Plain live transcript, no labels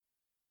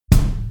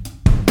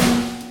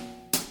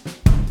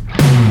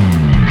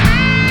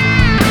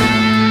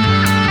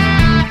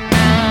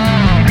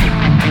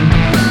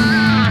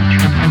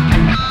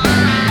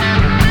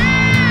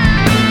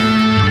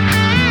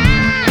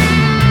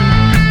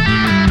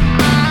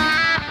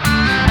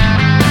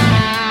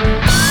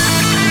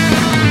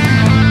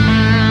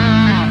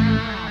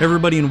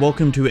Everybody, and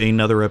welcome to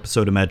another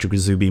episode of Magic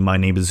with Zuby. My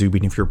name is Zuby,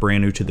 and if you're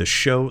brand new to the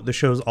show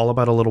is all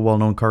about a little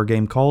well-known card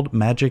game called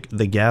Magic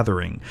the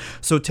Gathering.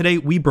 So today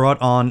we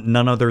brought on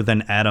none other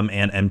than Adam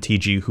and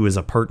MTG, who is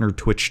a partner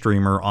Twitch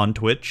streamer on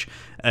Twitch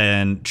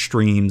and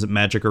streams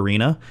Magic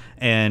Arena,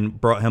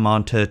 and brought him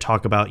on to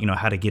talk about,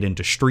 how to get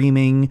into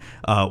streaming,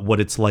 what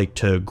it's like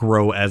to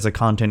grow as a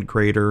content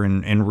creator,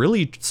 and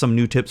really some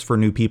new tips for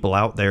new people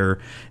out there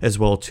as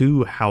well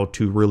too, how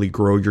to really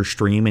grow your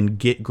stream and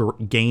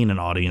gain an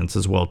audience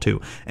as well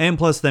too. And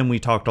plus then we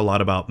talked a lot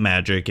about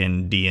Magic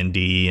and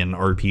D&D and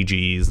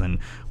RPGs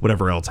and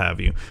whatever else have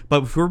you.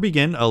 But before we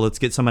begin, let's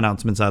get some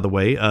announcements out of the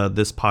way.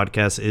 This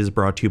podcast is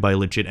brought to you by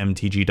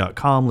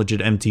LegitMTG.com.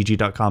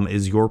 LegitMTG.com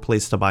is your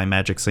place to buy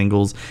Magic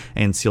singles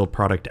and sealed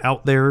product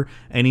out there.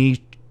 Any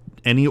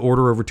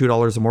order over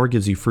 $2 or more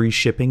gives you free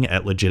shipping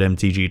at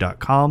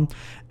legitmtg.com,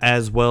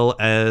 as well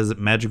as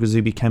Magic with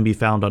Zuby can be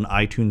found on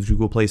iTunes,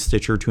 Google Play,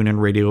 Stitcher, TuneIn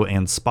Radio,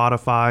 and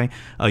Spotify.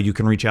 You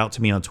can reach out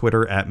to me on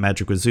Twitter at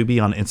Magic with Zuby,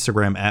 on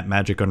Instagram at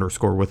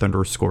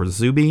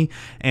magic_with_Zuby,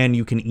 and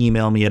you can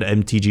email me at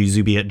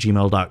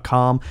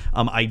mtgzuby@gmail.com.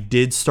 I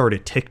did start a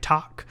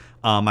TikTok.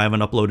 I haven't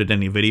uploaded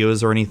any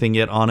videos or anything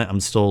yet on it.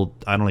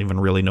 I don't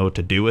even really know what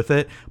to do with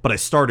it, but I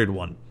started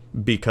one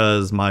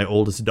because my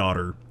oldest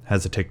daughter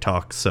has a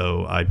TikTok,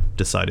 so I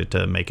decided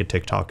to make a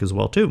TikTok as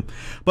well too.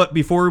 But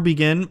before we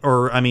begin,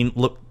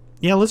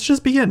 let's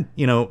just begin.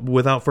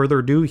 Without further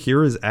ado,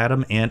 here is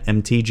Adam and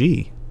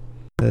MTG.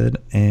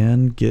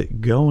 And get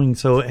going.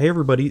 So hey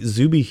everybody,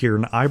 Zuby here,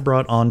 and I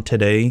brought on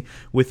today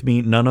with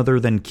me none other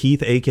than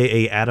Keith,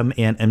 aka Adam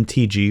and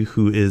MTG,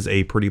 who is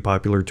a pretty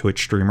popular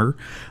Twitch streamer.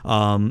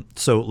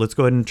 So let's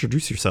go ahead and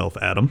introduce yourself,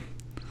 Adam.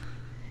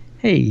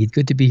 Hey,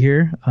 good to be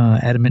here.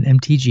 Adam and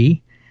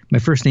MTG. My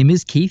first name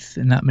is Keith,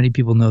 and not many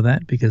people know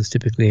that because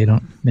typically I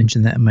don't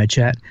mention that in my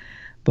chat.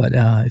 But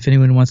if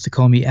anyone wants to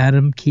call me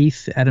Adam,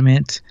 Keith,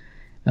 Adamant,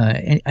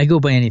 I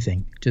go by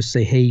anything. Just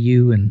say, hey,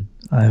 you, and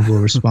I will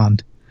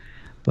respond.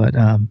 But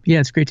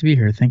it's great to be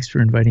here. Thanks for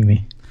inviting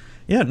me.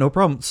 Yeah, no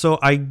problem. So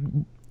I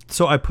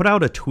put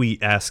out a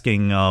tweet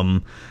asking,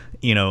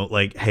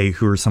 hey,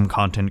 who are some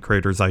content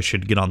creators I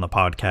should get on the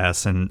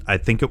podcast? And I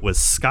think it was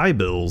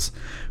Skybills,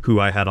 who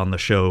I had on the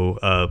show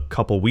a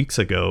couple weeks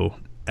ago,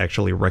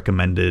 actually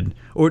recommended,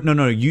 or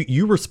no,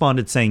 you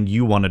responded saying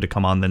you wanted to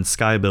come on. Then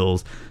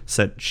Skybills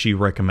said she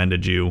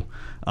recommended you.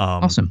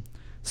 Awesome.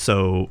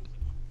 So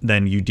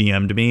then you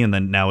DM'd me, and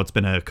then now it's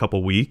been a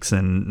couple weeks,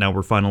 and now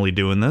we're finally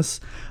doing this.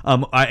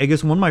 I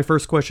guess one of my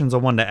first questions I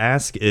wanted to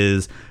ask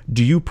is,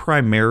 do you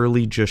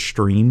primarily just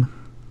stream?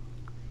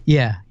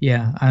 Yeah.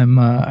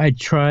 I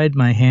tried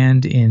my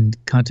hand in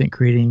content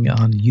creating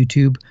on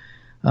YouTube.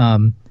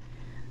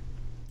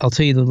 I'll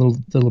tell you the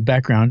little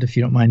background, if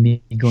you don't mind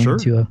me going Sure.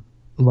 into a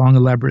long,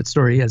 elaborate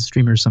story, as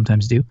streamers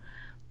sometimes do.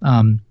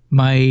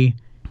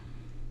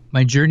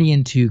 My journey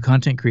into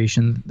content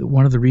creation,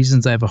 one of the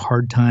reasons I have a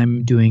hard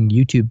time doing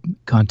YouTube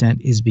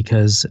content is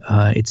because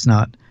it's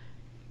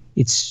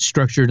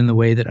structured in the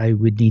way that I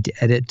would need to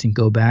edit and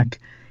go back.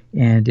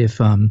 And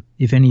if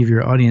any of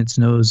your audience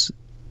knows,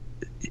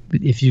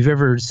 if you've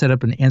ever set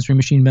up an answering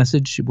machine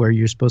message where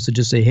you're supposed to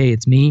just say, hey,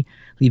 it's me,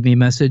 leave me a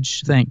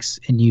message, thanks,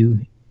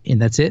 and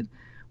that's it.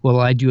 Well,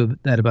 I do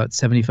that about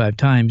 75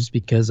 times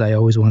because I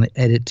always want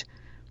to edit.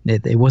 I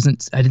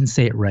didn't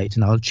say it right,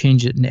 and I'll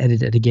change it and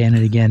edit it again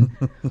and again.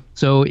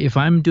 So if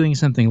I'm doing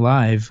something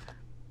live,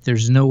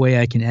 there's no way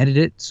I can edit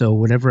it. So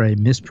whatever I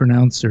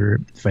mispronounce, or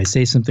if I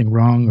say something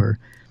wrong, or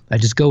I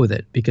just go with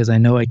it because I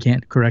know I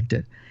can't correct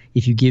it.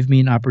 If you give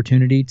me an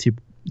opportunity to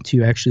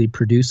actually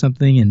produce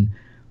something,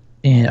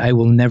 and I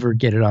will never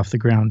get it off the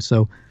ground.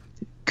 So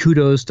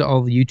kudos to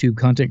all the YouTube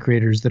content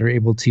creators that are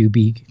able to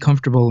be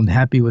comfortable and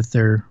happy with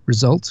their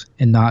result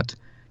and not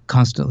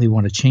constantly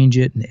want to change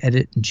it and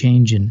edit and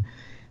change. And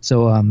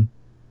so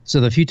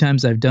the few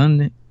times I've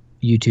done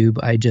YouTube,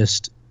 I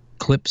just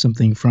clip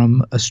something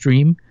from a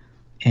stream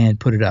and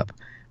put it up.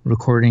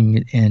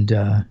 Recording and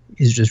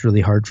is just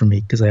really hard for me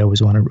because I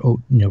always want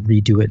to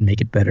redo it and make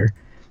it better.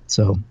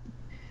 So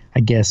I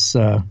guess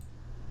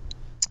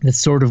that's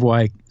sort of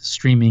why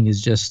streaming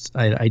is just,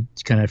 I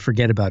kind of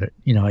forget about it.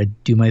 I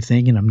do my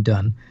thing and I'm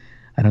done.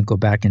 I don't go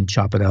back and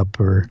chop it up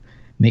or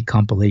make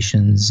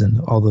compilations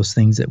and all those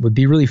things that would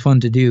be really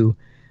fun to do.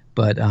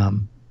 But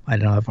I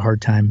don't have a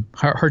hard time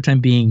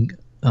being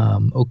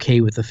okay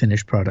with the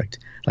finished product.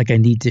 Like I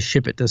need to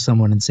ship it to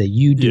someone and say,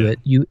 you do it,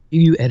 you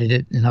edit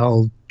it, and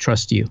I'll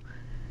trust you.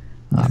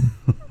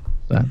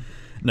 But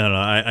No,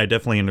 I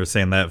definitely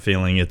understand that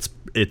feeling.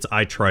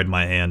 I tried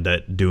my hand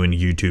at doing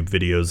YouTube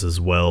videos as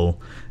well,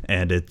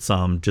 and it's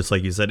just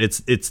like you said,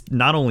 it's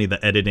not only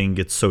the editing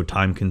gets so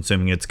time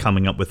consuming, it's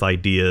coming up with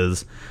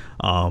ideas,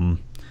 and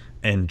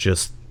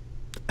just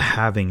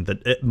having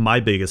my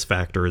biggest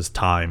factor is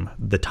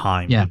the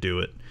time to do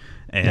it.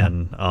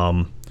 And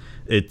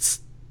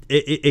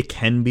it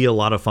can be a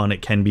lot of fun,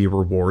 it can be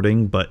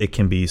rewarding, but it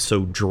can be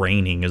so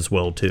draining as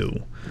well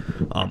too.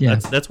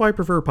 That's why I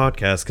prefer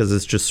podcasts, because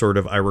it's just sort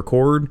of I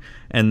record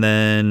and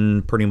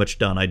then pretty much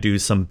done. I do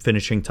some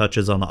finishing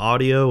touches on the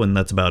audio and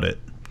that's about it.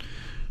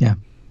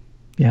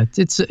 Yeah,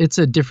 it's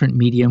a different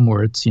medium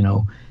where it's, I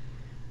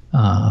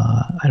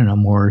don't know,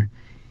 more,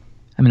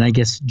 I mean, I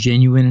guess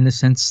genuine in a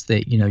sense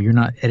that, you're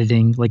not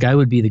editing. Like, I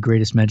would be the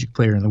greatest Magic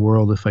player in the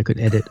world if I could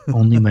edit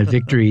only my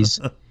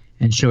victories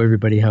and show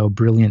everybody how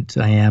brilliant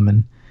I am.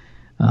 And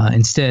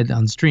instead,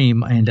 on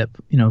stream, I end up,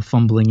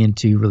 fumbling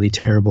into really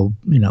terrible,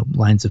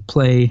 lines of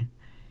play.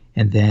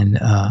 And then,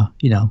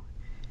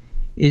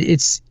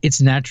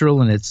 it's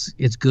natural and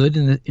it's good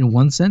in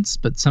one sense,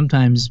 but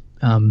sometimes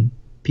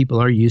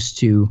people are used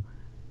to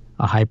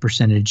a high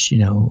percentage,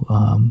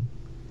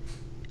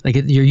 like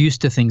you're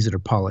used to things that are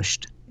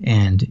polished.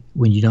 And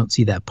when you don't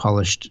see that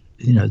polished,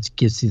 it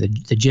gives you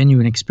the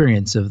genuine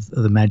experience of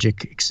the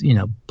Magic,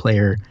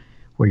 player,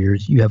 where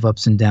you have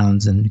ups and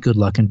downs and good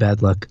luck and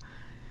bad luck,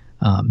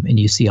 and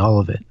you see all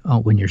of it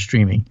when you're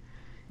streaming.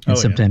 And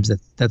sometimes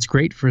that's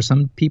great for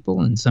some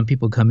people, and some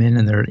people come in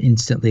and they're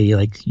instantly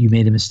like, "You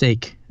made a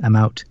mistake. I'm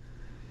out."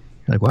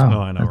 You're like, "Wow,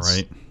 I know,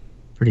 right?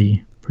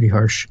 Pretty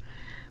harsh."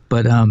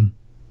 But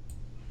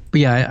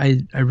yeah,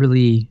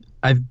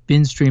 I've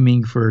been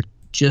streaming for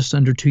just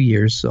under 2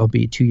 years. I'll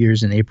be 2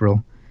 years in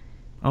April.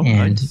 Oh,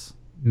 and nice.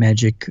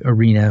 Magic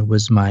Arena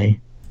is my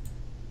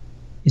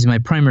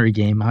primary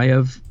game.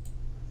 I've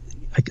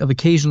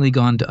occasionally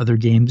gone to other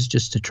games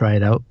just to try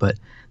it out, but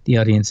the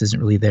audience isn't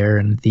really there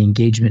and the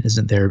engagement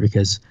isn't there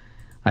because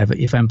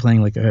if I'm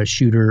playing like a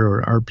shooter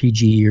or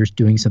RPG or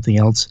doing something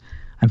else,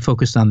 I'm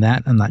focused on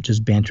that. I'm not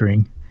just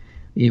bantering.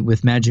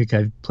 With Magic,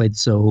 I've played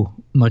so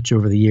much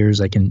over the years,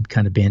 I can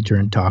kind of banter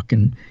and talk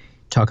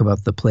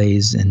about the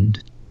plays,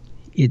 and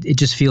it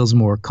just feels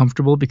more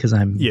comfortable because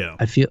I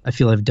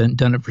feel I've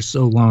done it for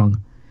so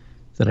long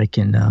that I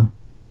can.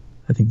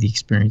 I think the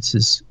experience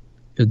is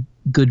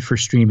good for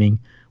streaming,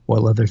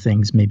 while other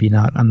things maybe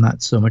not. I'm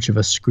not so much of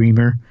a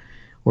screamer,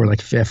 or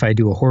like if I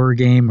do a horror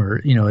game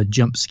or a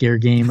jump scare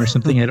game or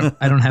something,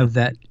 I don't have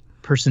that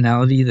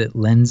personality that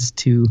lends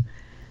to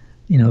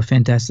a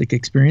fantastic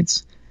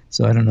experience.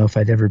 So I don't know if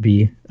I'd ever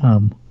be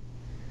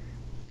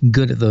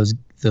good at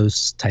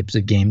those types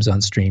of games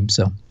on stream.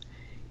 So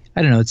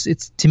I don't know.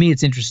 It's to me,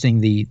 it's interesting,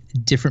 the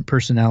different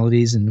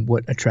personalities and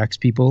what attracts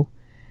people.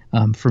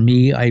 For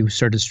me, I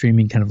started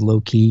streaming kind of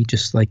low key,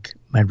 just like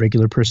my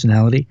regular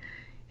personality,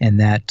 and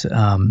that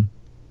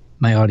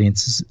my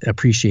audience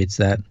appreciates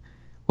that,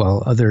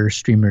 while other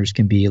streamers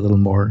can be a little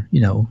more,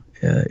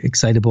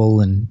 excitable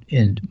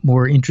and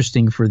more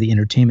interesting for the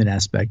entertainment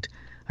aspect.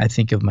 I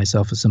think of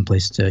myself as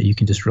someplace you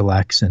can just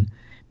relax and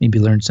maybe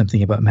learn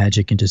something about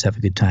Magic and just have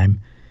a good time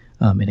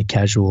in a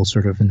casual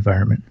sort of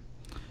environment.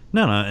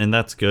 No, and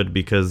that's good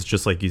because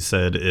just like you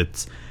said,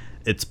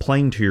 it's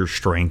playing to your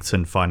strengths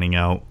and finding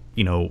out,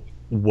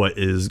 what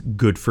is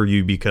good for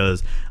you.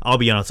 Because I'll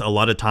be honest, a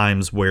lot of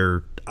times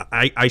where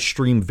I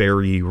stream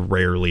very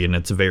rarely, and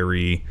it's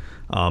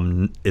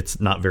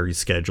not very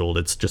scheduled.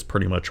 It's just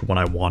pretty much when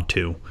I want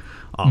to.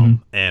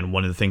 And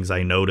one of the things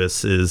I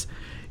notice is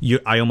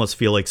I almost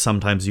feel like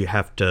sometimes you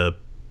have to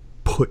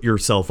put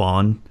yourself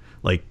on,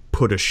 like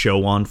put a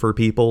show on for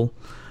people.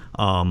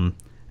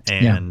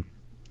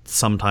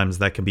 Sometimes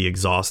that can be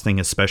exhausting,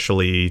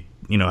 especially,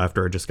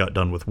 after I just got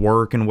done with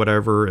work and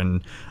whatever.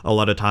 And a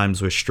lot of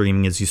times with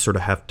streaming is you sort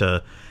of have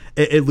to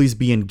at least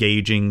be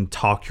engaging,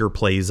 talk your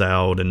plays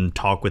out and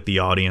talk with the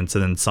audience.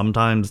 And then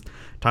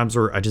times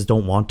where I just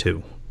don't want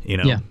to,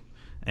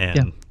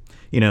 and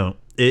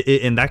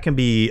and that can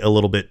be a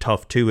little bit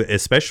tough too,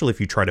 especially if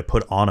you try to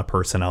put on a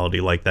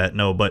personality like that.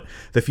 No, but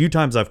the few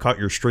times I've caught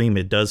your stream,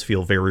 it does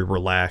feel very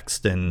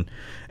relaxed. And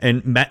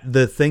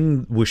the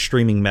thing with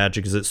streaming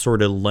Magic is it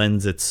sort of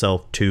lends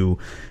itself to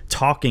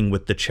talking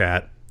with the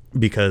chat,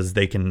 because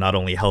they can not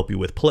only help you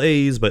with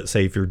plays, but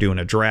say if you're doing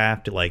a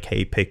draft, like,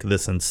 hey, pick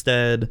this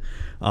instead.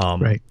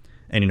 Right.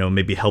 And,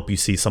 maybe help you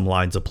see some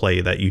lines of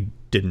play that you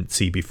didn't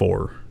see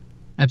before.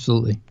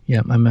 Absolutely.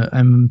 Yeah.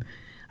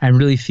 I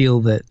really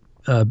feel that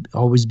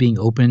always being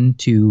open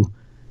to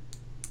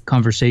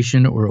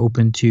conversation or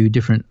open to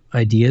different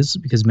ideas,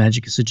 because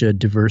Magic is such a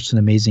diverse and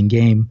amazing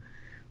game.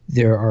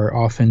 There are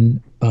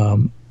often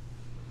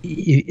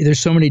there's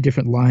so many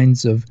different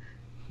lines of,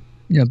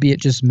 be it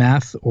just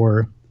math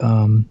or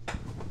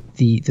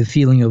the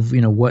feeling of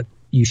what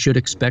you should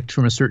expect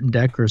from a certain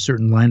deck or a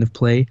certain line of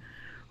play,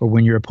 or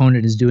when your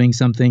opponent is doing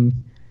something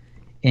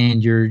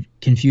and you're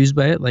confused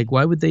by it, like,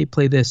 why would they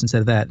play this instead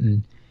of that?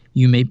 And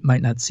you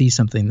might not see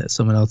something that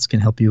someone else can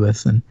help you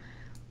with. And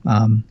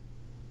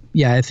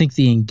I think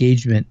the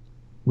engagement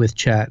with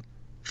chat,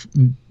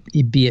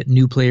 be it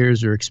new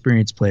players or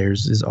experienced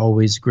players, is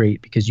always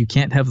great, because you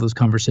can't have those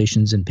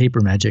conversations in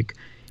paper Magic,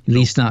 at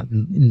least not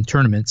in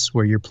tournaments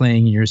where you're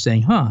playing and you're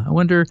saying, I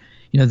wonder,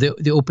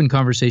 the open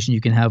conversation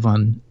you can have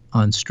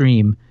on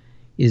stream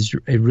is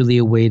really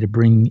a way to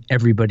bring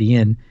everybody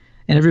in.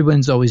 And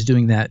everyone's always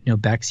doing that,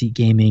 backseat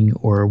gaming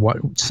or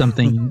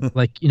something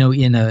like,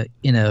 in a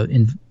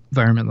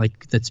environment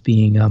like that's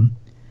being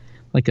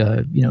like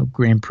a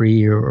Grand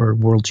Prix or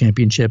World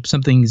Championship,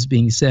 something's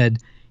being said.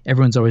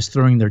 Everyone's always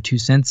throwing their 2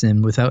 cents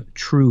in without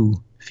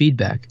true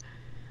feedback.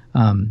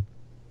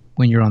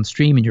 when you're on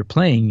stream and you're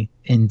playing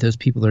and those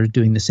people are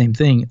doing the same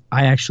thing,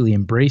 I actually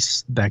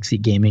embrace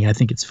backseat gaming. I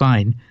think it's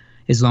fine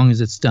as long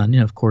as it's done,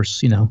 of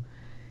course, in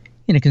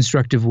a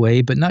constructive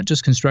way, but not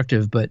just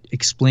constructive, but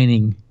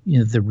explaining,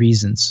 the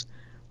reasons.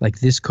 Like,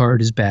 this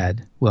card is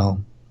bad.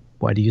 Well,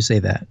 why do you say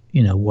that?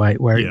 Why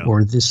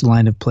or this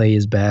line of play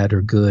is bad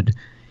or good.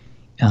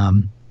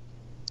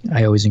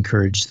 I always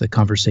encourage the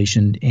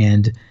conversation,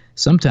 and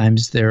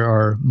sometimes there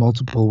are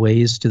multiple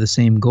ways to the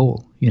same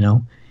goal.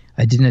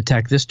 I didn't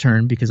attack this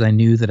turn because I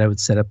knew that I would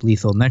set up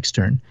lethal next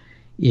turn.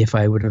 If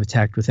I would have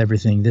attacked with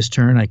everything this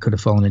turn, I could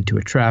have fallen into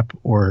a trap,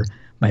 or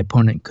my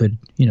opponent could,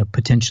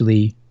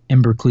 potentially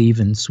Ember Cleave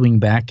and swing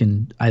back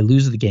and I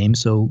lose the game.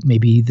 So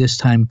maybe this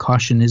time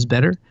caution is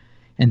better.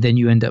 And then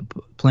you end up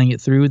playing it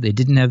through. They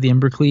didn't have the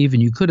Ember Cleave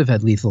and you could have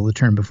had lethal the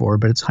turn before,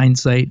 but it's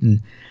hindsight.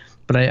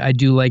 But I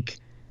do like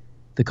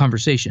the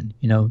conversation,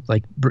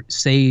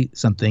 say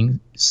something,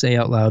 say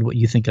out loud what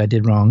you think I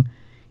did wrong.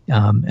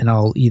 And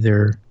I'll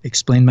either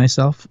explain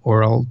myself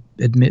or I'll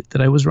admit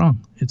that I was wrong.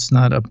 It's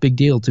not a big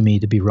deal to me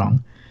to be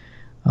wrong.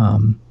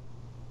 But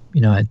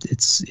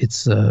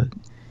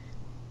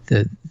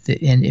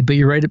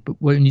you're right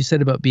when you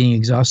said about being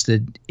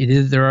exhausted.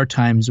 There are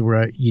times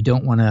where you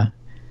don't want to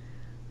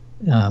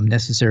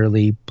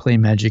necessarily play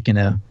Magic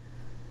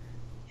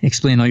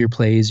explain all your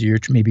plays.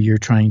 Maybe you're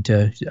trying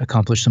to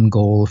accomplish some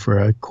goal for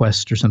a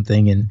quest or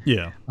something, and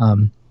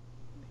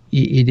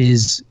it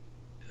is.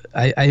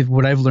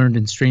 What I've learned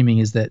in streaming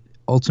is that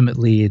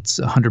ultimately it's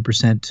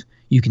 100%.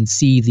 You can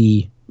see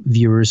the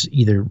viewers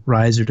either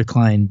rise or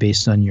decline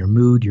based on your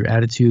mood, your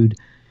attitude.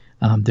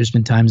 There's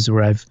been times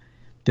where I've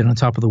been on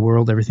top of the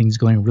world, everything's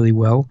going really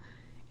well,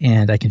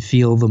 and I can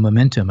feel the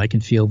momentum. I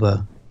can feel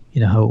the,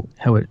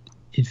 how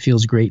it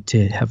feels great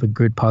to have a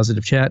good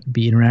positive chat,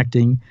 be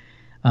interacting.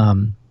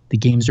 The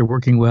games are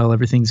working well,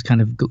 everything's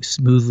kind of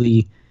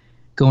smoothly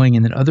going.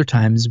 And then other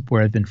times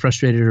where I've been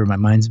frustrated or my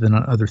mind's been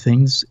on other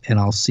things, and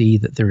I'll see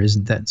that there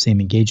isn't that same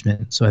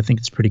engagement. So I think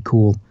it's pretty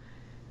cool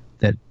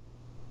that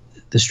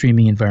the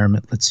streaming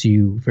environment lets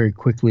you very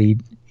quickly,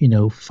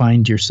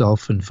 find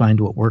yourself and find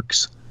what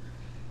works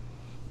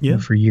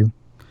for you.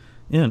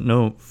 Yeah,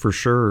 no, for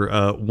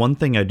sure. One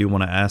thing I do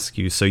want to ask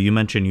you, so you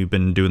mentioned you've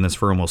been doing this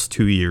for almost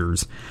 2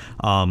 years.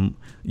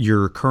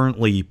 You're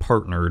currently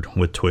partnered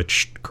with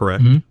Twitch,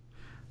 correct? Mm-hmm.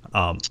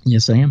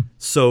 Yes, I am.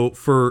 So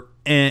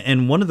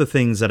and one of the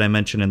things that I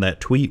mentioned in that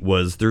tweet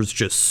was there's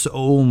just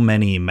so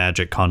many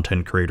Magic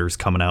content creators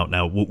coming out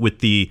now. With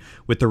the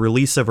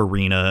release of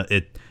Arena,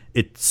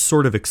 it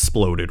sort of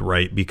exploded,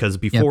 right? Because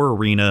before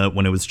Arena,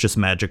 when it was just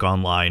Magic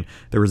Online,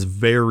 there was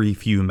very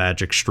few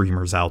Magic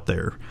streamers out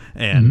there.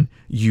 And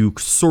you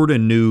sort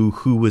of knew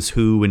who was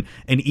who. And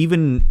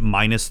even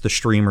minus the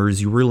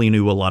streamers, you really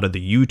knew a lot of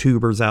the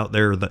YouTubers out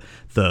there, the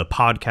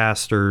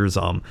podcasters.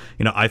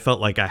 I felt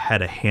like I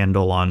had a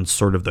handle on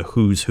sort of the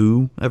who's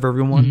who of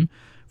everyone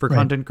for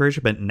content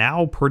creation. But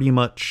now pretty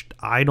much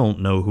I don't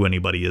know who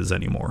anybody is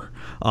anymore.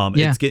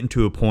 It's getting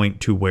to a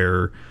point to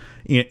where...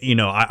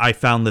 I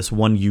found this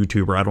one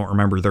YouTuber, I don't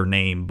remember their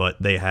name,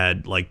 but they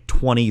had like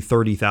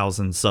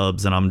 30,000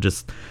 subs,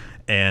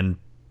 and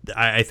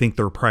I think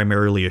they're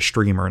primarily a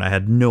streamer, and I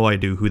had no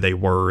idea who they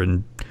were,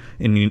 and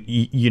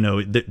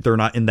they're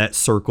not in that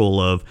circle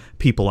of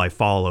people I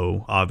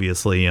follow,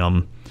 obviously,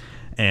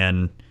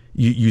 and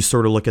you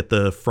sort of look at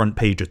the front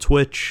page of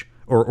Twitch,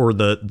 or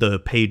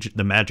the page,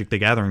 the Magic the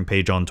Gathering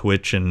page on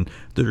Twitch, and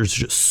there's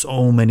just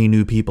so many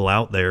new people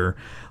out there.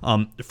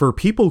 For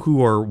people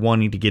who are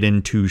wanting to get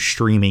into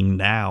streaming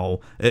now,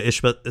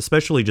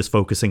 especially just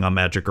focusing on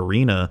Magic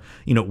Arena,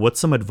 what's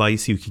some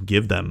advice you can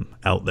give them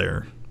out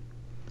there?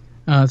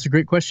 That's a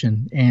great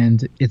question,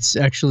 and it's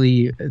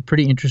actually a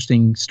pretty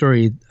interesting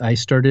story. I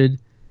started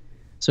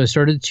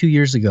 2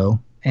 years ago,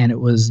 and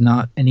it was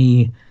not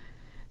there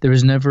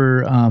was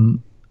never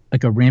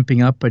like a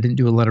ramping up. I didn't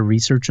do a lot of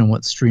research on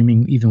what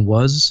streaming even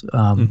was.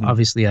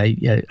 Obviously,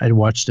 I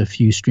watched a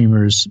few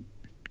streamers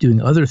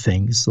doing other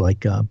things,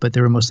 but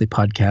they were mostly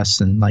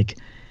podcasts and like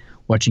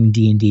watching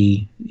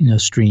D&D,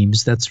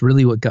 streams. That's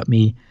really what got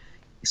me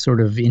sort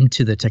of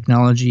into the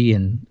technology,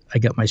 and I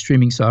got my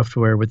streaming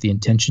software with the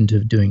intention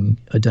of doing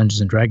a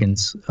Dungeons and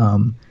Dragons.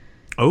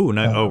 We're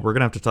gonna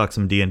have to talk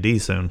some D&D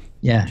soon.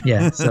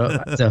 Yeah.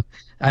 So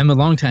I'm a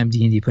longtime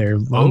D&D player,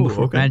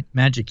 before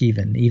Magic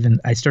even.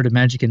 I started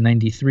Magic in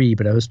 '93,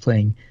 but I was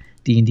playing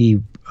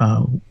D&D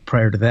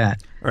prior to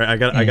that. All right, I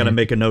got to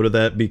make a note of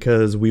that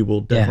because we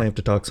will definitely have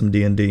to talk some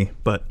D&D.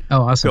 But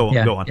awesome.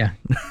 Go on. Yeah.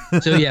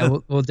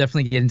 So we'll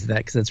definitely get into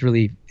that because it's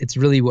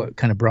really what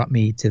kind of brought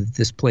me to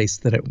this place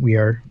that we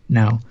are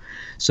now.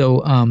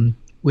 So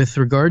with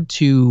regard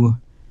to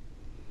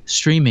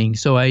streaming,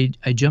 so I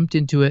jumped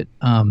into it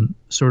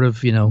sort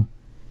of, it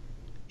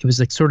was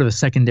like sort of a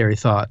secondary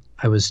thought.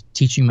 I was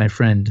teaching my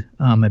friend,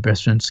 my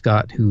best friend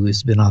Scott, who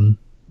has been on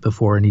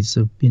before, and he's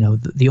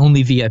the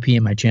only VIP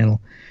in my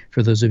channel.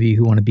 For those of you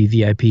who want to be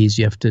VIPs,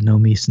 you have to know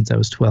me since I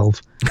was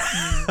 12,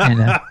 and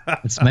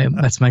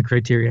that's my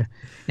criteria.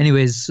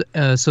 Anyways,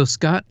 so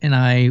Scott and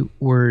I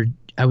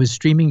was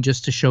streaming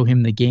just to show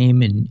him the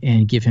game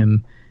and give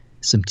him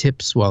some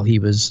tips while he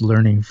was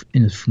learning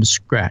from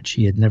scratch.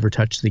 He had never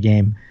touched the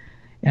game.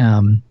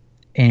 And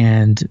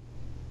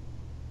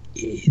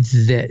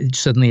that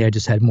suddenly I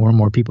just had more and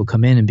more people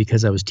come in. And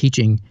because I was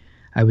teaching,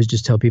 I would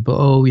just tell people,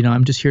 oh,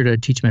 I'm just here to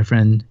teach my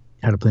friend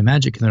how to play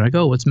Magic. And they're like,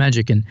 oh, what's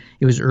Magic? And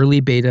it was early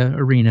beta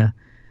arena.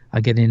 I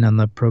get in on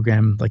the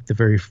program like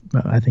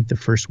I think the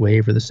first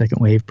wave or the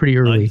second wave, pretty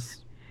early. Nice.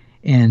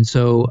 And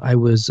so I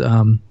was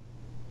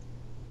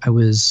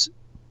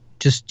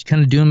just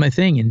kind of doing my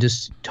thing and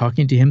just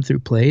talking to him through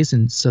plays,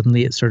 and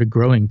suddenly it started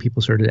growing.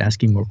 People started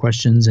asking more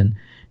questions, and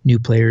new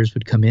players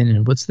would come in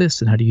and what's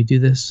this and how do you do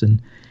this,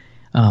 and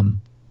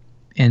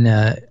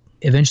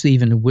eventually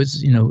even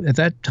at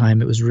that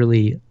time it was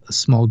really a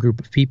small group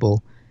of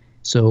people.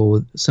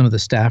 So some of the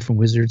staff from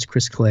Wizards,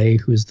 Chris Clay,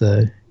 who's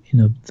the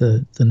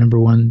number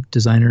one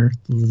designer,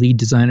 the lead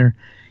designer,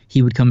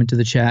 he would come into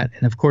the chat,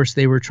 and of course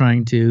they were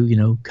trying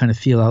to kind of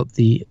feel out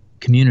the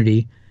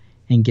community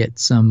and get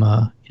some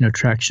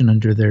traction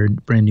under their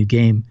brand new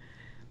game.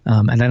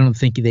 And I don't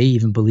think they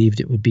even believed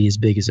it would be as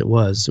big as it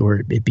was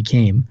or it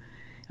became.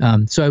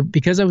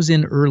 Because I was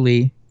in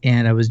early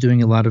and I was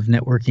doing a lot of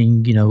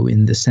networking,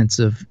 in the sense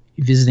of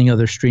visiting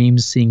other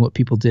streams, seeing what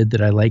people did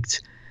that I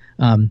liked.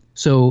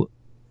 So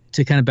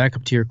to kind of back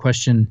up to your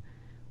question,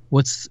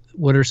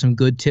 what are some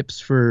good tips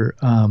for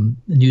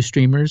new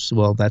streamers?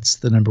 Well, that's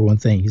the number one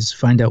thing, is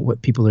find out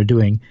what people are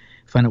doing,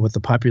 find out what the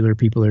popular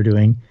people are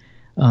doing.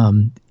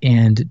 And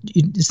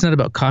it's not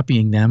about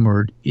copying them,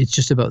 or it's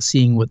just about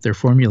seeing what their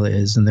formula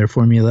is. And their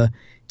formula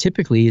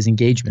typically is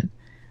engagement.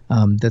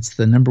 That's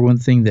the number one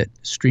thing that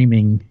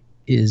streaming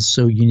is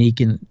so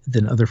unique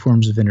than other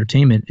forms of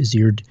entertainment, is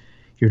you're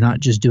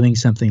not just doing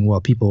something while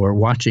people are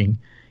watching,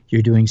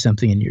 you're doing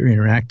something and you're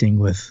interacting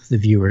with the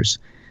viewers.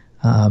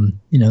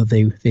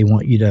 They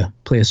want you to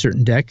play a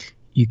certain deck.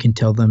 You can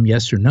tell them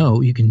yes or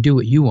no. You can do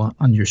what you want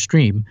on your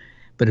stream.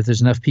 But if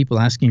there's enough people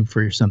asking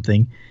for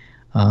something,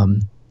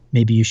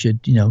 maybe you should,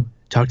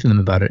 talk to them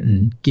about it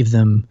and give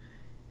them,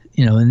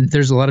 and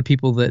there's a lot of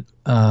people that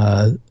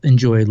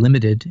enjoy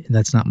limited, and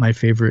that's not my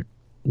favorite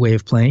way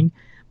of playing,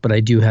 but I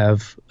do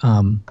have,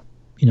 an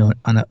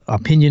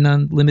opinion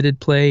on limited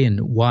play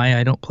and why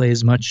I don't play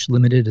as much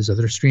limited as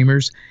other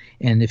streamers.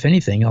 And if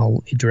anything,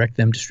 I'll direct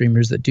them to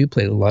streamers that do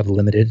play a lot of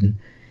limited, and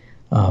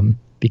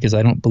because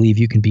I don't believe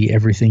you can be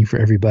everything for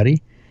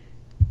everybody.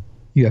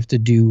 You have to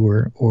do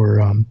or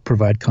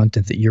provide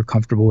content that you're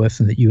comfortable with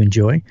and that you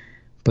enjoy.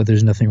 But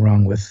there's nothing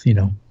wrong with,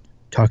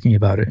 talking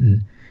about it.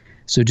 And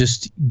so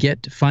just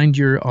find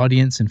your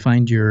audience and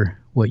find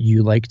what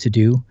you like to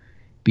do.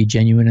 Be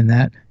genuine in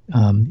that.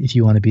 If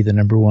you want to be the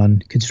number one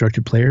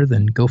constructed player,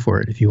 then go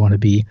for it. If you want to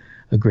be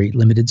a great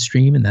limited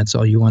stream and that's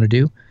all you want to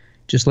do,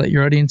 just let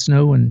your audience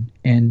know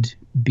and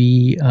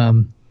be,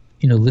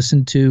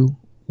 listen to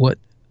what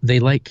they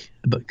like.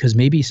 Because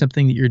maybe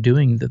something that you're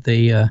doing that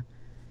they,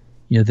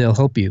 they'll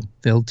help you.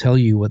 They'll tell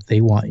you what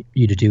they want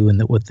you to do and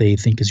what they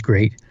think is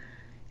great.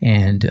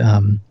 And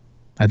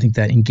I think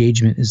that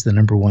engagement is the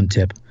number one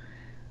tip.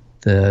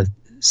 The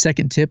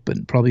second tip,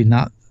 and probably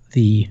one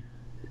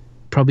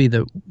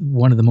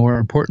of the more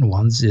important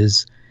ones,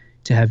 is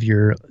to have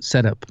your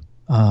setup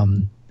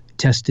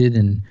tested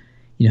and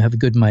have a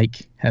good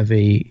mic. Have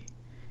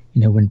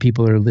when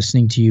people are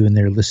listening to you and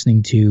they're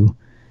listening to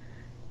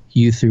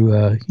you through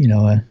a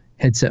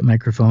headset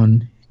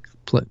microphone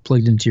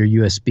plugged into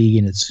your USB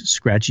and it's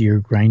scratchy or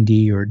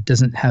grindy or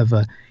doesn't have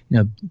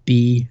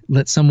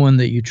let someone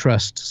that you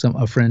trust,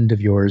 a friend of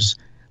yours,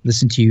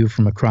 listen to you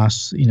from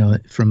across,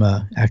 from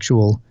a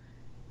actual,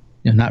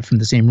 not from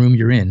the same room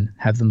you're in.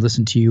 Have them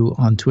listen to you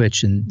on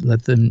Twitch and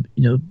let them,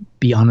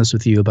 be honest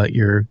with you about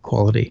your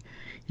quality.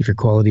 If your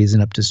quality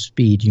isn't up to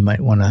speed, you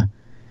might want to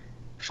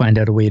find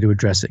out a way to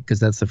address it, because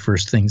that's the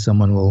first thing.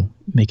 Someone will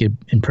make an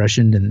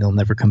impression and they'll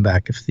never come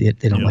back if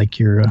they don't like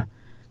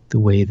the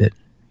way that,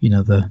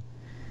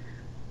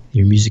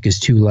 your music is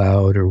too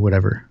loud or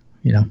whatever,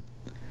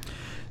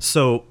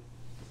 So,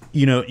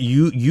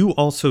 you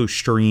also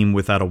stream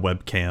without a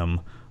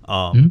webcam.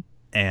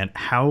 And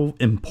how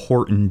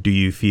important do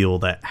you feel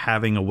that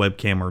having a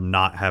webcam or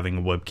not having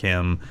a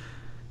webcam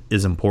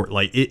is important?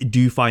 Like, do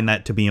you find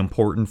that to be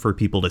important for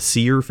people to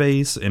see your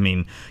face? I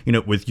mean,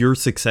 with your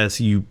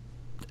success,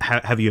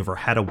 have you ever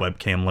had a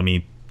webcam? Let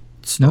me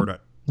start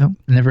it. No,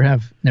 never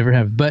have.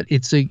 But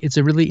it's a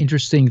really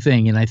interesting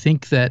thing. And I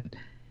think that,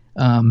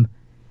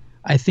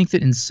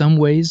 in some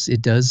ways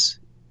it does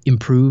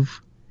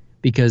improve,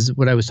 because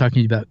what I was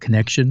talking about,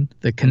 connection,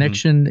 the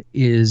connection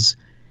is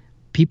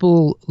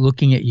people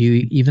looking at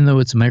you, even though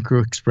it's micro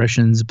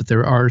expressions, but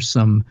there are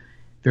some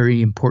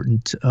very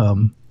important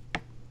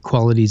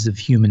qualities of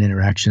human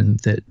interaction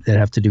that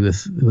have to do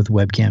with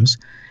webcams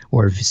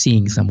or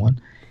seeing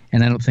someone.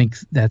 And I don't think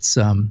that's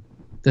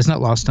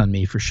not lost on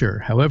me, for sure.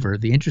 However,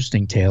 the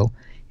interesting tale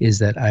is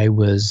that I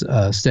was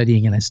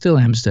studying, and I still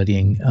am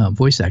studying,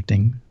 voice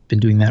acting. Been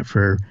doing that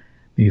for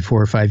maybe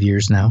 4 or 5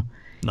 years now.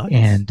 Nice.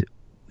 And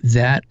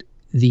that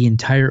the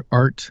entire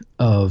art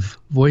of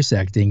voice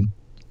acting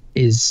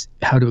is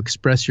how to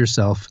express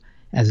yourself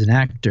as an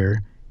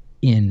actor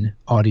in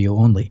audio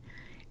only.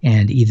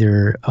 and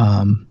either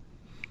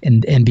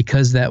and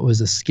because that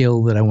was a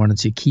skill that I wanted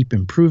to keep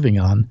improving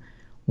on,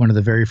 one of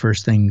the very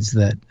first things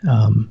that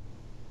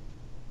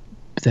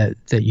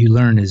that you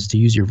learn is to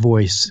use your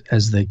voice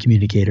as the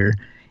communicator,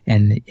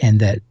 and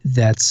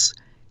that's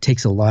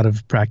takes a lot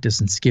of practice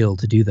and skill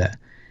to do that.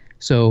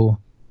 So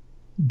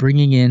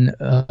bringing in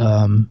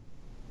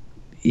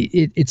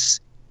it's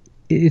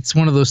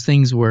one of those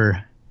things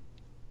where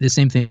the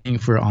same thing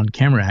for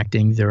on-camera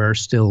acting. There are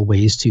still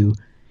ways to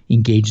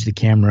engage the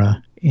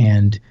camera,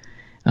 and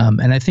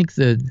I think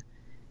that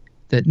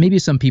maybe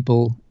some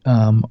people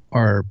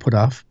are put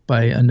off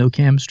by a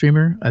no-cam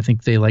streamer. I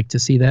think they like to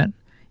see that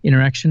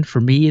interaction.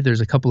 For me,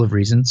 there's a couple of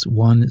reasons.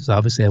 One is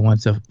obviously I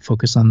want to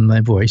focus on my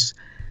voice.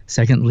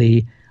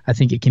 Secondly, I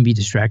think it can be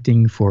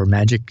distracting for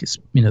Magic,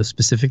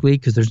 specifically,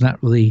 because there's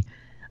not really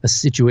a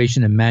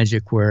situation in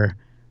Magic where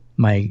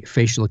my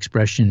facial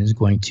expression is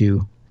going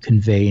to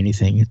convey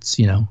anything. It's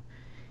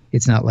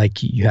it's not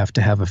like you have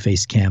to have a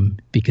face cam,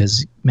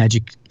 because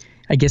Magic,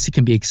 I guess it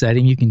can be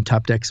exciting. You can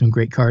top deck some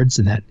great cards,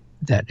 and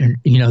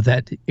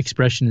that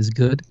expression is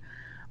good.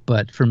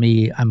 But for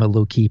me, I'm a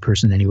low key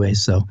person anyway,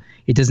 so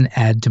it doesn't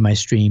add to my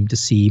stream to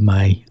see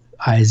my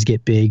eyes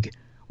get big,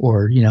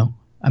 or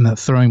I'm not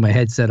throwing my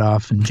headset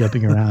off and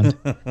jumping around.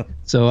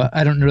 So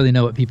I don't really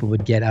know what people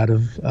would get out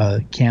of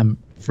cam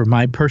for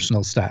my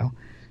personal style.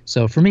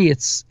 So for me,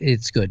 it's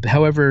good.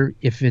 However,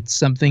 if it's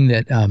something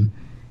that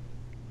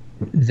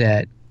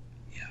that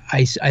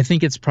I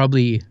think it's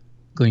probably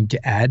going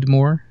to add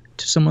more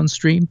to someone's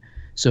stream.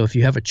 So if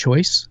you have a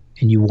choice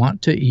and you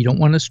don't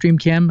want to stream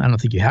cam, I don't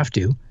think you have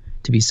to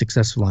be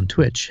successful on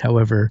Twitch.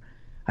 However,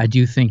 I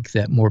do think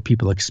that more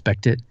people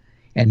expect it,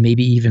 and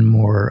maybe even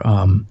more,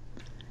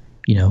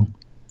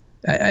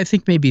 I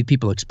think maybe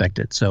people expect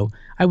it. So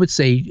I would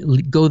say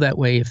go that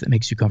way if that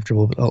makes you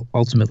comfortable, but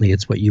ultimately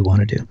it's what you want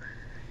to do.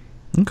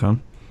 Okay,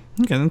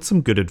 that's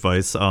some good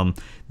advice.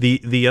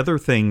 The other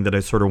thing that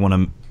I sort of want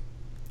to,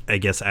 I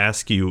guess,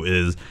 ask you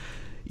is,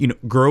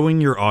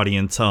 growing your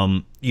audience.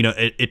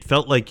 It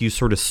felt like you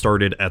sort of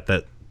started at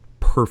that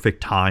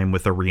perfect time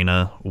with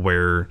Arena,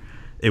 where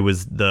it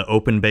was the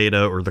open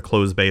beta or the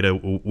closed beta,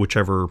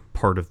 whichever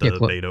part of the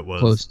beta it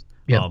was. Closed.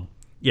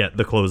 Yeah,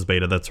 the closed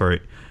beta. That's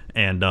right.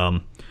 And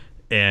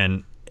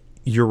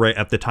you're right.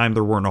 At the time,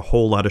 there weren't a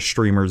whole lot of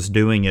streamers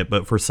doing it,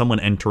 but for someone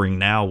entering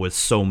now with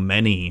so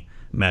many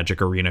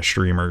Magic Arena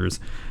streamers,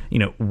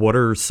 what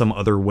are some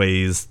other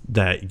ways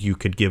that you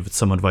could give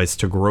some advice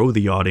to grow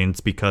the audience?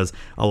 Because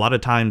a lot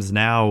of times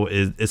now,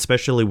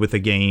 especially with a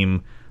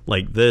game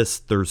like this,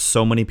 there's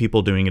so many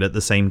people doing it at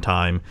the same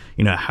time.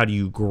 How do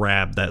you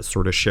grab that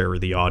sort of share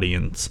of the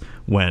audience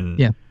when?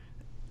 Yeah.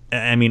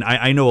 I mean,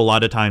 I know a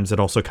lot of times it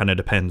also kind of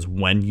depends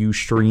when you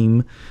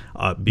stream,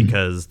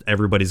 because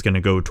everybody's going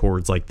to go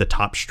towards like the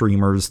top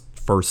streamers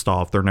first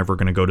off. They're never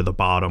going to go to the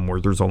bottom where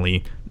there's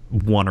only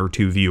one or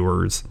two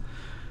viewers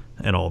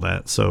and all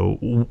that. So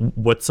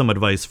what's some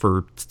advice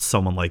for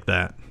someone like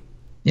that?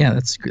 Yeah,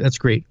 that's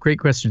great. Great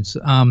questions.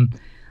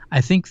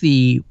 I think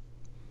the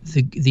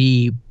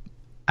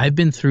I've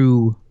been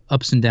through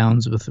ups and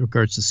downs with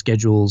regards to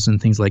schedules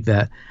and things like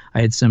that.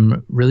 I had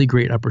some really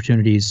great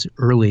opportunities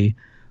early.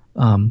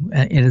 And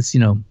it's,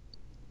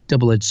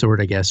 double-edged sword,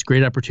 I guess.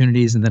 Great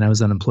opportunities, and then I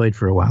was unemployed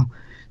for a while.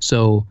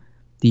 So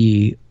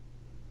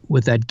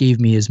what that gave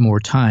me is more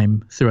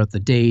time throughout the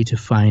day to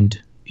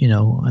find,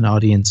 an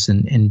audience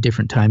in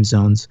different time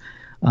zones.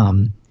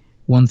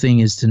 One thing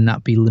is to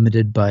not be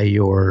limited by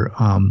your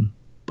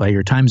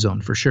time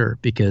zone, for sure,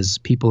 because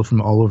people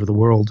from all over the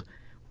world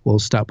will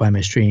stop by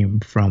my stream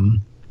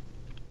from,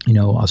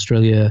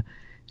 Australia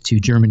to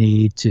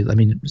Germany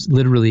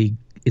literally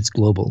it's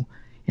global.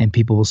 And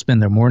people will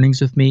spend their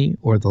mornings with me,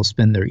 or they'll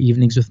spend their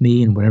evenings with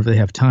me, and whenever they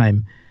have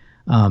time.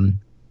 And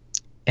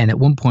at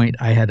one point,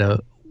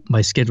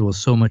 my schedule was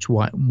so much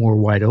more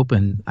wide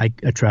open. I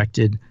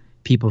attracted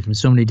people from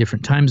so many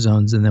different time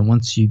zones, and then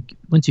once you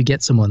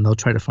get someone, they'll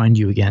try to find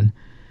you again.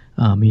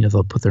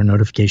 They'll put their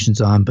notifications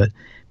on, but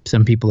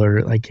some people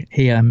are like,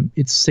 "Hey,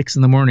 it's 6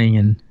 a.m,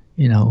 and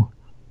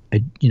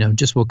I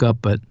just woke up,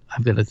 but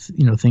I've got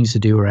things to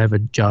do, or I have a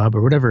job,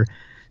 or whatever."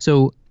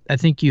 So I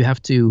think you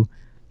have to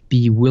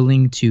be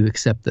willing to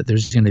accept that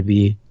there's going to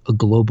be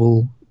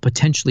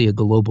potentially a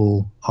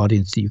global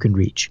audience that you can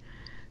reach.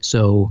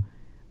 So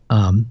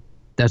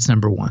that's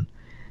number one.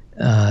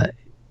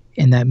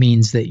 And that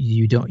means that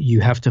you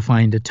have to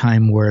find a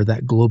time where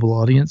that global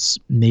audience,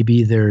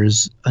 maybe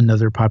there's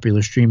another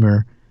popular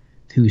streamer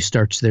who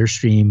starts their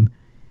stream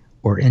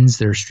or ends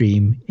their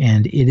stream.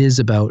 And it is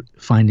about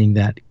finding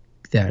that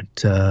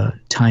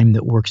time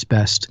that works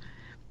best.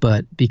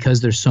 But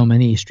because there's so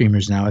many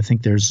streamers now, I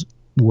think there's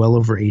well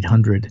over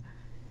 800,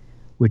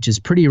 which is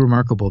pretty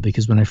remarkable,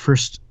 because when the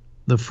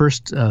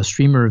first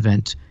streamer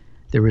event,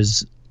 there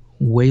was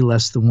way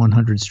less than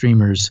 100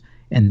 streamers,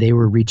 and they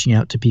were reaching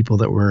out to people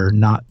that were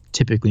not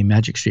typically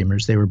Magic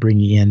streamers. They were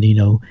bringing in,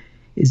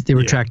 they were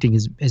attracting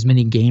as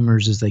many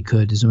gamers as they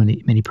could, as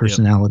many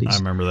personalities. I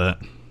remember that.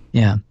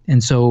 Yeah.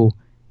 And so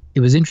it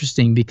was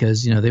interesting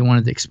because, they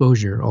wanted the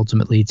exposure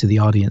ultimately to the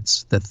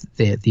audience that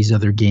these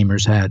other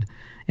gamers had.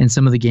 And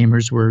some of the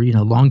gamers were,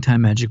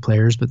 longtime Magic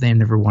players, but they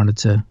never wanted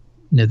to,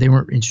 they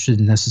weren't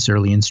interested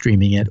necessarily in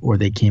streaming it, or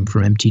they came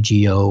from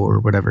MTGO or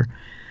whatever.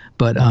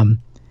 But I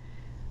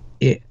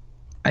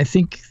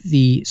think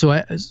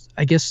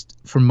I guess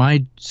from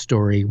my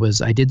story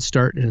was I did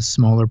start at a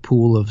smaller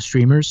pool of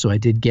streamers, so I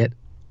did get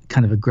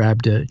kind of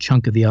grabbed a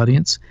chunk of the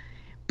audience.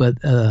 But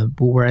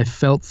where I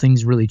felt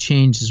things really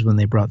changed is when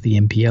they brought the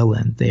MPL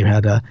in. They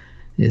had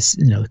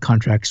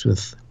contracts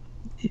with,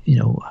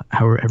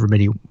 however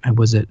many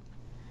was it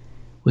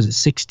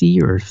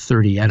 60 or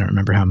 30? I don't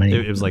remember how many.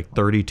 It was like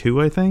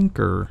 32, I think,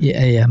 or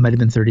yeah, it might have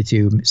been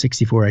 32,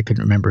 64. I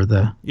couldn't remember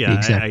the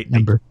exact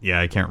number.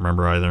 I can't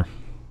remember either.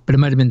 But it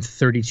might have been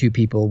 32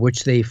 people,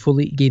 which they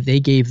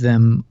gave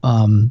them.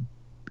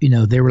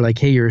 They were like,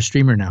 "Hey, you're a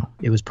streamer now."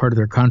 It was part of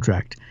their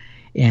contract,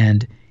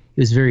 and it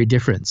was very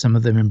different. Some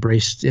of them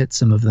embraced it.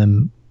 Some of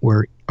them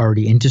were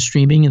already into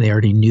streaming and they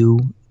already knew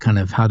kind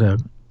of how to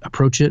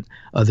approach it.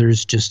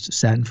 Others just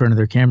sat in front of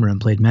their camera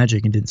and played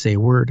Magic and didn't say a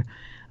word.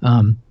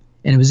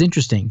 And it was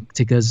interesting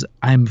because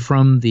I'm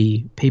from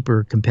the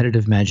paper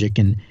competitive Magic,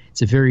 and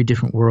it's a very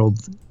different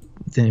world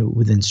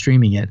within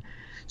streaming it.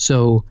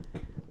 So,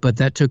 but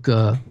that took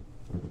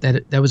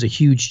that was a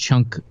huge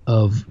chunk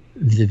of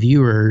the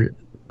viewer,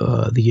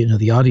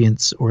 the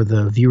audience or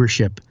the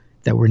viewership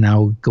that we're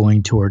now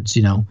going towards,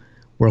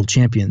 world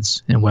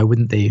champions. And why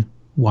wouldn't they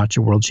watch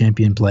a world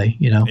champion play,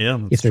 Yeah,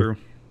 that's true.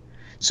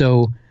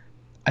 So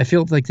I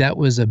felt like that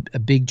was a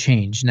big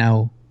change.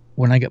 Now,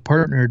 when I got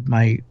partnered,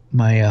 my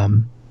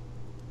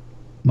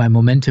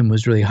momentum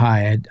was really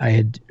high.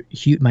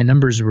 My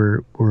numbers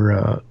were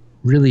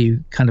really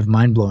kind of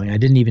mind-blowing. I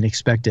didn't even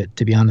expect it,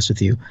 to be honest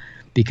with you,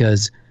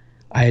 because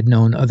I had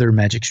known other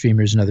Magic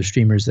streamers and other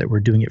streamers that were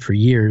doing it for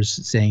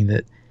years, saying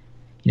that,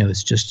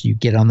 it's just you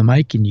get on the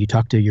mic and you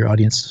talk to your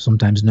audience,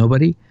 sometimes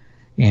nobody,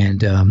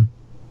 and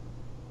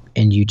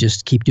you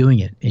just keep doing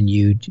it.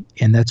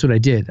 And that's what I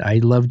did. I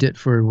loved it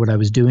for what I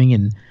was doing,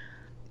 and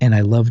I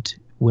loved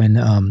when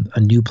a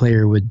new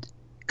player would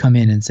come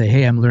in and say,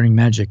 "Hey, I'm learning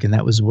Magic," and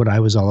that was what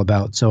I was all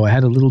about. So I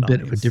had a little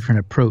bit of a different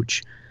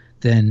approach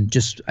than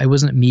just, I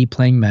wasn't me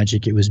playing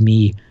Magic, it was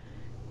me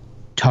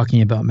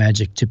talking about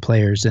Magic to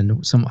players,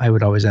 and I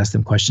would always ask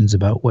them questions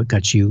about what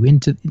got you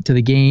into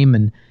the game,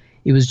 and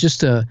it was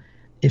just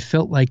it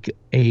felt like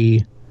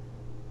a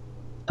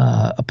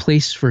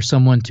place for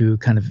someone to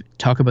kind of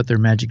talk about their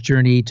Magic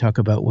journey, talk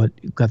about what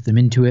got them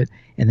into it,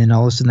 and then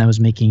all of a sudden I was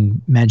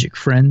making Magic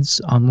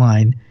friends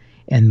online,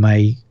 and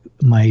my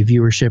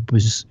viewership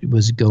was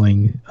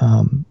going,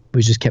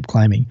 just kept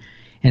climbing,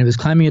 and it was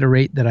climbing at a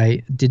rate that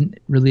I didn't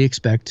really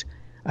expect.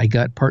 I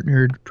got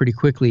partnered pretty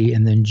quickly,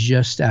 and then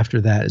just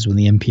after that is when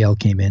the MPL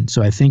came in.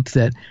 So I think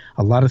that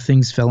a lot of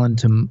things fell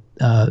into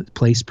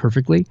place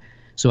perfectly.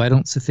 So I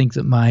don't think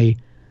that my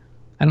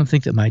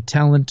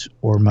talent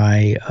or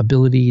my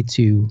ability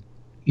to,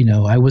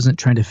 I wasn't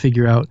trying to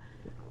figure out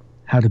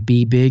how to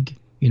be big.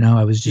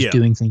 I was just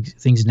doing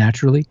things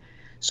naturally.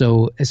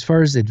 So as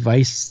far as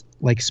advice,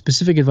 like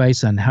specific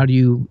advice on how do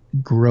you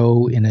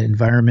grow in an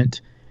environment,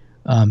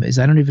 is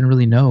I don't even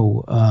really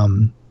know.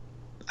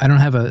 I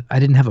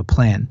didn't have a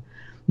plan.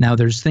 Now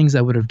there's things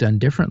I would have done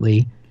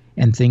differently,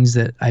 and things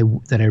that I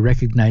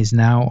recognize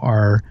now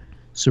are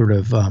sort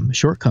of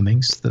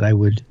shortcomings that I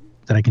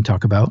can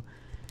talk about.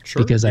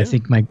 Sure, because I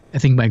think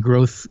my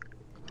growth,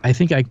 I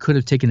think I could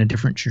have taken a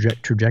different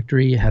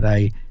trajectory had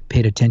I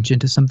paid attention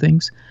to some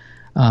things.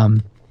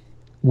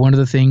 One of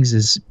the things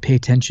is pay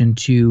attention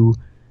to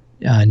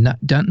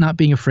not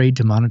being afraid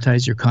to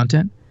monetize your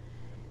content,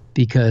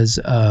 because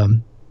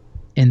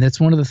and that's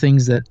one of the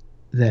things that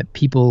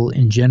people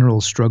in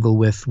general struggle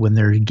with when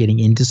they're getting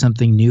into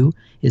something new,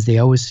 is they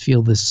always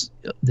feel this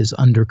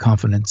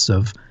underconfidence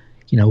of,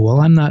 well,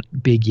 I'm not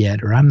big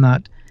yet, or I'm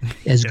not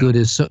as good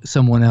as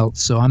someone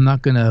else, so I'm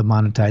not going to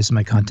monetize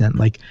my content.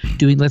 Like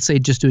let's say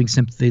doing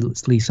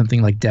simply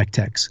something like deck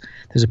techs.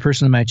 There's a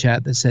person in my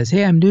chat that says,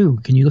 "Hey, I'm new.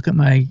 Can you look at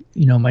my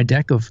my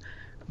deck of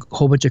a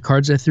whole bunch of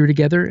cards I threw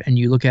together?" And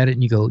you look at it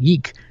and you go,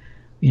 "Yeek,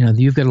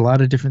 you've got a lot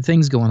of different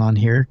things going on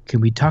here.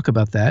 Can we talk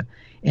about that?"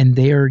 And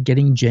they are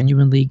getting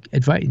genuinely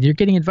advice. They're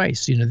getting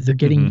advice. They're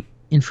getting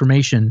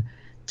information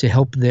to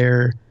help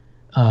their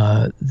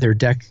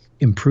deck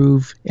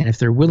improve. And if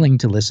they're willing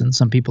to listen,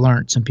 some people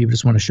aren't. Some people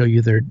just want to show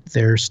you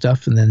their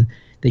stuff, and then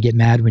they get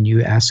mad when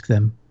you ask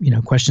them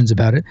questions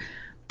about it.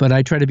 But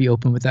I try to be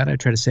open with that. I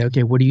try to say,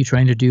 okay, what are you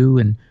trying to do,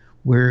 and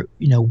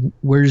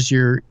where's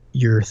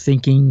your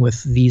thinking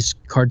with these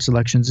card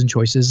selections and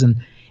choices?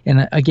 And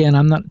again,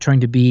 I'm not trying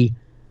to be,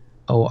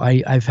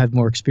 I've had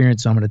more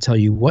experience, so I'm going to tell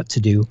you what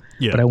to do.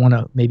 Yeah. But I want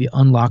to maybe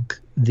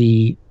unlock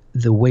the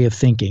way of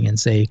thinking and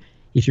say,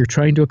 if you're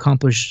trying to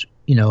accomplish,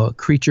 a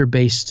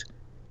creature-based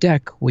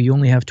deck, well, you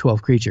only have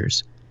 12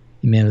 creatures.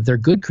 They're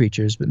good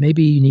creatures, but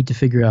maybe you need to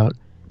figure out,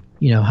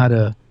 how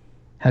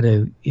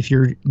to, if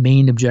your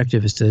main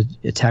objective is to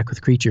attack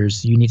with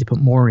creatures, you need to put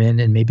more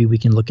in, and maybe we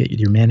can look at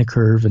your mana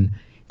curve and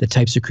the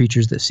types of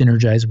creatures that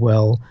synergize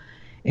well,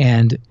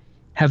 and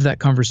have that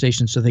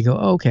conversation so they go,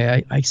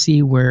 okay, I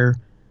see where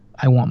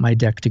I want my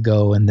deck to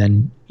go, and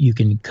then you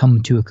can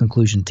come to a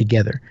conclusion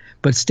together.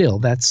 But still,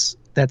 that's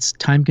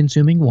time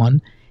consuming.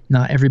 One,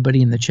 not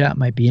everybody in the chat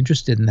might be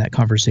interested in that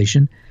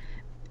conversation.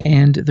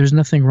 And there's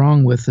nothing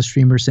wrong with the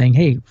streamer saying,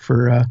 hey,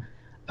 for a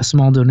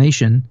small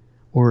donation,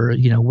 or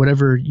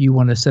whatever you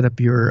want to set up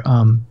your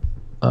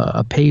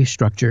a pay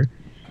structure.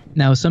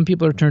 Now, some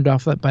people are turned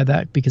off by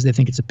that because they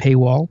think it's a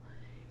paywall.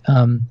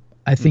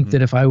 I think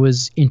that if I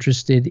was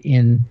interested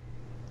in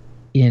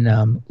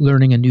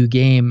learning a new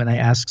game, and I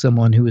ask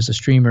someone who is a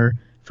streamer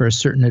for a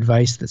certain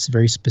advice that's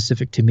very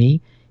specific to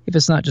me, if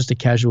it's not just a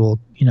casual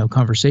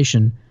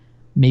conversation,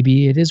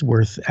 maybe it is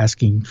worth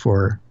asking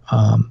for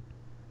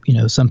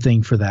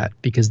something for that,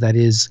 because that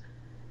is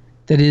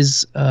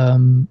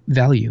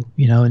value,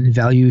 and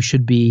value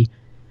should be,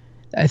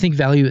 I think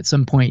value at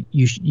some point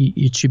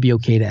it should be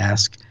okay to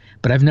ask,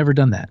 but I've never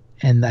done that.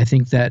 And I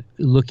think that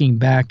looking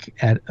back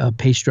at a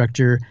pay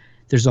structure,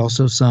 there's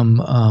also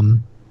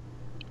some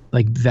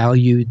like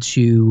value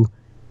to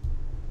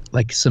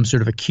like some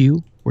sort of a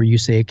queue where you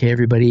say, okay,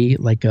 everybody,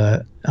 like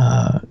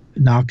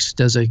Nox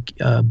does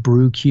a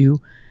brew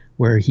queue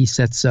where he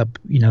sets up,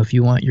 if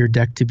you want your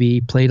deck to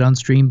be played on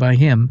stream by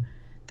him,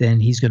 then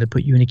he's going to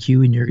put you in a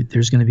queue, and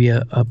there's going to be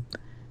a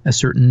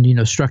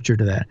certain structure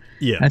to that.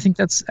 Yeah, and I think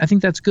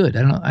that's good.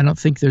 I don't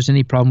think there's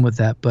any problem with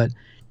that. But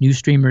new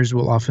streamers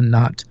will often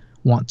not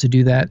want to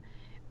do that,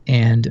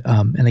 and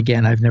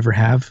again, I've never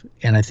have,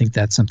 and I think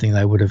that's something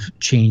that I would have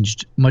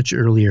changed much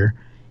earlier,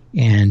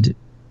 and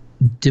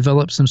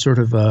develop some sort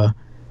of a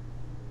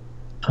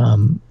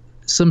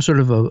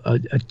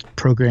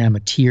program, a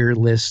tier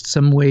list,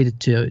 some way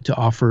to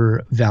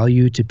offer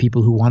value to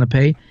people who want to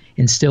pay,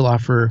 and still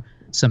offer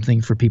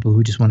something for people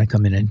who just want to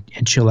come in and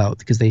chill out,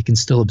 because they can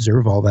still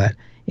observe all that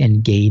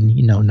and gain,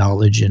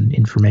 knowledge and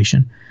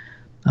information.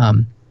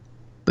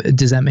 But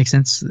does that make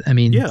sense? I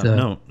mean,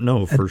 yeah,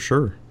 no, for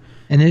sure.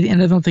 And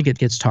I don't think it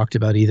gets talked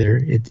about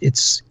either.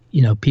 It's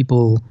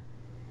people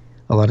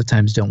a lot of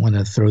times don't want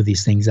to throw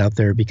these things out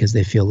there because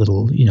they feel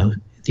little,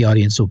 the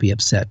audience will be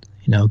upset,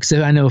 because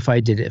I know if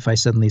I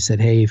suddenly said,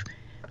 hey,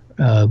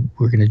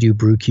 we're going to do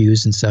brew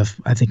queues and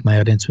stuff, I think my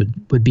audience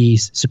would be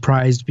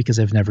surprised because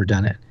I've never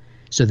done it.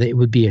 So that it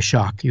would be a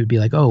shock. You would be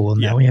like, oh, well,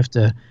 now we have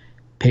to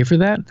pay for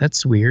that?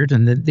 That's weird.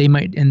 And then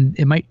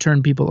it might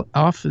turn people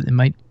off. It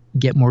might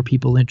get more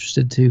people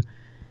interested to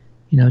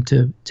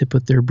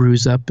put their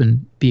brews up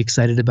and be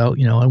excited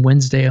about, on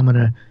Wednesday, I'm going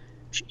to,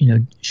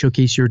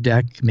 showcase your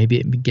deck. Maybe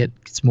it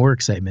gets more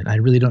excitement. I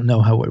really don't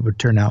know how it would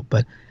turn out,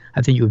 but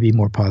I think it would be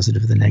more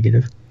positive than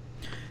negative.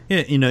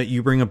 Yeah,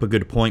 you bring up a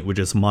good point with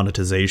just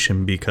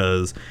monetization,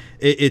 because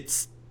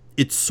it's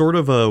sort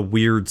of a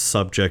weird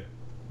subject,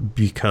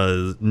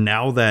 because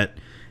now that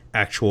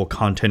actual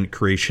content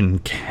creation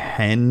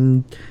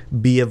can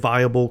be a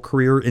viable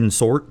career in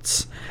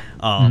sorts,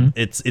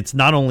 it's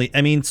not only,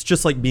 I mean, it's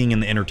just like being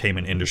in the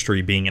entertainment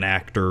industry, being an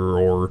actor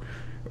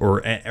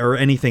or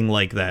anything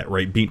like that,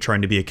 right?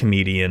 Trying to be a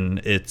comedian,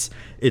 it's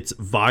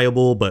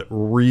viable but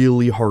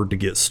really hard to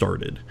get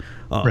started.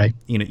 Right.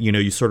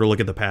 You sort of look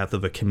at the path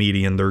of a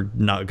comedian. They're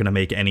not going to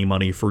make any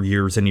money for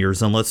years and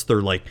years unless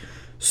they're like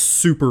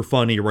super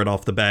funny right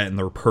off the bat and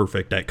they're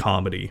perfect at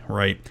comedy,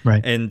 right?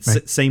 Right. And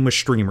same with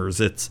streamers.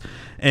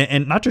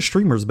 And not just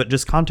streamers, but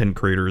just content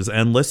creators.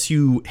 Unless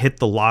you hit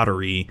the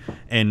lottery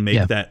and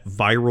make that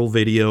viral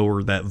video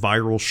or that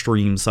viral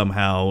stream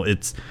somehow,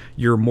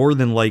 you're more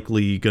than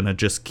likely gonna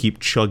just keep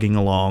chugging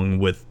along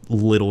with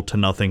little to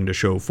nothing to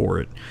show for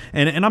it.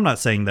 And I'm not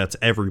saying that's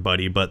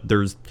everybody, but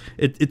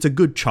it's a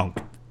good chunk,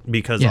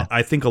 because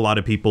I think a lot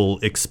of people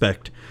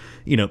expect,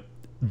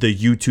 the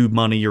YouTube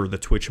money or the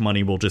Twitch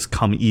money will just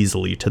come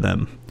easily to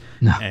them.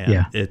 No,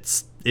 and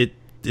it's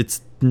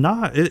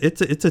not.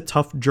 It's a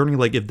tough journey.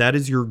 Like, if that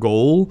is your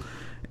goal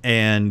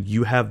and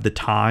you have the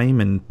time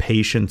and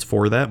patience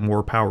for that,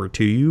 more power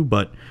to you.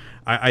 But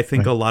I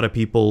think a lot of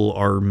people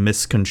are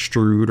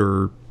misconstrued,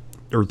 or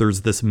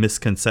there's this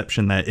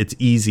misconception that it's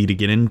easy to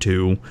get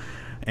into,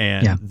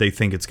 and they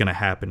think it's going to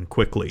happen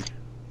quickly.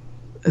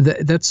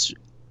 That's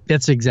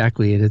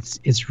exactly it.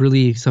 It's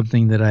really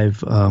something that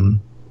I've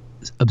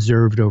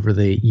observed over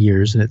the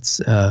years, and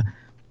it's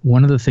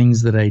one of the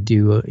things that I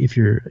do, if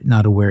you're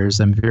not aware,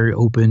 is I'm very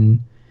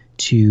open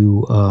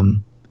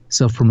to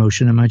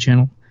self-promotion on my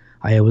channel.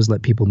 I always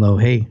let people know,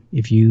 hey,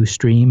 if you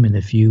stream and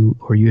if you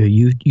have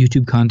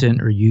YouTube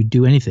content, or you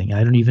do anything,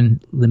 I don't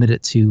even limit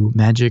it to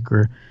Magic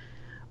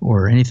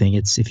or anything.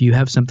 It's if you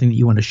have something that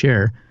you want to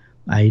share,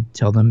 I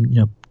tell them,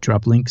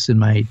 drop links in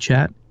my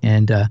chat,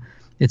 and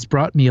it's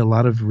brought me a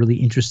lot of really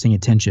interesting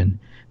attention,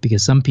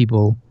 because some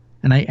people,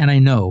 and I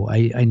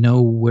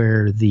know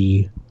where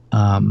the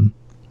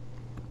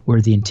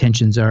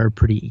intentions are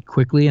pretty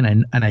quickly,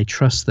 and I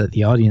trust that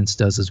the audience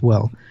does as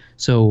well.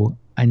 So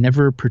I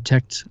never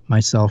protect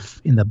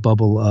myself in the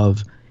bubble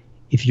of,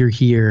 if you're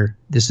here,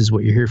 this is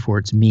what you're here for.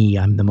 It's me.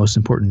 I'm the most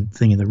important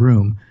thing in the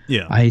room.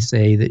 Yeah. I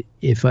say that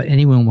if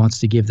anyone wants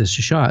to give this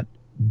a shot,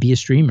 be a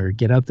streamer,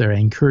 get out there. I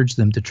encourage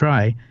them to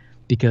try,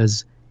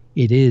 because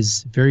it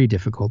is very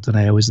difficult, and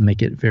I always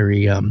make it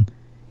very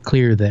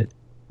clear that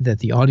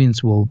the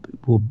audience will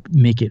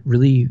make it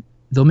really.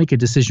 They'll make a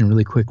decision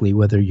really quickly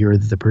whether you're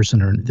the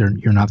person or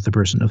you're not the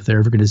person. If they're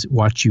ever going to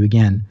watch you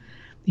again,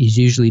 it's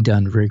usually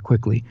done very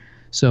quickly.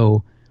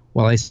 So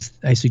while I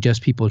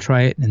suggest people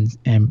try it,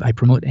 and I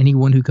promote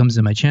anyone who comes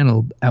to my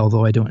channel,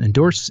 although I don't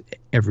endorse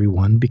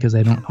everyone because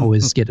I don't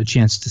always get a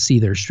chance to see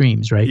their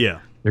streams, right? Yeah.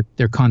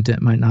 Their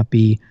content might not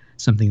be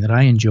something that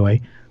I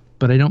enjoy,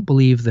 but I don't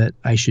believe that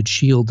I should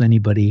shield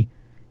anybody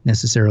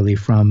necessarily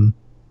from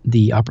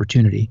the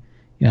opportunity.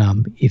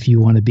 If you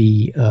want to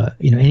be,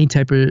 any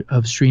type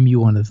of stream you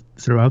want to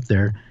throw out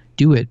there,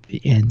 do it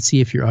and see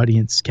if your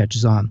audience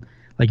catches on.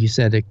 Like you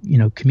said,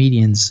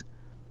 comedians,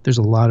 there's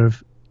a lot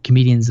of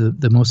comedians,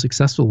 the most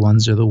successful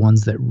ones are the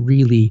ones that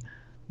really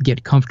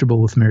get comfortable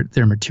with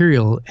their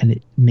material, and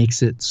it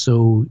makes it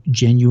so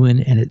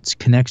genuine, and it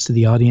connects to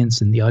the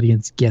audience, and the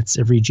audience gets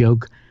every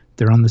joke.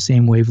 They're on the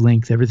same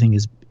wavelength. Everything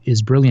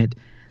is brilliant.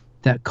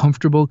 That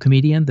comfortable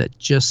comedian that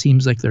just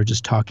seems like they're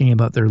just talking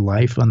about their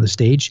life on the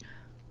stage,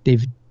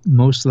 they've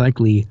most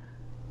likely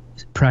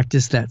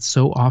practiced that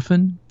so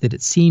often that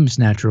it seems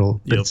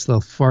natural, but it's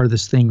the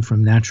farthest thing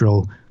from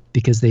natural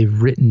because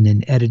they've written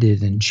and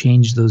edited and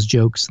changed those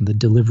jokes and the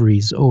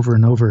deliveries over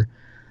and over.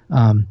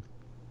 And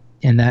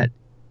that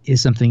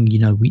is something,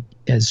 we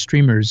as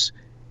streamers,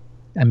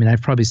 I mean,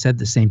 I've probably said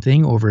the same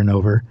thing over and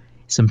over.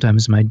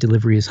 Sometimes my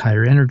delivery is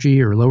higher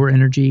energy or lower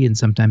energy, and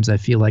sometimes I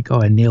feel like,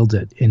 I nailed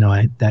it.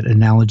 That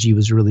analogy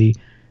was really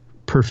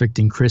perfect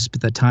and crisp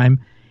at that time.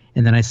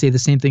 And then I say the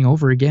same thing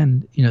over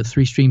again,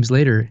 3 streams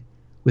later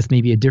with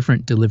maybe a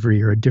different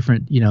delivery or a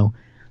different,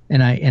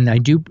 and I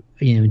do,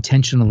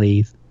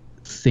 intentionally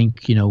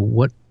think,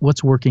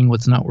 what's working,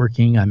 what's not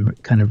working. I'm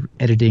kind of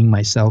editing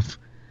myself,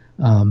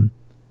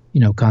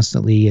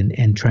 constantly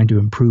and trying to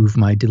improve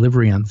my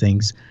delivery on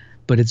things.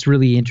 But it's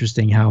really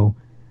interesting how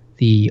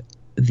the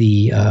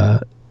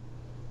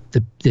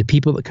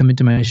people that come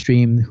into my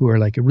stream who are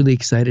like really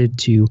excited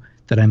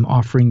that I'm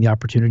offering the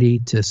opportunity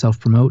to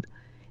self-promote,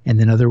 and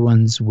then other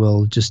ones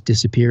will just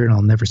disappear and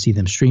I'll never see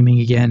them streaming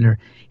again.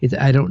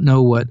 I don't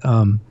know what,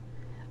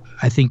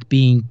 I think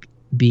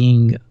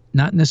being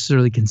not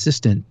necessarily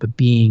consistent, but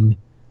being,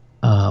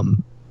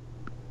 having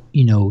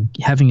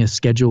a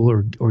schedule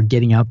or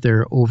getting out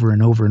there over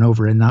and over and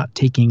over, and not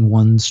taking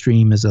one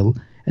stream as a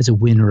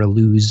win or a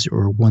lose,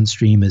 or one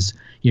stream as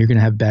you're going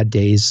to have bad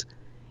days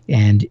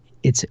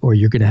or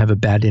you're going to have a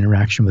bad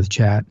interaction with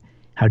chat.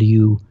 How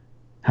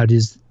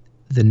does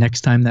the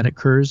next time that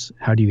occurs,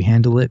 how do you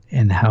handle it,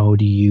 and how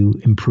do you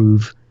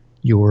improve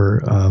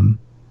your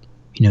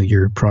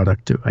your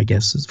product, I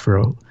guess,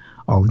 for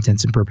all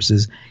intents and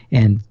purposes.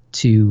 And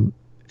to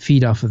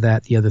feed off of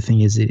that, the other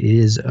thing is it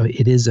is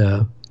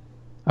a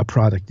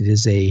product. It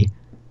is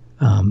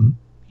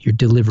you're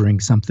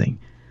delivering something.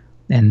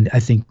 And I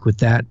think with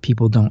that,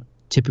 people don't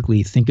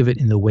typically think of it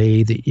in the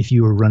way that if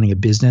you were running a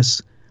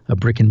business, a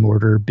brick and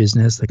mortar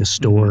business, like a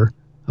store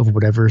of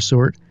whatever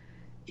sort,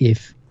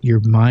 if your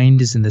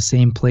mind is in the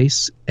same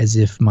place as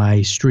if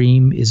my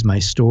stream is my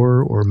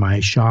store or my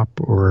shop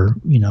or,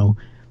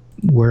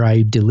 where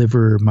I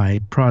deliver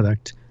my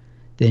product,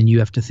 then you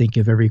have to think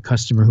of every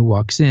customer who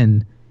walks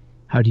in,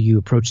 how do you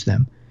approach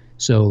them?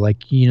 So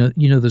like,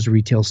 those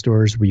retail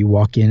stores where you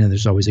walk in and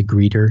there's always a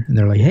greeter and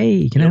they're like,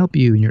 hey, can I help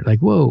you? And you're like,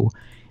 whoa,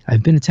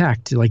 I've been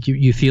attacked. Like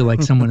you feel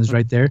like someone is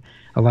right there.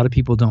 A lot of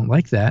people don't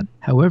like that.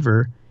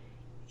 However,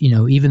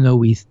 even though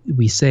we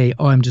say,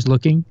 oh, I'm just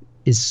looking,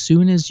 as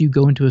soon as you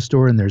go into a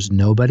store and there's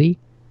nobody,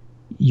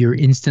 you're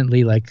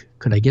instantly like,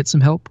 could I get some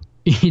help?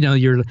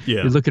 You're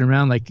looking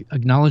around. Like,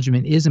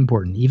 acknowledgement is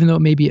important, even though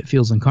maybe it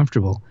feels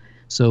uncomfortable.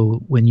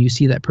 So when you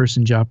see that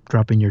person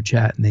drop in your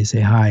chat and they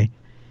say hi,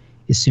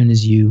 as soon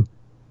as you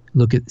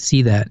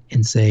see that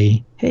and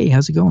say, hey,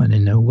 how's it going?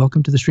 And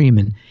welcome to the stream.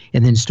 And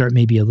then start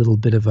maybe a little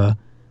bit of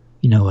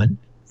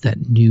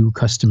that new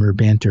customer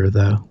banter.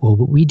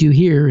 What we do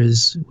here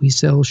is we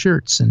sell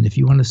shirts, and if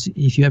you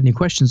have any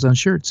questions on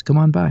shirts, come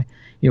on by,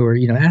 or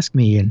ask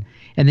me, and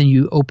then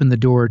you open the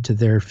door to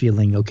their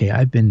feeling, okay,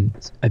 I've been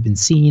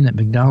seen, I'm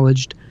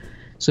acknowledged.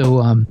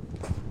 So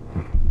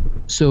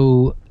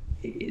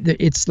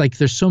it's like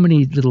there's so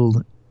many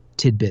little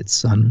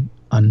tidbits on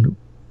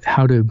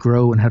how to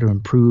grow and how to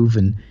improve,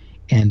 and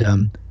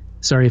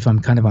sorry if I'm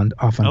kind of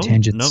off on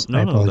tangents.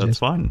 No, that's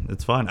fine.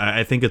 It's fine.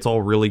 I think it's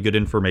all really good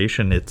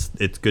information.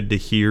 It's good to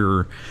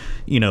hear,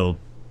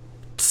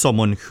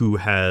 someone who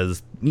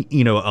has,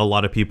 a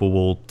lot of people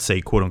will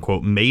say, quote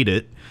unquote, made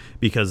it,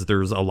 because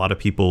there's a lot of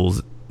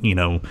people's,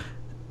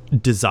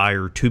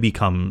 desire to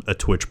become a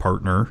Twitch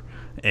partner,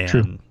 and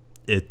True.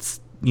 It's,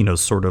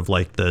 sort of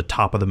like the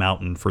top of the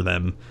mountain for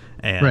them.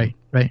 And,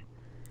 right.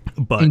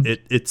 But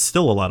it's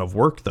still a lot of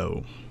work,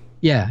 though.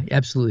 Yeah,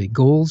 absolutely.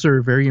 Goals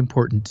are very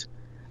important.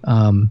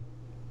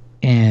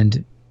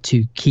 And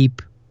to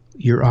keep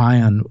your eye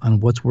on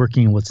what's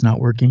working and what's not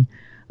working.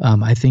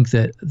 I think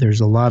that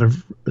there's a lot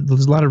of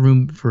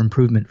room for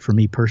improvement for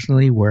me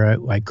personally, where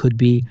I could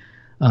be.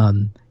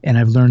 And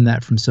I've learned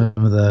that from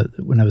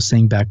when I was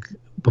saying back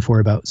before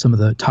about some of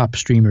the top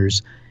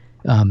streamers,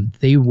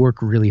 they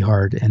work really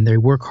hard, and they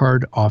work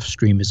hard off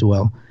stream as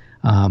well.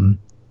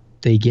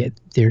 they get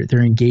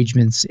their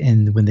engagements,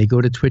 and when they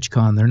go to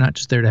TwitchCon, they're not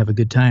just there to have a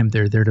good time.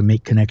 They're there to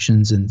make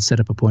connections and set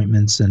up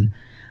appointments, and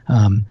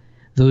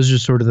those are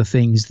sort of the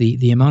things.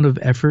 The amount of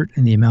effort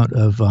and the amount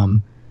of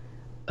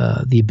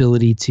the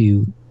ability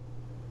to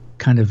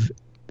kind of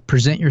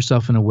present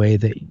yourself in a way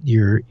that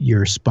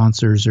your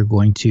sponsors are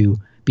going to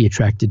be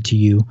attracted to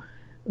you,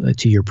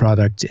 to your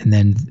product, and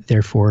then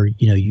therefore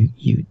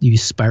you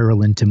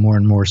spiral into more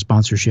and more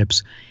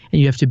sponsorships. And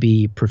you have to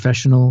be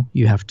professional.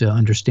 You have to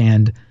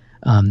understand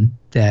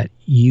that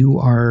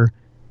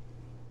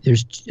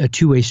there's a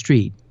two-way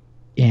street,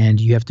 and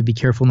you have to be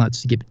careful not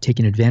to get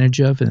taken advantage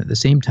of. And at the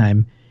same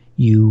time,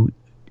 you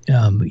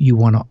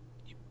want to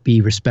be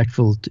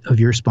respectful of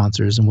your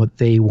sponsors and what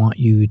they want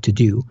you to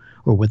do,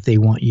 or what they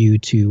want you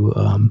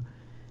to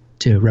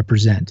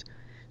represent.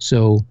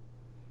 So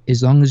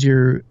as long as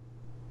you're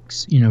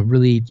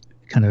really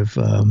kind of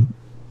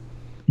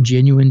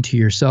genuine to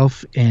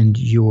yourself and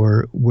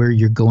where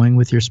you're going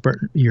with your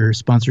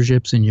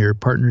sponsorships and your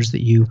partners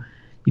that you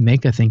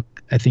make, I think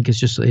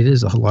it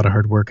is a lot of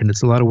hard work, and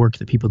it's a lot of work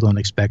that people don't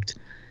expect.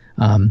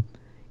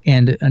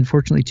 And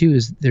unfortunately too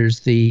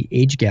there's the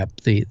age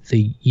gap, the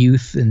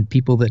youth and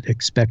people that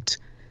expect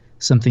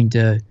something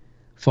to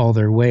fall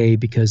their way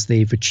because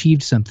they've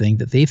achieved something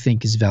that they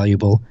think is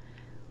valuable.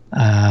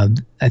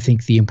 I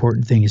think the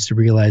important thing is to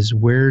realize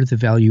where the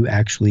value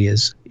actually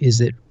is. Is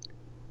it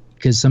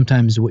because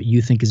sometimes what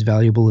you think is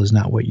valuable is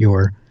not what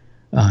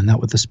not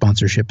what the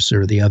sponsorships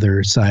or the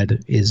other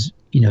side is,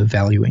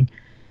 valuing.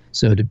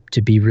 So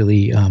to be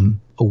really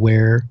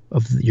aware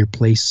of your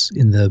place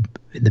in the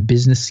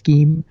business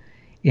scheme,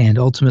 and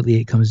ultimately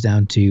it comes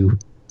down to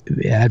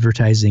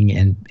advertising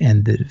and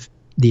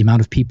the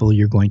amount of people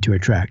you're going to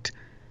attract.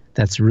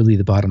 That's really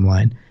the bottom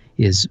line,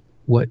 is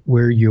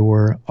where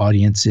your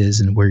audience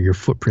is and where your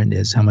footprint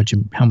is, how much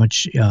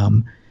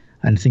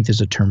I think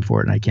there's a term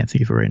for it and I can't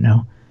think of it right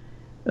now,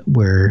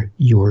 where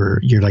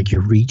your like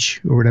your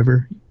reach or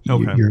whatever,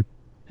 okay.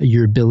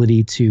 your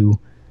ability to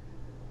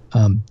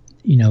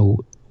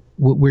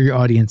where your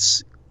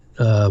audience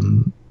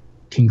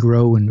can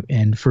grow.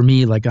 And for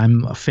me, like,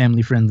 I'm a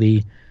family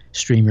friendly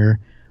streamer,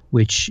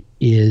 which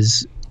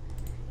is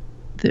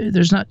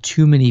there's not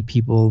too many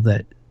people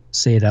that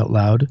say it out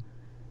loud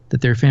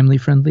that they're family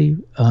friendly.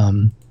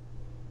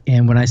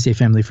 And when I say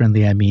family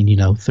friendly, I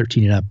mean,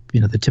 13 and up,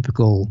 the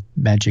typical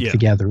Magic the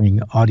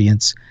Gathering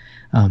audience.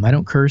 I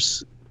don't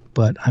curse,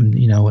 but I'm,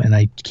 and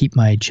I keep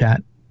my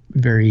chat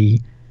very,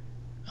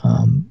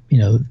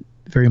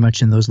 very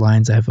much in those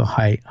lines. I have a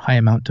high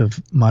amount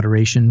of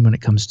moderation when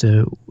it comes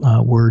to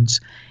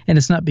words. And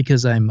it's not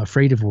because I'm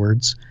afraid of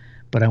words,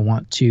 but I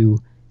want to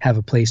have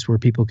a place where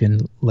people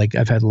can, like,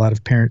 I've had a lot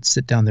of parents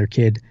sit down their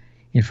kid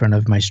in front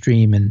of my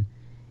stream and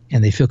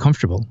they feel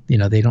comfortable.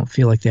 They don't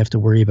feel like they have to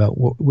worry about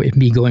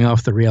me going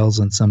off the rails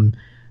on some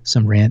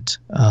rant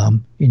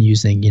and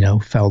using,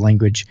 foul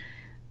language.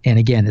 And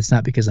again, it's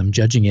not because I'm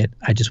judging it.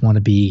 I just want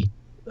to be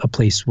a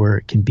place where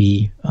it can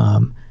be,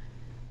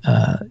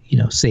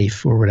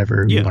 safe, or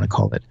whatever you want to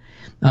call it.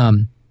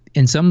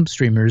 And some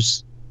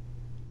streamers,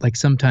 like,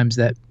 sometimes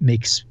that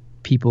makes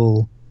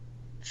people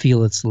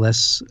feel it's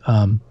less,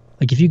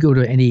 like, if you go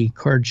to any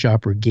card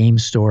shop or game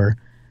store,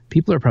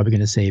 people are probably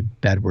going to say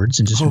bad words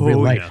in just real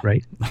life,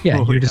 right?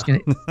 Yeah,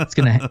 it's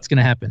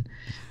gonna happen.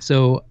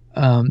 So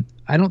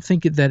I don't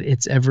think that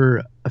it's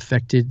ever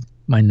affected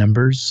my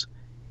numbers.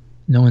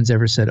 No one's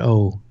ever said,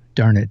 "Oh,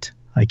 darn it,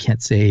 I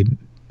can't say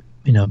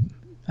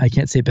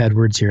bad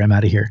words here. I'm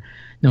out of here."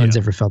 No one's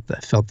ever felt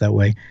that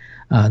way,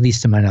 at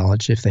least to my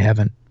knowledge. If they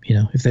haven't,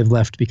 if they've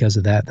left because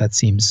of that, that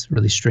seems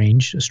really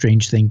strange. A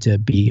strange thing to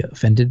be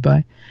offended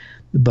by.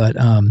 But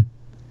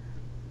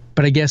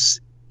I guess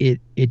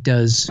it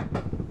does.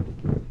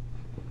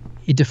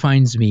 It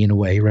defines me in a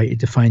way, right? It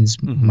defines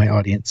my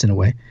audience in a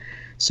way.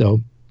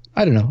 So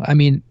I don't know. I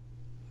mean,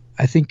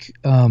 I think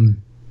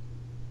I'm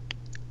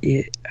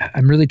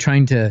really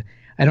trying to.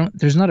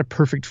 There's not a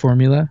perfect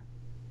formula.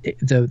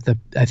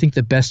 I think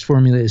the best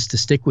formula is to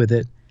stick with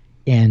it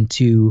and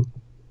to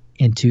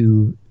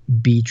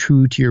be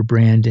true to your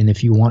brand. And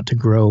if you want to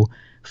grow,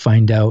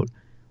 find out.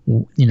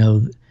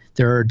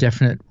 There are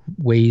definite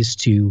ways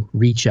to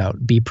reach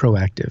out. Be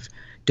proactive.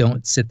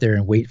 Don't sit there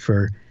and wait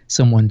for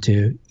someone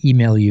to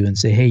email you and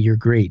say, "Hey, you're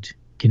great.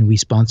 Can we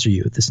sponsor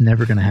you?" This is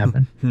never going to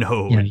happen.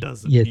 No, it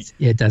doesn't.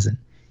 It doesn't.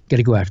 Got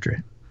to go after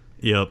it.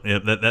 Yep.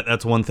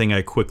 That's one thing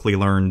I quickly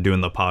learned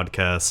doing the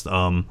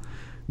podcast,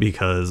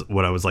 because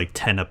when I was like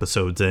 10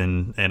 episodes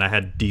in and I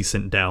had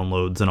decent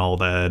downloads and all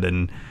that,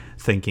 and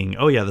thinking,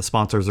 oh yeah, the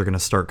sponsors are going to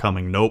start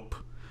coming. Nope.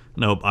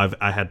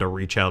 I had to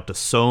reach out to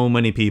so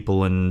many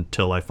people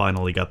until I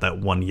finally got that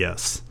one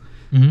yes.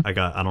 Mm-hmm. I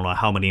don't know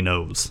how many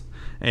no's.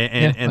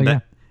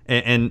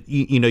 And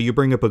you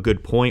bring up a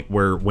good point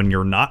where when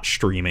you're not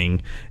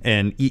streaming,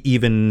 and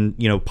even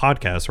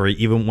podcasts, right?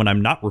 Even when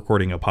I'm not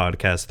recording a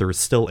podcast, there's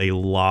still a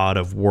lot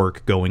of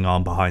work going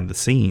on behind the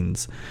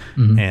scenes,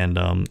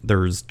 and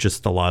there's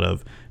just a lot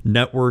of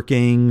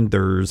networking.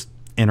 There's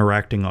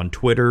interacting on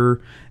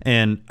Twitter,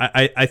 and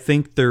I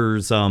think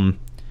there's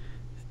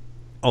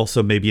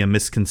also maybe a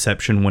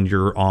misconception when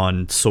you're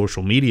on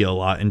social media a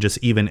lot and just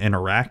even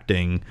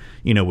interacting,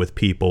 with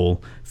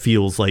people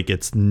feels like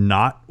it's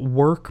not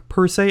work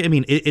per se. I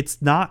mean,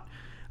 it's not.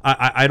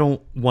 I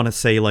don't want to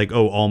say like,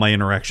 oh, all my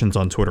interactions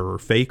on Twitter are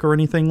fake or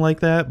anything like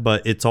that,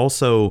 but it's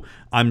also,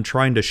 I'm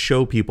trying to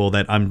show people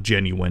that I'm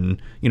genuine,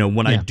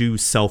 when I do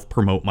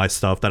self-promote my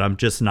stuff, that I'm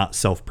just not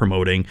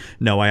self-promoting.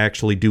 No, I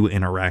actually do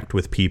interact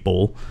with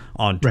people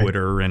on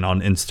Twitter and on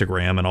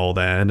Instagram and all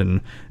that.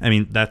 And I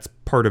mean, that's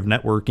part of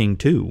networking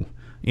too,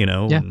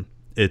 and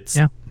it's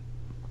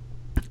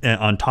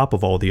on top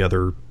of all the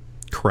other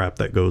crap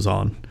that goes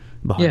on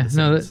behind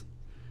the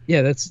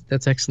scenes.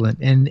 That's excellent.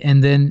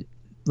 And then,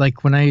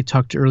 like when I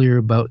talked earlier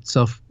about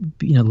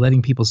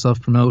letting people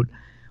self-promote,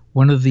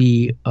 one of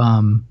the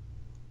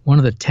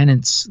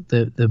tenets,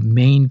 the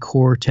main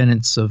core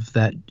tenets of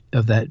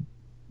that,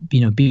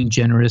 being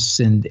generous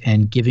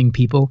and giving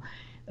people,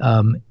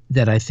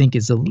 that I think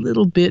is a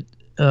little bit.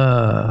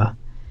 I've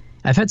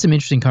had some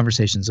interesting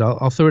conversations.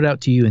 I'll throw it out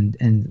to you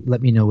and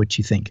let me know what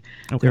you think.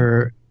 Okay.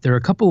 There are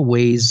a couple of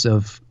ways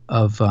of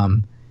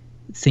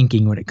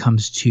thinking when it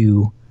comes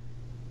to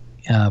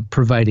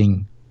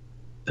providing.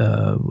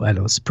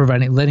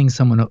 Letting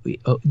someone,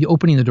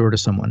 opening the door to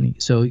someone.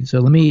 So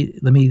let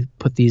me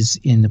put these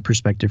in the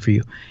perspective for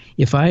you.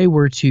 If I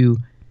were to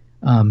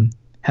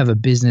have a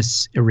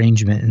business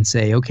arrangement and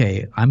say,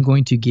 okay, I'm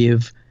going to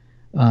give,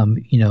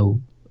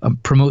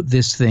 promote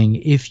this thing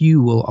if you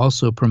will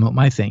also promote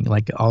my thing.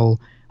 Like I'll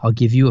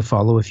give you a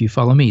follow if you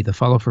follow me. The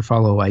follow for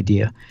follow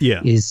idea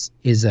is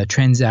a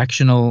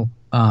transactional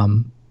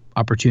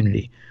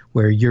opportunity,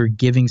 where you're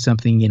giving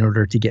something in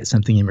order to get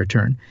something in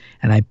return.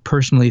 And I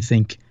personally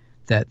think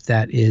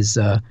that is,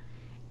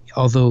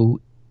 although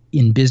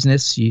in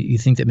business you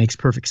think that makes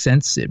perfect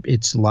sense,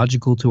 it's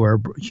logical to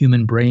our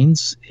human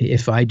brains.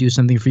 If I do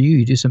something for you,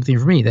 you do something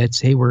for me. That's,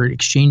 hey, we're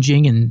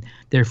exchanging and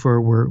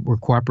therefore we're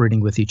cooperating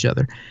with each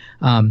other.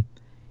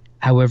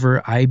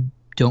 However, I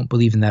don't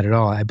believe in that at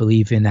all. I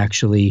believe in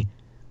actually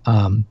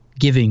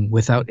giving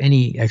without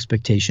any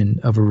expectation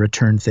of a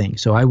return thing.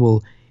 So I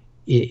will,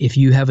 if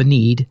you have a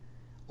need,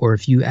 or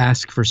if you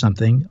ask for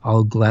something,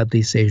 I'll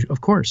gladly say,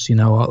 of course,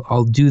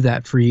 I'll do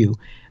that for you.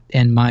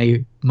 And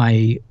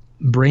my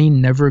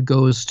brain never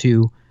goes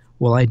to,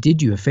 well, I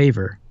did you a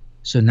favor,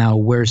 so now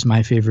where's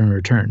my favor in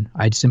return?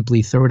 I'd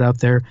simply throw it out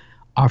there,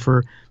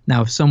 offer.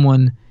 Now, if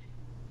someone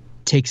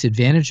takes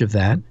advantage of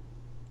that,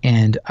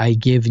 and I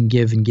give and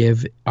give and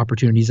give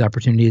opportunities,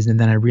 and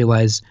then I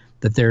realize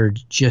that they're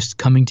just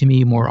coming to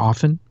me more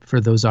often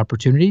for those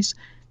opportunities,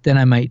 then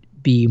I might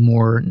be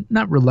more,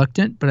 not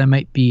reluctant, but I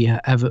might be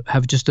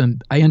have just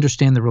I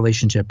understand the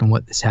relationship and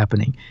what is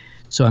happening,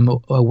 so I'm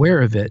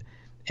aware of it,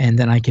 and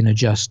then I can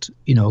adjust,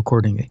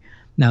 accordingly.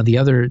 Now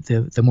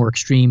the more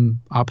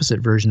extreme opposite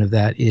version of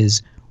that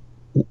is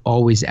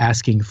always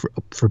asking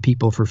for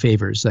people for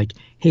favors, like,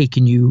 hey,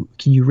 can you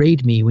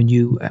raid me when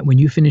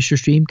you finish your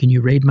stream? Can you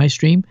raid my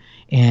stream?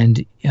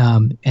 And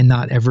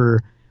not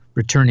ever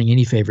returning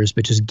any favors,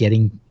 but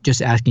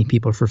just asking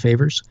people for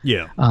favors.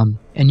 Yeah.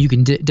 And you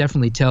can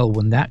definitely tell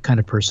when that kind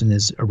of person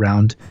is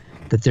around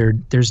that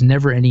there's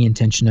never any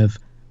intention of,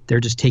 they're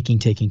just taking.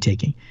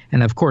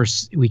 And of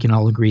course, we can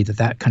all agree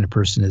that kind of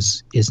person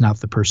is not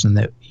the person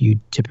that you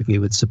typically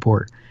would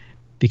support,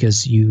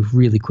 because you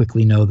really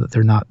quickly know that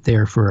they're not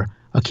there for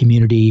a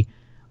community.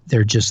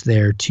 They're just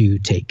there to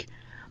take.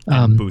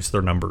 And boost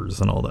their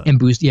numbers and all that. And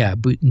boost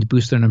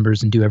their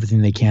numbers and do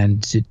everything they can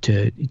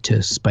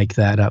to spike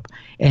that up.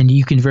 And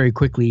you can very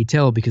quickly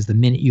tell, because the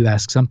minute you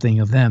ask something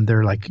of them,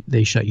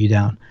 they shut you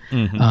down.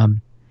 Mm-hmm.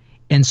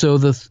 And so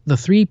the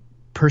three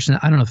I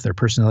don't know if they're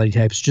personality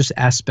types, just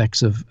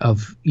aspects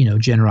of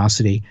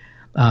generosity.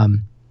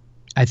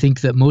 I think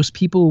that most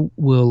people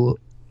will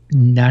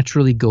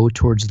naturally go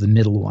towards the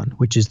middle one,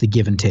 which is the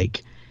give and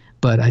take.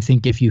 But I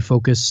think if you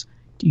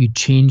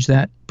change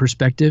that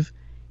perspective,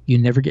 you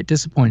never get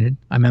disappointed.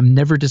 I'm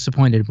never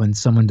disappointed when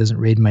someone doesn't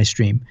raid my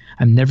stream.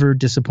 I'm never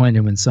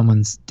disappointed when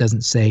someone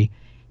doesn't say,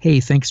 hey,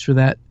 thanks for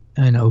that,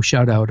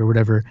 shout out or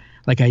whatever.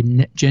 Like I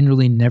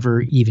generally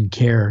never even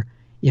care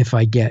if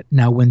I get.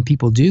 Now, when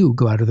people do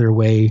go out of their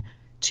way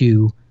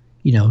to,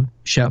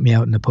 shout me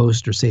out in a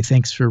post or say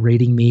thanks for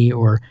raiding me,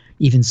 or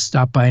even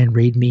stop by and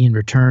raid me in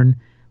return,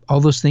 all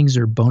those things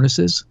are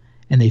bonuses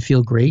and they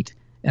feel great.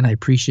 And I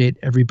appreciate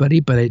everybody,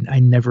 but I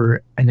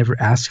never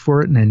ask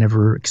for it, and I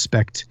never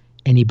expect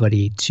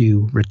anybody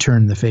to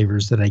return the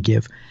favors that I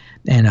give.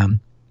 And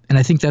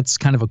I think that's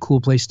kind of a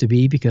cool place to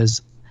be,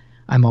 because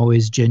I'm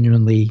always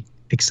genuinely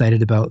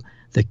excited about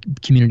the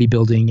community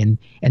building,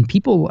 and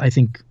people, I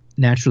think,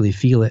 naturally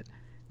feel it.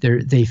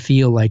 They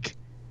feel like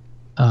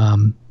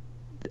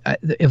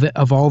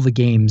of all the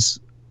games,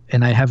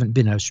 and I haven't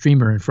been a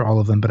streamer for all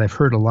of them, but I've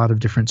heard a lot of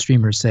different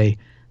streamers say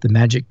the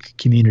Magic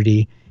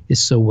community is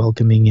so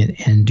welcoming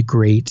and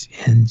great,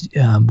 and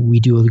we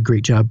do a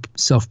great job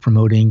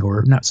self-promoting,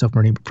 or not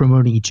self-promoting, but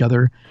promoting each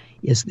other,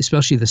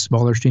 especially the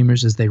smaller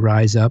streamers as they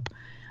rise up,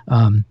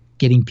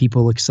 getting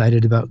people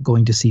excited about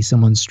going to see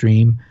someone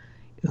stream.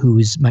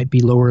 might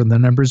be lower in the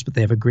numbers, but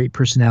they have a great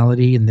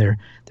personality and they're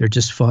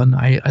just fun.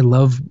 I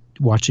love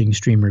watching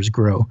streamers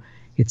grow.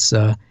 It's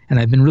and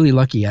I've been really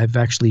lucky. I've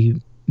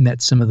actually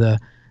met some of the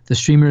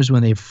streamers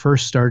when they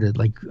first started,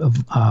 like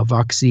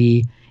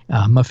Voxy.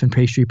 Muffin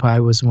Pastry Pie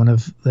was one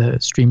of the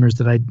streamers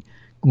that I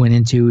went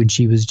into, and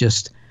she was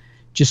just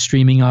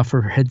streaming off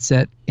her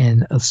headset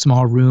in a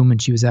small room,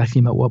 and she was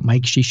asking about what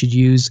mic she should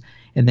use.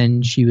 And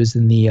then she was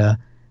in the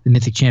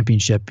Mythic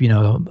Championship,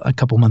 a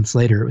couple months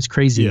later. It was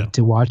crazy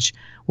to watch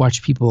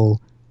people,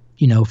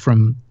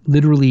 from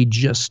literally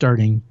just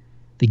starting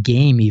the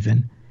game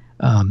even,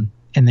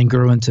 and then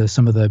grow into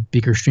some of the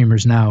bigger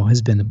streamers now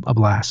has been a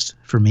blast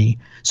for me.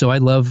 So I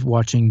love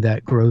watching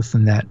that growth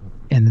and that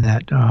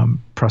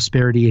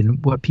prosperity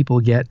and what people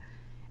get,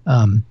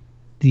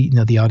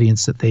 the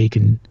audience that they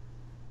can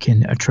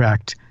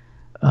attract.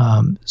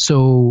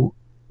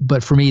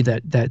 But for me,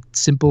 that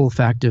simple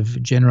fact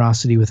of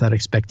generosity without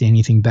expecting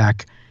anything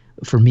back,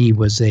 for me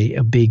was a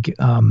big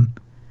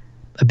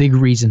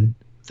reason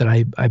that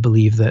I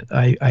believe that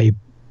I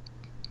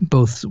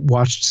both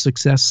watched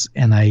success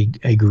and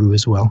I grew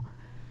as well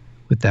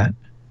with that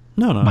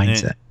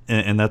mindset.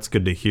 And that's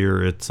good to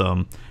hear. It's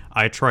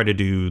I try to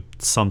do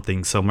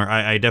something similar.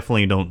 I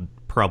definitely don't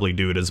probably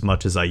do it as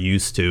much as I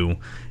used to,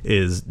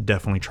 is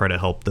definitely try to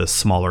help the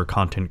smaller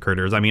content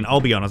creators. I mean,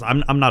 I'll be honest,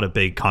 I'm not a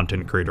big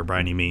content creator by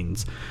any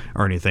means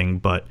or anything,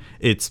 but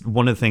it's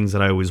one of the things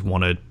that I always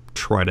want to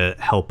try to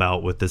help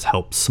out with, is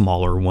help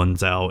smaller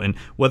ones out. And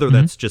whether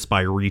that's just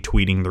by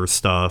retweeting their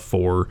stuff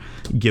or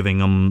giving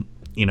them,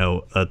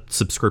 a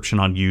subscription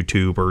on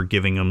YouTube, or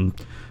giving them,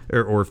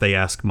 or if they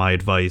ask my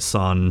advice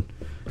on,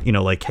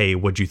 like, hey,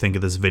 what'd you think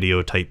of this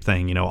video type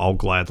thing? I'll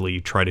gladly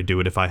try to do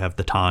it if I have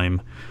the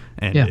time.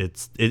 And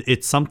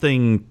it's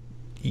something,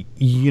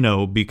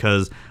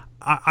 because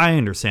I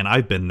understand,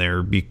 I've been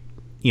there.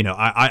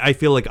 I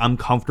feel like I'm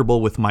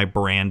comfortable with my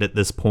brand at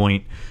this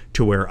point,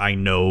 to where I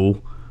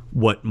know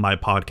what my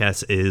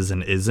podcast is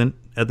and isn't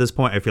at this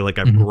point. I feel like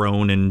I've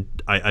grown and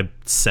I've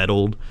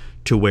settled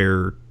to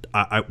where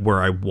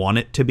I want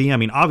it to be. I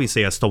mean,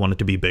 obviously I still want it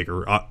to be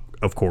bigger,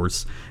 of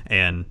course.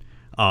 And,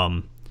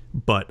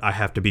 but I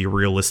have to be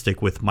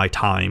realistic with my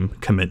time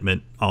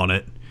commitment on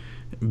it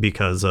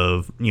because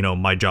of,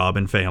 my job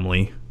and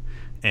family.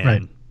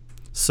 And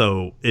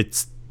so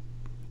it's,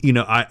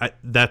 I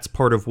that's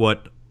part of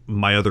what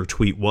my other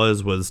tweet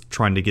was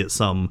trying to get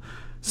some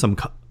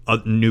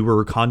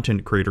newer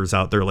content creators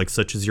out there, like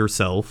such as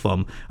yourself.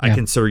 I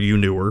consider you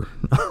newer.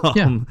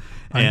 I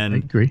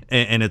agree.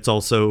 And it's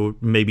also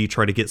maybe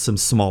try to get some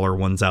smaller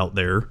ones out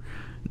there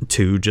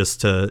too,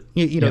 just to,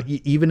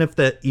 even if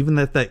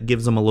that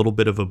gives them a little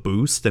bit of a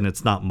boost, and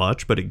it's not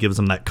much, but it gives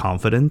them that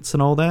confidence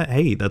and all that.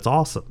 Hey, that's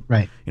awesome.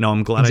 Right.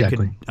 I'm glad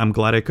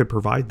I could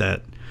provide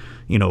that,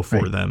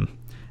 for them.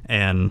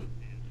 And,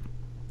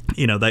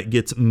 that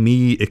gets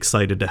me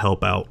excited to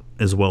help out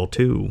as well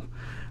too.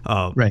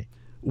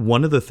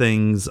 One of the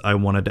things I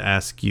wanted to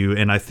ask you,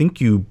 and I think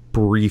you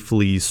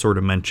briefly sort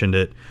of mentioned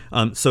it.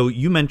 So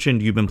you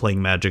mentioned you've been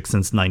playing Magic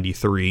since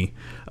 '93.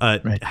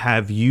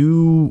 Have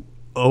you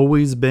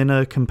always been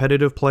a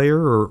competitive player,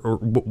 or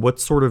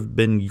what's sort of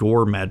been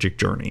your Magic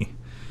journey?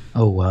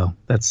 Oh, wow.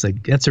 That's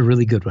a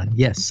really good one.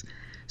 Yes.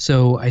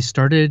 So I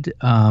started,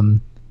 I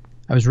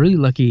was really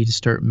lucky to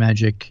start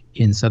Magic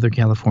in Southern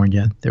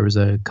California. There was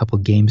a couple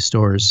game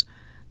stores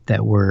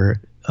that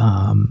were,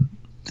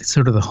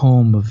 sort of the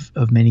home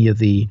of many of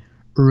the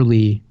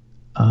early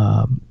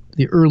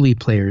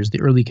players, the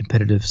early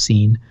competitive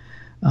scene.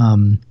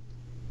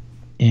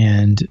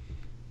 And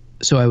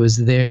so I was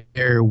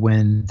there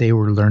when they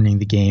were learning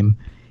the game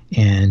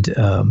and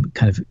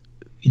kind of,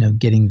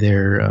 getting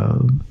their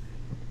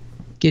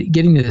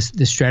getting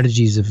the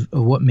strategies of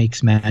what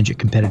makes Magic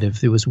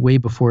competitive. It was way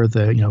before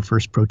the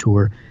first Pro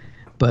Tour,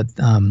 but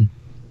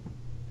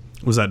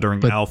was that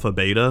during Alpha,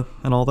 Beta,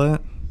 and all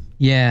that?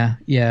 Yeah.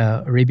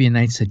 Arabian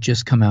Nights had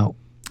just come out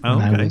when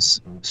I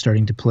was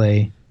starting to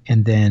play,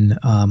 and then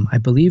I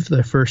believe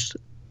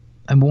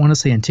I want to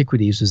say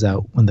Antiquities was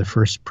out when the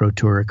first Pro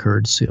Tour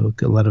occurred. So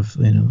a lot of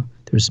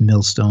there's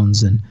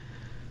Millstones and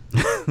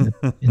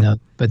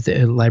but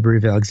the Library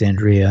of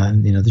Alexandria,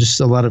 and there's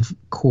just a lot of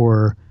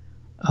core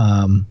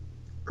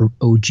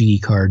OG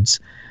cards.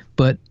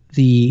 But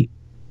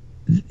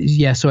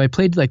so I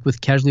played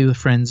casually with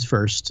friends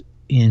first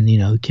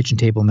in kitchen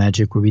table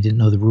Magic where we didn't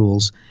know the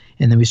rules,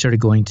 and then we started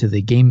going to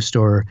the game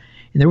store,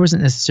 and there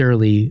wasn't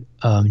necessarily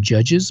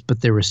judges,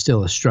 but there was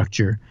still a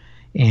structure,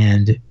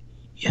 and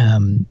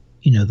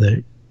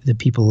the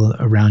people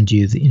around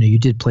you, you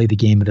did play the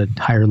game at a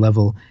higher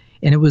level,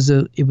 and it was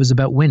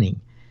about winning.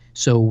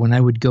 So when I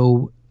would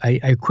go,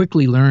 I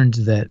quickly learned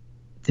that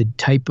the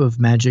type of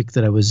Magic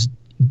that I was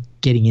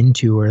getting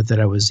into or that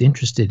I was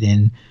interested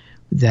in,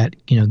 that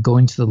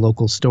going to the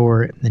local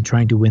store and then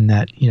trying to win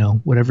that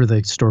whatever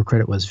the store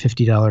credit was,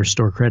 $50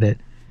 store credit,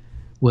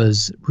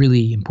 was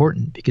really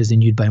important, because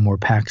then you'd buy more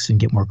packs and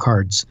get more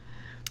cards,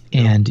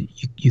 and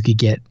you could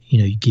get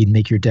you could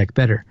make your deck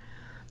better.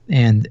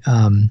 And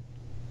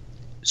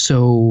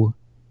so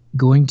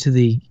going to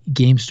the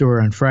game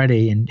store on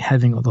Friday and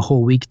having the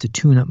whole week to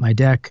tune up my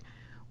deck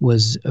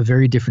was a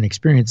very different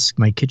experience.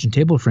 My kitchen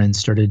table friends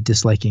started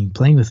disliking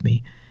playing with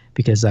me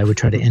because I would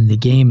try to end the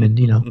game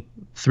in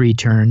 3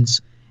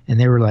 turns, and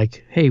they were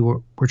like, "Hey,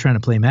 we're trying to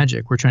play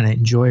Magic. We're trying to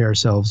enjoy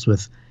ourselves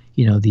with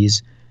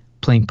these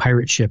playing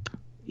pirate ship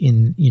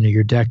in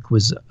your deck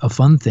was a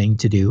fun thing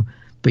to do,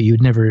 but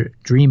you'd never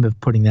dream of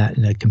putting that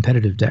in a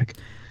competitive deck."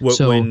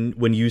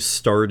 When you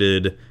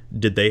started,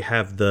 did they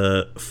have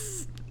the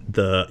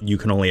you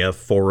can only have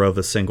 4 of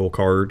a single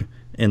card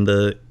in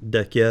the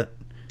deck yet?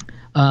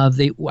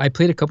 I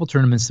played a couple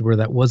tournaments where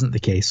that wasn't the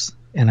case,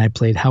 and I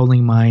played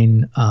Howling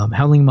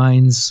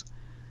Mines,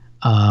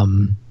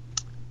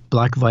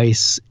 Black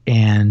Vice,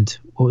 and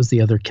what was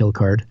the other kill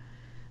card?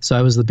 So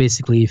I was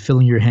basically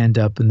filling your hand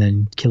up and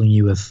then killing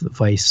you with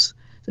Vice.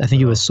 I think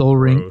it was Soul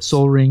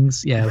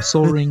Rings. Yeah,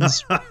 Soul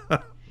Rings.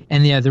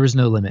 And yeah, there was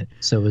no limit.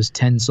 So it was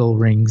 10 Soul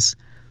Rings.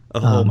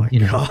 Oh my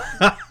God.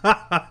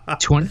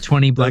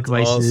 20 Black That's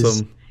Vices.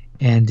 Awesome.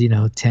 And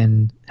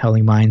 10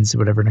 Howling Mines or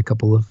whatever, and a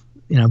couple of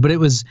but it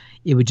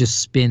would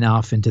just spin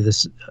off into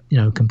this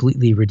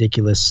completely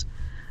ridiculous.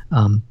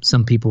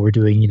 Some people were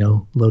doing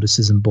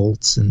lotuses and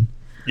bolts and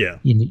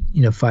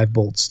 5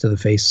 bolts to the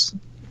face,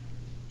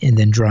 and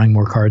then drawing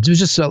more cards. It was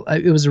just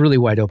it was really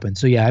wide open.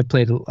 So yeah, I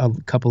played a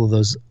couple of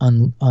those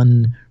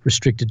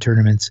unrestricted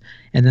tournaments,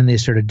 and then they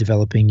started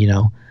developing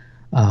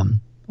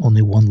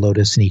only 1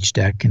 lotus in each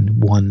deck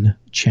and 1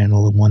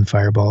 channel and 1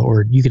 fireball,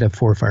 or you could have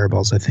 4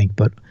 fireballs, I think,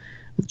 but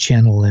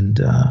channel and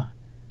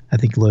I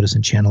think lotus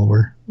and channel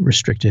were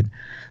restricted.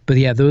 But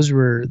yeah, those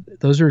were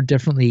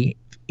definitely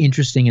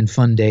interesting and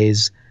fun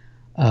days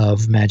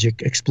of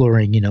Magic,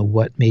 exploring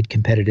what made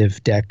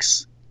competitive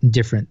decks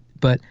different.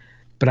 But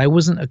I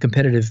wasn't a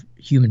competitive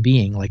human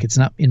being. Like, it's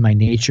not in my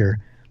nature.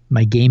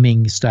 My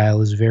gaming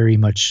style is very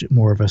much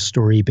more of a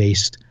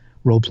story-based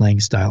role-playing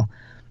style.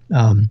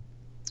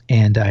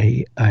 And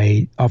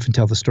I often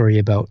tell the story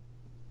about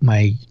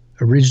my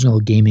original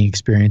gaming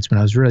experience when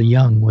I was really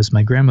young. Was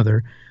my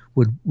grandmother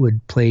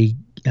would play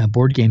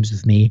board games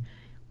with me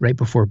right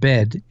before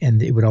bed,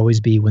 and it would always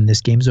be, when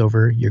this game's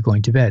over, you're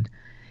going to bed.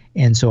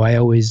 And so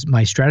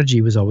my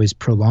strategy was always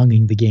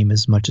prolonging the game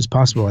as much as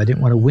possible. I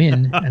didn't want to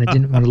win and I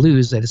didn't want to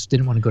lose. I just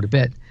didn't want to go to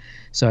bed.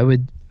 So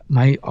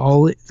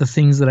all the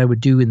things that I would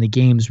do in the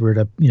games were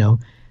to,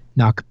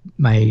 knock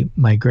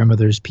my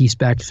grandmother's piece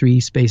back 3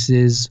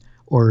 spaces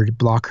or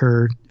block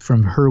her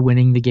from her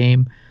winning the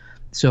game.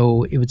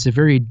 So it was a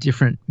very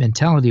different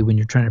mentality when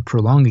you're trying to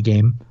prolong a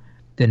game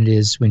than it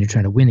is when you're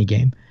trying to win a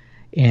game.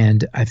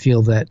 And I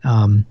feel that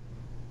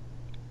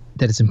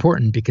that it's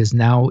important, because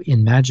now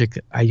in Magic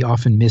I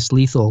often miss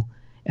lethal,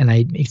 and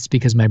it's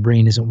because my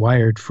brain isn't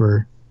wired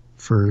for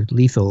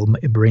lethal. My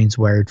brain's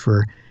wired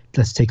for,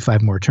 let's take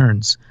 5 more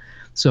turns.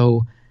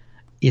 So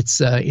it's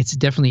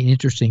definitely an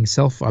interesting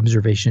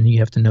self-observation. You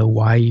have to know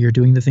why you're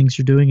doing the things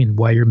you're doing and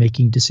why you're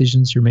making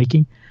decisions you're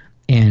making.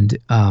 And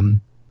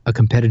a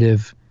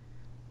competitive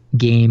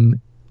game,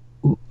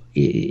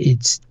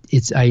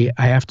 I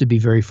have to be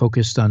very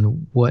focused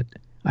on what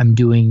I'm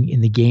doing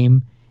in the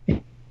game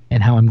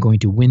and how I'm going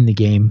to win the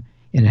game,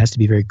 and it has to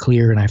be very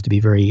clear, and I have to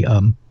be very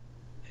I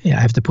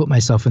have to put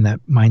myself in that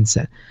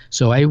mindset.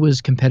 So I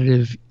was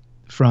competitive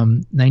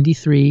from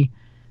 93,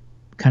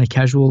 kind of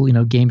casual,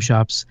 game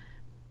shops.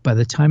 By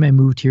the time I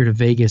moved here to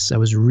Vegas, I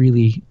was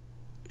really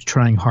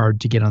trying hard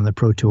to get on the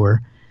Pro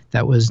Tour.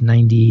 That was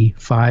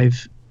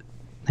 95,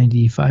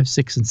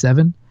 6, and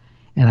 7.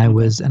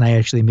 And I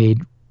actually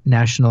made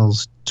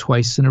nationals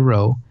twice in a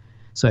row.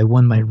 So I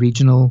won my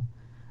regional,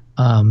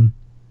 the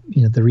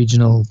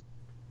regional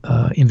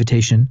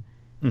invitation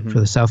for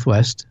the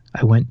Southwest.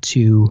 I went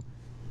to,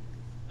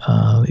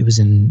 it was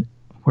in,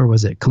 where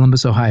was it?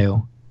 Columbus,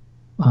 Ohio.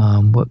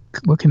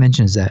 What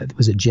convention is that?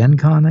 Was it Gen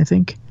Con, I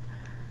think?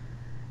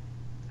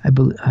 I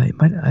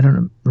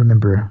don't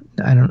remember.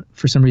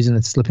 For some reason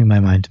it's slipping my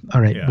mind.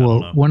 All right. Yeah,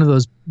 well, one of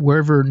those,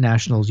 wherever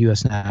nationals,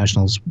 U.S.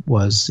 nationals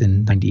was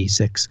in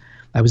 96,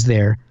 I was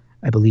there.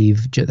 I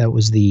believe that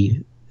was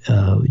the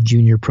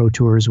junior pro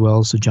tour as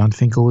well. So John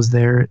Finkel was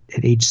there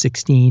at age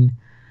 16.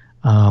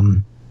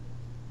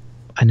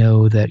 I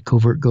know that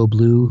Covert Go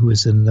Blue, who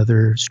is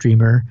another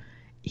streamer,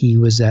 he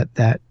was at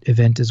that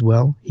event as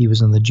well. He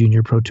was on the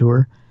junior pro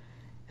tour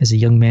as a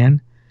young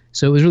man.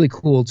 So it was really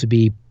cool to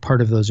be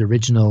part of those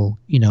original,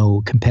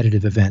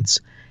 competitive events.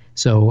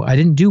 So I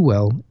didn't do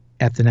well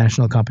at the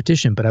national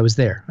competition, but I was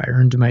there. I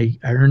earned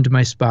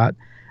my spot.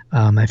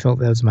 I felt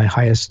that was my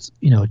highest,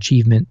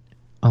 achievement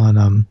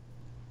on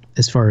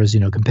as far as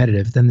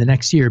competitive. Then the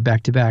next year,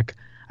 back to back,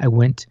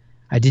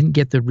 I didn't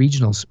get the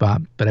regional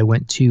spot, but I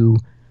went to.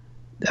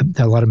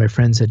 A lot of my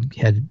friends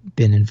had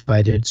been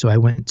invited, so I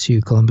went to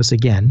Columbus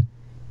again,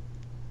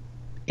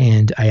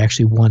 and I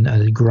actually won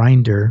a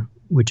grinder,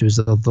 which was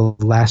the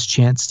last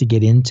chance to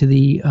get into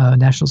the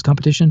nationals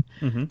competition.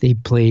 Mm-hmm. They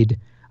played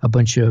a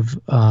bunch of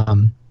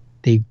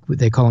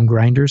they call them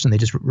grinders, and they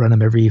just run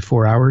them every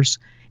 4 hours,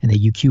 and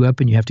you queue up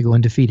and you have to go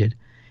undefeated.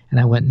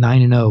 And I went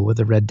 9-0 with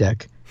a red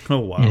deck. Oh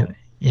wow!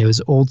 It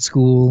was old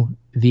school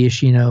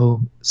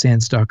Viashino,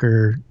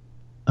 Sandstalker,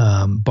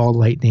 Ball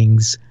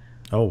Lightnings,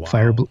 Oh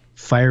wow.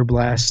 Fire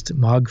Blast,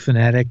 Mog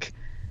Fanatic.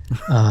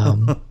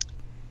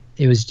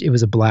 It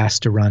was a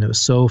blast to run. It was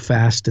so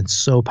fast and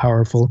so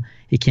powerful.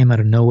 It came out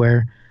of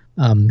nowhere.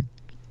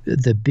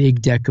 The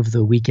big deck of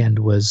the weekend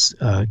was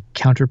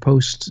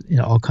Counterpost,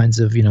 all kinds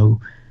of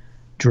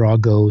draw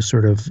go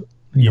sort of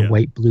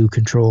white blue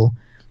control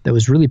that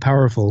was really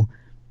powerful,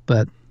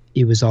 but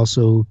it was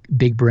also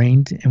big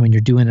brained. And when you're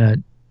doing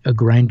a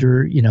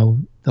grinder,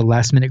 the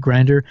last minute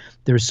grinder,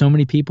 there were so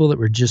many people that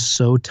were just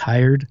so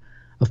tired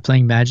of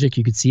playing Magic.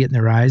 You could see it in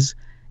their eyes,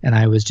 and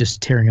I was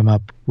just tearing them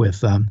up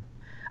with.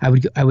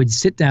 I would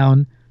sit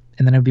down,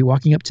 and then I'd be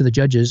walking up to the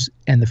judges,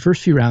 and the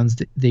first few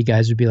rounds, the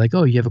guys would be like,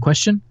 "Oh, you have a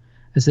question?"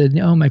 I said,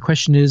 "No, my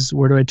question is,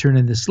 where do I turn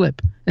in this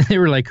slip?" And they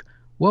were like,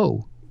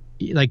 "Whoa!"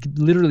 Like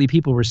literally,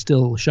 people were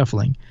still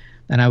shuffling,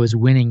 and I was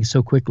winning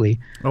so quickly.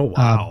 Oh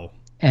wow!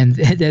 And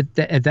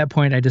at that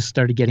point, I just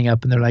started getting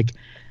up, and they're like,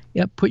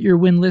 "Yep, put your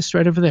win list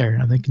right over there."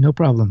 I'm like, "No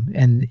problem."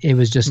 And it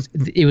was just,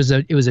 it was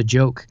a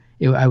joke.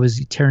 I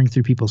was tearing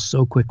through people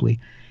so quickly,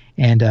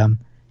 and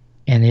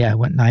yeah, I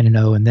went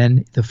 9-0. And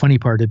then the funny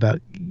part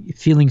about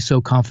feeling so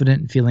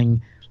confident and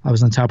feeling I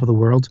was on top of the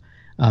world,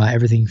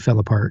 everything fell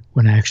apart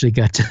when I actually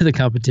got to the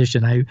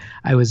competition.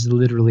 I was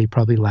literally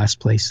probably last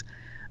place,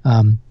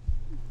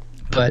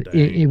 but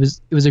it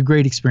was a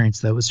great experience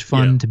though. It was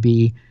fun to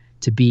be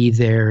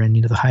there, and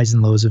the highs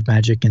and lows of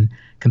Magic and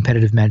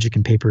competitive Magic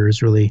and Paper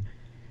is really,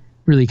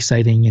 really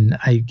exciting. And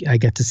I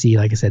got to see,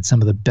 like I said,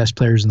 some of the best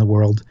players in the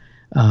world.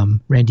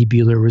 Randy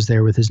Buehler was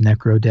there with his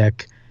Necro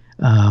deck.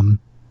 The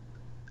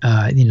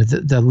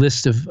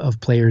list of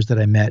players that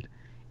I met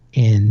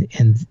in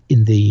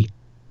the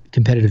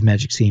competitive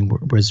Magic scene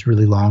was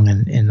really long,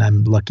 and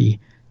I'm lucky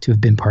to have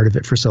been part of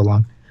it for so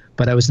long.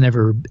 But I was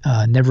never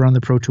on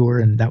the Pro Tour,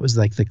 and that was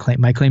like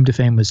my claim to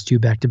fame was 2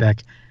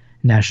 back-to-back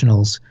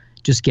nationals,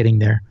 just getting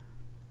there.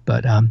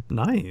 But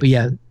nice. But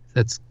yeah,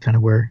 that's kind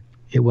of where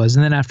it was.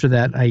 And then after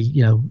that, I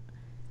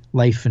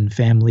life and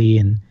family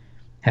and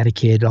had a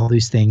kid, all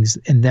these things,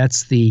 and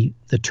that's the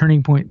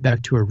turning point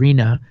back to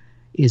Arena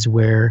is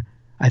where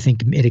I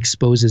think it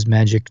exposes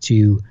Magic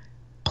to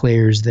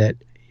players that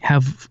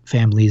have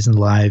families and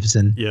lives,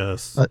 and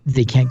yes,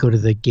 they can't go to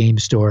the game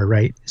store,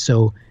 right?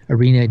 So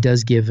Arena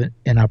does give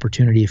an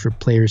opportunity for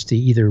players to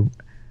either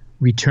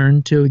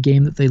return to a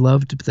game that they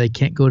loved, but they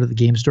can't go to the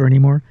game store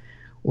anymore,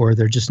 or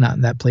they're just not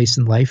in that place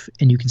in life,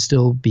 and you can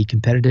still be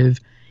competitive.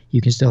 You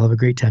can still have a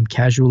great time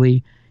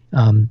casually.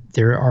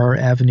 There are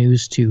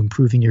avenues to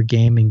improving your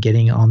game and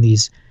getting on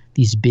these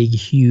big,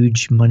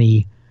 huge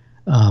money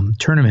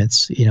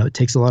tournaments. It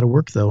takes a lot of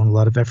work though, and a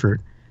lot of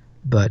effort,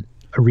 but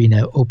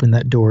Arena opened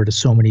that door to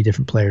so many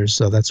different players.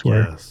 So that's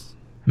where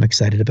I'm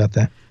excited about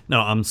that.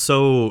 No, I'm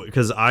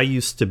because I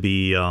used to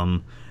be,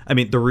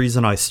 the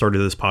reason I started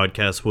this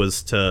podcast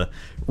was to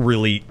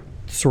really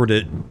sort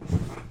of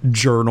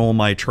journal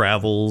my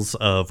travels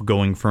of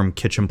going from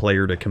kitchen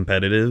player to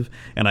competitive.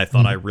 And I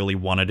thought I really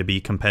wanted to be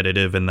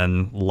competitive, and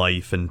then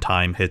life and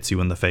time hits you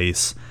in the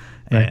face.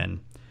 Right. And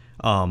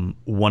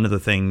one of the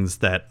things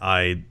that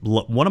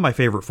one of my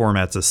favorite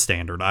formats is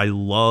Standard. I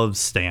love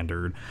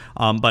Standard,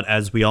 but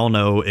as we all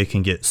know, it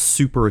can get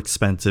super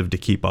expensive to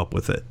keep up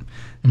with it,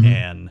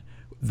 and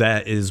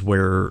that is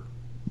where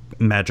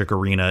Magic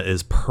Arena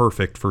is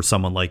perfect for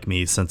someone like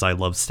me, since I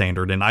love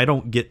Standard and I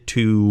don't get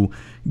to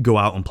go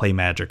out and play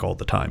Magic all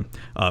the time.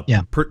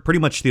 Pretty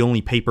much the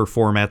only paper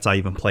formats I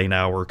even play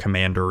now are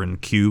Commander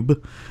and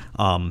Cube.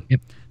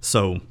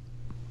 So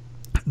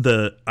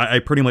I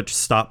pretty much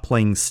stopped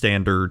playing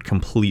Standard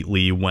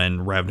completely when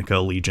Ravnica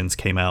Allegiance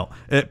came out.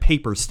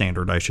 Paper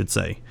Standard, I should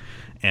say.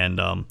 And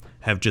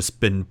have just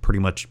been pretty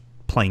much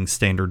playing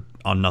Standard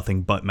on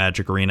nothing but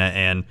Magic Arena.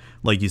 And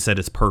like you said,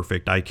 it's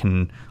perfect. I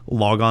can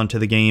log on to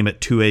the game at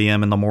 2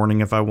 a.m. in the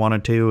morning if I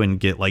wanted to and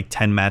get like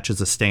 10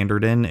 matches of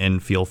Standard in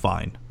and feel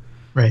fine.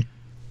 Right.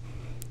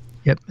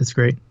 Yep, that's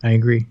great. I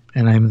agree.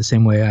 And I'm the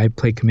same way. I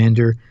play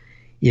Commander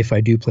if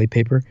I do play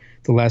Paper.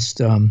 The last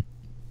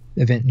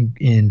event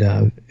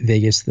in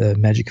Vegas, the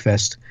Magic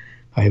Fest,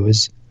 I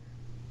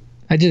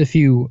did a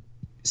few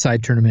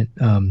side tournament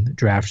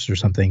drafts or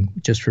something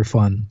just for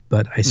fun,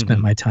 but I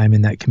spent my time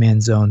in that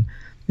command zone.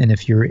 And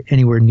if you're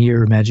anywhere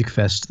near Magic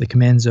Fest, the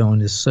command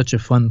zone is such a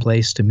fun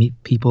place to meet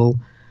people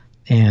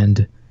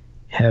and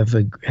have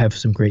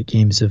some great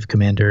games of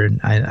Commander.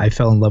 And I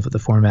fell in love with the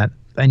format.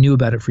 I knew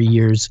about it for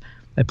years.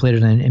 I played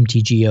it on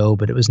MTGO,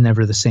 but it was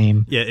never the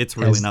same. Yeah, it's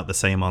really not the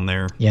same on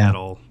there at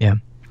all.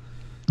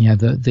 Yeah,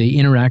 the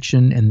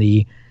interaction and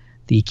the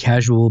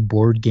casual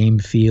board game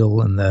feel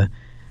and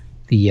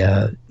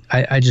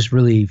I just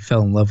really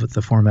fell in love with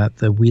the format,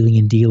 the wheeling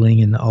and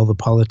dealing and all the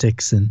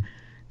politics, and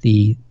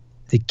the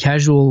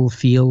casual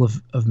feel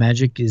of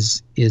Magic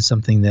is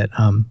something that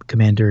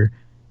Commander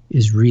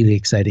is really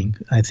exciting.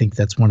 I think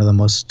that's one of the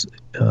most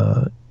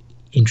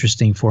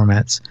interesting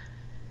formats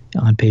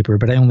on paper,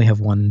 but I only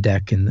have one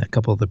deck and a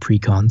couple of the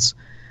precons.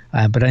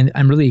 But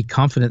I'm really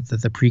confident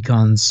that the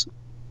precons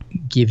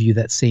give you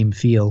that same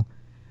feel.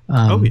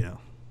 And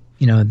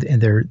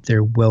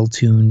they're well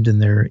tuned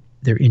and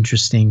they're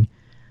interesting.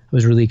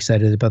 was really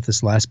excited about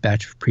this last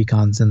batch of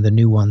precons, and the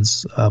new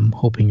ones,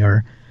 hoping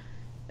are.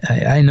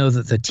 I know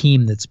that the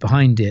team that's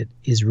behind it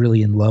is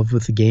really in love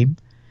with the game,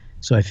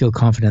 so I feel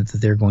confident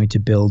that they're going to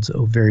build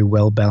a very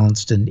well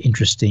balanced and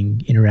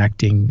interesting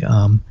interacting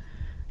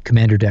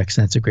commander decks,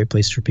 and that's a great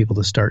place for people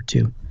to start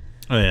too.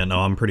 Oh yeah, no,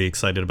 I'm pretty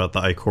excited about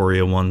the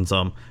Ikoria ones.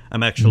 I'm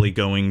actually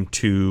going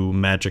to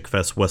Magic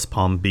Fest West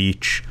Palm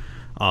Beach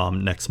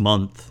next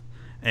month,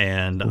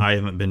 and I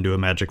haven't been to a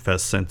Magic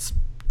Fest since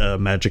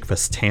Magic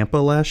Fest Tampa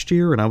last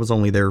year, and I was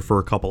only there for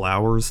a couple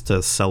hours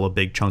to sell a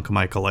big chunk of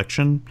my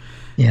collection.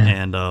 Yeah.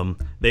 And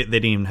they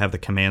didn't even have the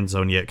Command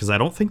Zone yet, because I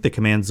don't think the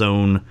Command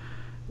Zone,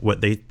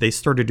 they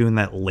started doing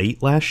that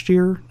late last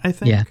year, I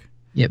think. Yeah.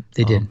 Yep,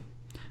 they did.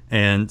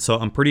 And so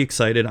I'm pretty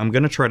excited. I'm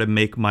going to try to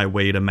make my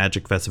way to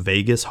Magic Fest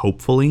Vegas,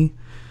 hopefully,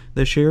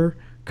 this year,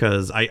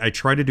 because I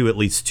try to do at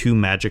least 2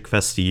 Magic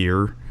Fests a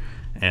year.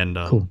 And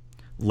cool.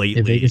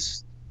 Lately,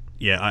 Vegas.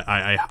 Yeah,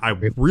 I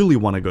really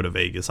want to go to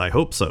Vegas. I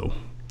hope so.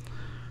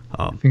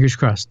 Fingers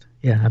crossed.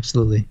 Yeah,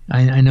 absolutely.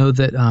 I know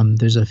that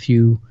there's a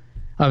few,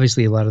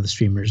 obviously a lot of the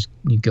streamers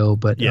you go,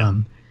 but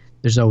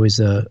there's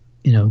always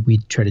we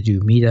try to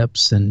do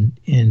meetups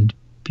and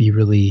be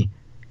really,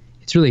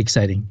 it's really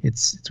exciting.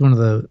 It's one of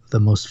the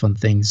most fun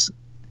things.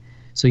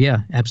 So yeah,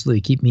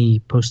 absolutely. Keep me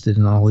posted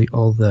on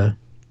all the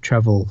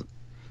travel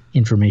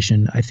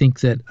information. I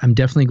think that I'm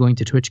definitely going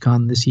to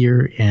TwitchCon this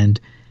year,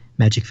 and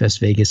Magic Fest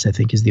Vegas I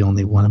think is the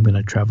only one I'm going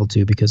to travel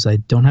to, because I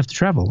don't have to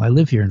travel. I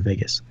live here in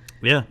Vegas.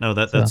 Yeah, no,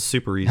 that's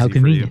super easy how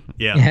convenient. For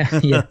you. Yeah.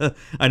 Yeah.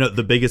 I know,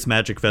 the biggest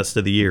Magic Fest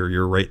of the year.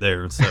 You're right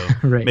there, so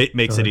right.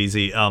 Makes it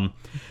easy.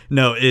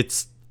 No,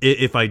 it's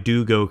if I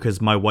do go,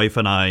 because my wife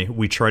and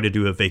we try to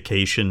do a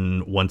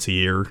vacation once a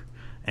year,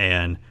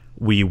 and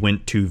we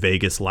went to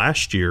Vegas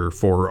last year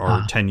for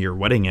our 10-year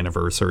wedding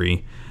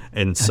anniversary,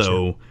 and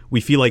so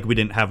we feel like we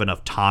didn't have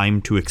enough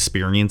time to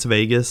experience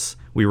Vegas.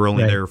 We were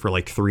only there for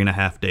like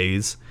 3.5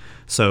 days,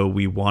 so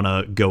we want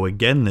to go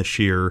again this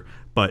year.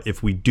 But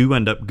if we do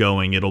end up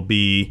going,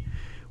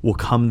 we'll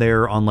come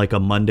there on like a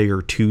Monday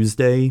or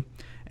Tuesday,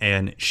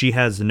 and she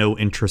has no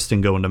interest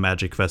in going to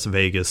Magic Fest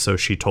Vegas, so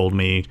she told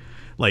me,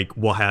 like,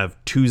 we'll have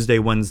Tuesday,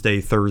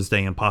 Wednesday,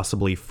 Thursday, and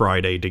possibly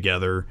Friday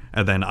together,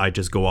 and then I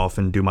just go off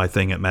and do my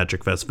thing at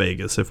Magic Fest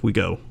Vegas if we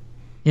go.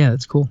 Yeah,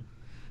 that's cool.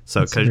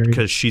 So,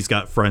 because she's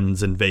got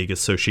friends in Vegas,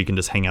 so she can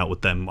just hang out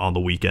with them on the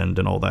weekend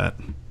and all that.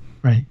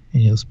 Right,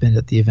 and you'll spend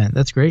at the event.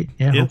 That's great.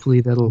 Yeah, hopefully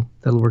that'll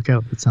work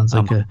out. That sounds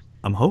like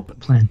I'm hoping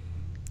plan.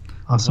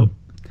 Awesome.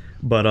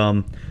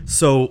 But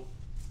so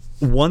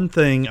one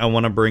thing I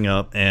want to bring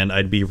up, and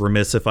I'd be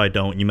remiss if I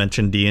don't. You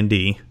mentioned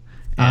D&D,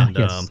 and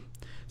yes.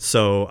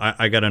 So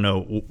I gotta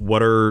know,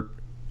 what are.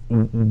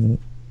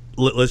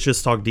 Let's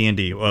just talk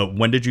D&D.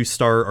 When did you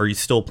start? Are you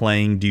still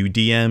playing? Do you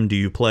DM? Do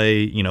you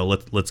play?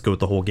 Let's go with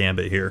the whole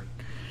gambit here.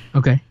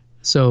 Okay,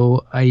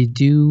 so I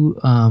do.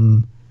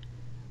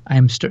 I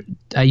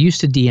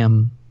used to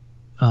DM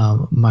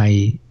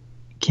my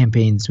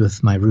campaigns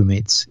with my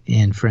roommates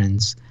and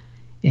friends,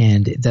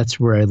 and that's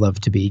where I love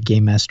to be,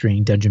 game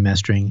mastering, dungeon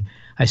mastering.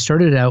 I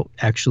started out,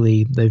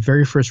 actually, the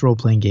very first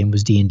role-playing game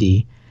was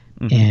D&D,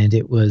 and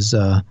it was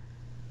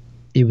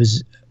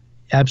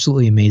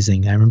absolutely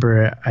amazing. I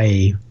remember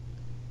I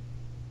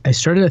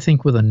started, I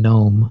think, with a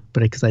gnome,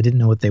 but because I didn't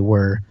know what they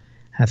were,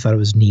 I thought it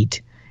was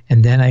neat.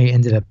 And then I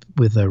ended up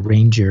with a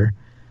ranger,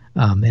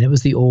 and it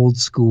was the old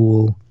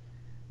school.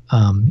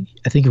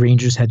 I think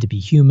rangers had to be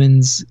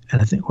humans,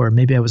 and or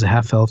maybe I was a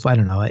half elf. I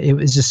don't know. It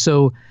was just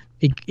so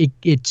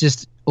it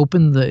just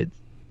opened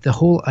the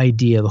whole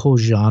idea, the whole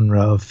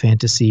genre of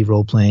fantasy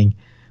role playing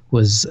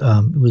was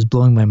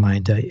blowing my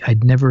mind. I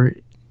never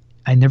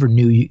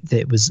knew that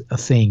it was a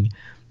thing,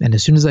 and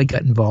as soon as I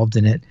got involved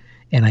in it,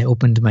 and I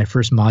opened my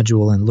first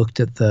module and looked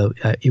at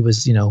it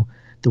was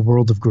the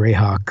world of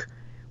Greyhawk,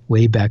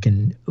 way back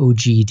in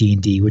OG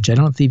D&D, which I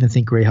don't even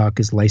think Greyhawk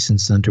is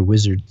licensed under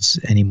Wizards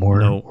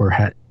anymore, or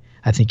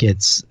I think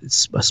it's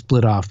a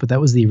split off, but that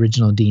was the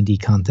original D&D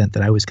content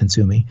that I was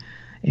consuming.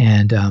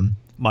 And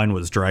mine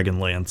was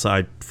Dragonlance.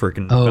 I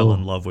freaking fell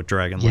in love with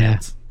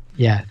Dragonlance.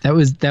 Yeah, that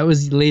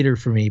was later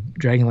for me.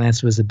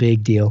 Dragonlance was a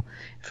big deal.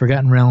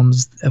 Forgotten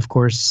Realms, of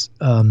course,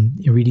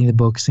 reading the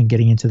books and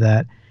getting into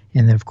that,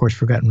 and then of course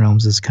Forgotten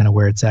Realms is kind of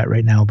where it's at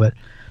right now. But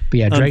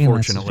yeah,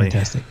 Dragonlance is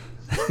fantastic.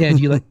 Yeah,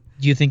 do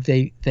you think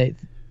they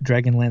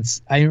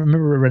Dragonlance? I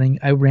remember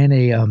I ran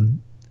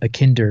a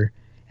Kinder,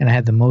 and I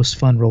had the most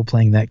fun role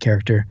playing that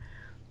character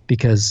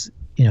because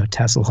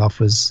Tasselhoff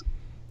was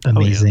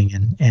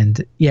amazing,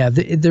 and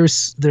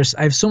there's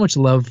I have so much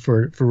love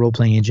for role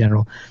playing in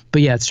general.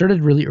 But yeah, it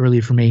started really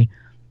early for me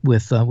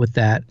with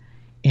that,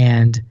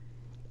 and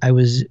I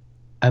was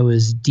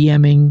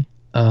DMing.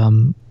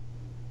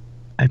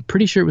 I'm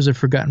pretty sure it was a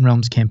Forgotten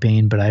Realms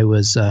campaign, but I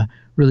was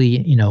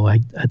really,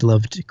 I'd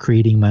loved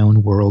creating my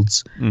own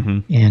worlds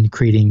and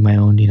creating my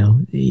own.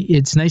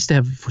 It's nice to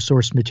have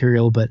source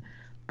material, but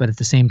at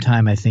the same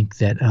time, I think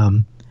that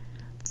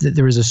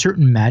there was a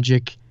certain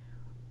magic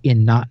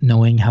in not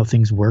knowing how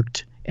things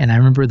worked. And I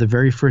remember the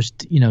very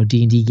first,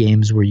 D&D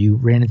games where you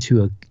ran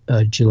into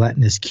a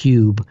gelatinous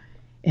cube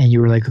and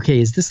you were like, okay,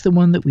 is this the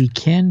one that we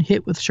can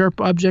hit with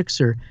sharp objects,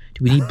 or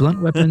do we need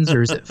blunt weapons,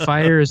 or is it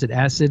fire, is it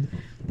acid?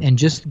 And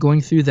just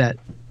going through that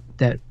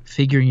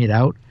figuring it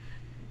out,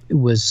 it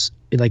was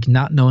like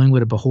not knowing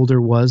what a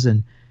beholder was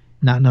and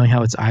not knowing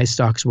how its eye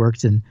stalks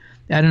worked. And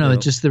I don't know,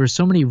 it just, there were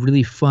so many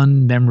really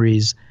fun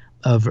memories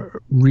of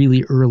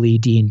really early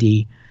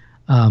D&D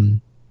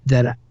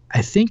that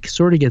I think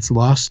sort of gets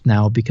lost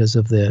now because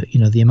of the,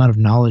 the amount of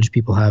knowledge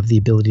people have, the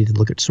ability to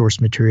look at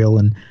source material.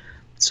 And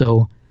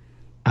so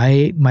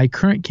my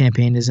current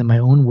campaign is in my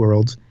own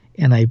world,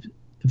 and I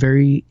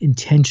very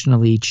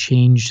intentionally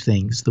changed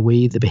things,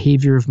 the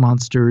behavior of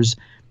monsters,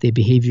 the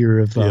behavior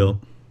of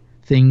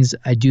things.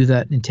 I do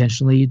that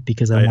intentionally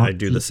because I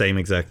do the same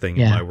exact thing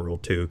in my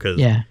world too.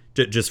 Because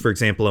just for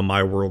example, in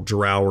my world,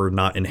 drow are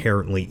not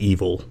inherently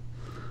evil.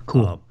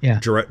 Cool.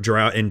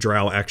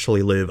 Drow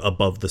actually live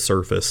above the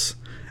surface.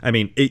 I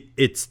mean,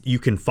 it's you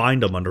can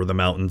find them under the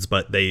mountains,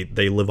 but they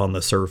live on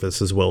the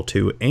surface as well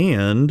too.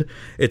 And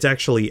it's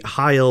actually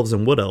high elves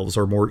and wood elves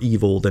are more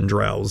evil than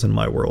drows in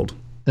my world.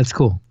 That's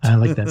cool. I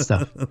like that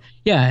stuff.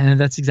 Yeah, and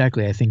that's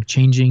exactly, I think,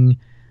 changing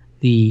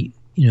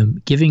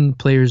giving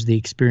players the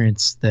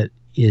experience that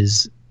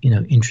is,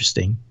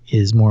 interesting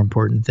is more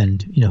important than,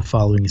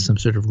 following some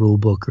sort of rule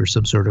book or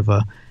some sort of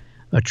a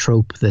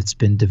trope that's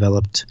been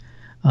developed.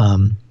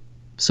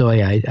 So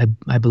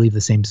I believe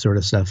the same sort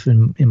of stuff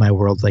in my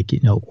world, like,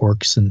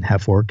 orcs and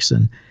half orcs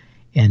and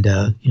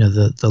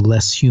the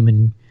less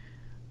human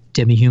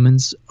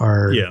demi-humans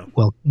are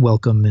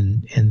welcome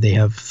and they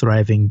have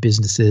thriving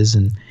businesses,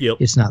 and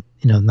it's not,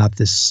 not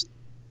this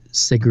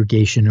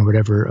segregation or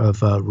whatever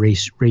of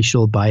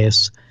racial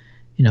bias.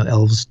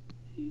 Elves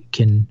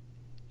can,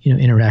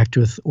 interact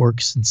with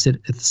orcs and sit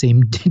at the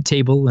same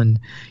table and,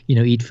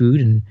 eat food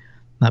and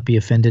not be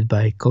offended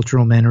by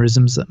cultural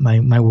mannerisms.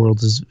 My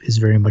world is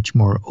very much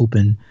more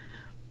open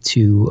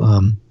to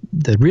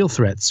the real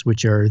threats,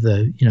 which are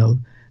the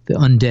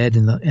undead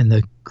and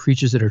the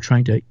creatures that are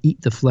trying to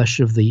eat the flesh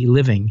of the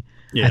living.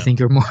 I think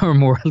are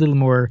a little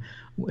more.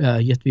 You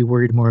have to be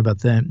worried more about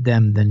them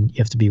than you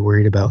have to be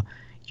worried about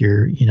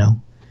your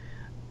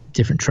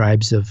different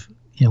tribes of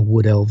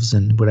wood elves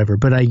and whatever.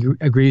 But I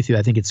agree with you.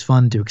 I think it's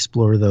fun to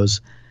explore those,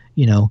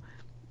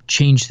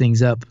 change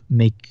things up,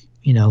 make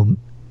the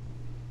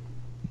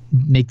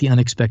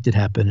unexpected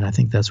happen. And I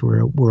think that's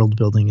where world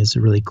building is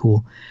really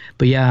cool.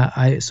 But yeah,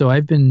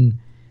 I've been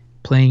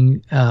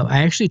playing,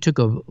 I actually took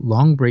a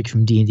long break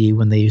from D&D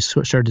when they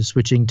started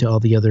switching to all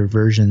the other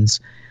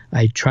versions.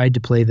 I tried to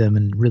play them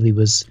and really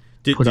was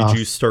put off. Did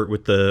you start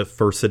with the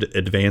first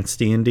advanced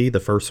D&D, the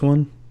first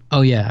one?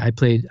 Oh yeah, I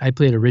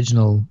played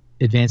original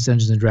Advanced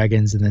Dungeons and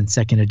Dragons, and then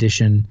second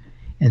edition,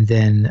 and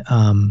then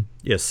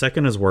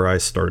second is where I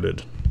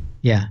started.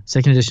 Yeah,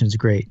 second edition is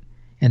great.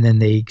 And then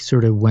they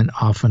sort of went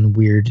off on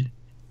weird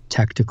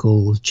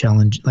tactical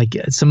challenge, like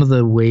some of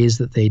the ways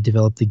that they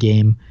developed the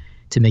game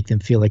to make them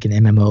feel like an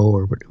MMO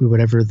or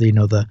whatever, the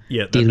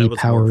daily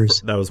powers.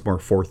 That was more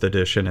fourth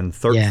edition, and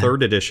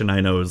third edition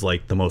I know is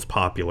like the most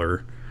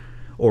popular,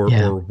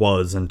 or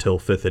was until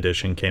fifth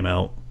edition came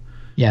out.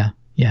 Yeah,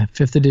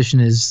 fifth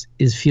edition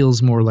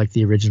feels more like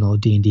the original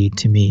D&D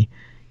to me.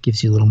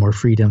 Gives you a little more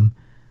freedom.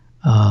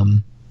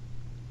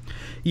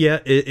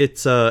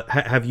 It's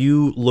have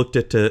you looked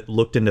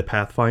into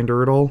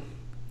Pathfinder at all?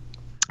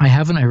 I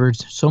haven't. I heard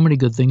so many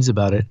good things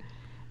about it,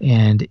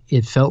 and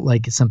it felt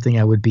like it's something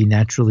I would be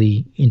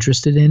naturally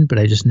interested in, but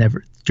I just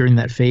never, during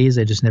that phase,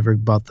 I just never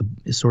bought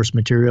the source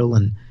material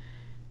and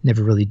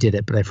never really did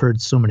it. But I've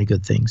heard so many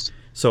good things.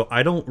 So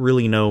I don't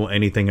really know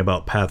anything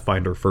about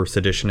Pathfinder first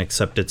edition,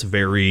 except it's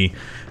very,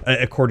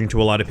 according to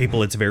a lot of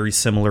people, it's very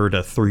similar to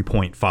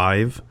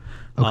 3.5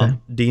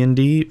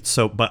 D&D.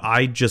 So, but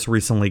I just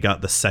recently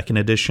got the second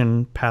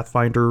edition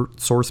Pathfinder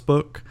source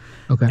book.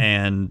 Okay.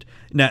 And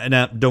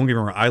now don't get me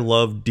wrong, I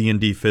love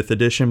D&D 5th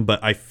edition,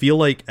 but I feel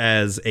like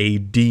as a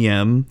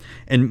DM,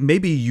 and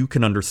maybe you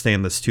can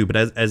understand this too, but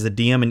as a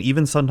DM and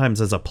even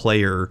sometimes as a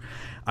player,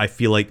 I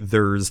feel like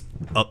there's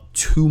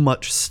too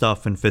much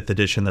stuff in 5th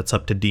edition that's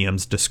up to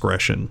DM's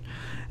discretion.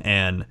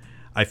 And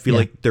I feel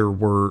like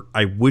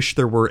I wish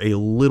there were a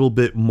little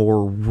bit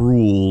more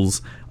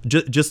rules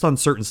just on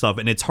certain stuff.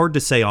 And it's hard to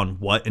say on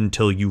what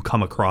until you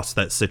come across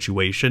that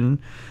situation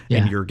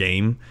in your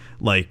game.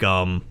 Like,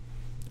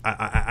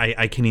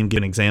 I can't even give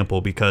an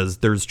example because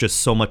there's just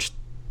so much.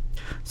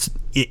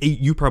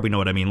 You probably know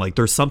what I mean. Like,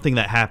 there's something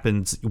that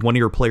happens, one of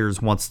your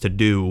players wants to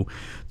do,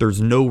 there's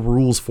no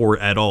rules for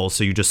it at all,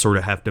 so you just sort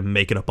of have to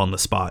make it up on the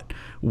spot.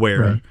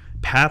 Where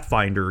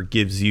Pathfinder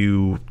gives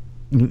you,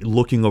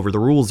 looking over the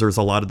rules, there's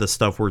a lot of this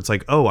stuff where it's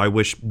like, oh, I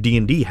wish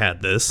D&D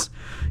had this,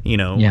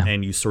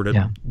 and you sort of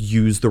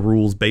use the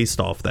rules based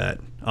off that.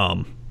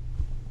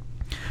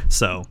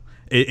 So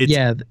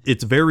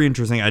it's very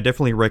interesting. I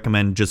definitely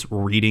recommend just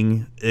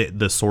reading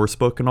the source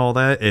book and all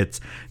that. It's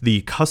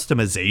the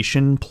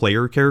customization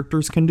player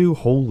characters can do.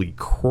 Holy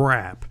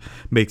crap.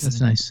 Makes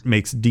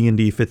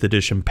D&D 5th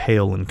edition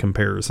pale in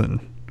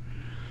comparison.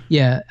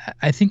 Yeah,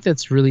 I think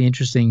that's really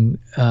interesting.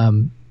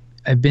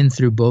 I've been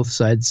through both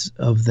sides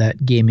of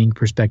that gaming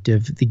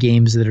perspective. The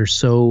games that are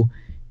so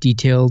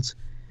detailed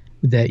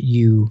that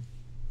you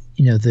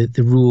know,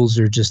 the rules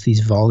are just these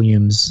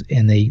volumes,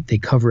 and they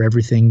cover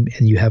everything,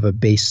 and you have a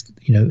base,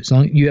 you know, as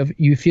long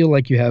you feel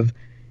like you have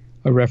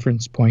a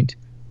reference point,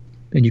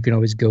 and you can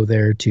always go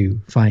there to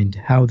find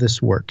how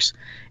this works.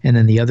 And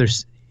then the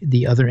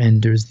other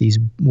end, there's these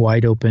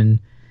wide open,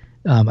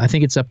 I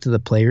think it's up to the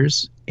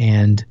players,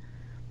 and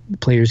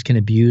players can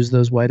abuse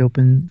those wide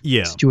open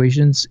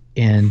situations.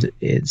 And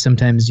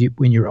sometimes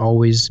when you're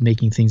always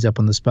making things up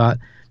on the spot,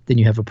 then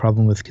you have a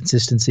problem with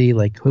consistency.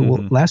 Like,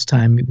 well, last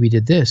time we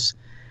did this.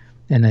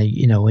 And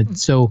and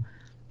so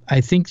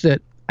I think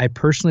that I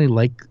personally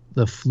like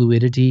the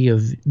fluidity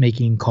of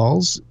making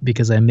calls,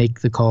 because I make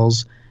the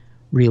calls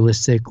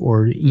realistic,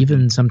 or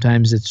even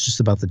sometimes it's just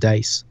about the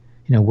dice.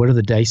 You know, what are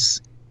the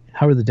dice?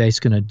 How are the dice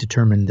going to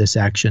determine this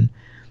action?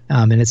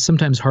 And it's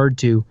sometimes hard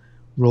to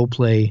role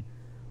play,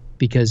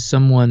 because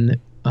someone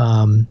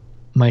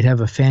might have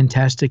a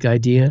fantastic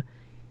idea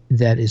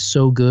that is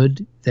so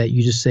good that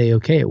you just say,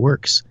 okay, it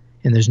works,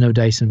 and there's no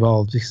dice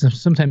involved. Because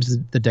sometimes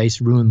the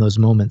dice ruin those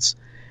moments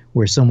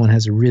where someone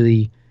has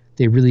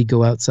they really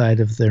go outside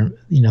of their,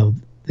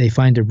 they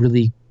find a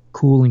really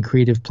cool and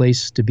creative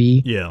place to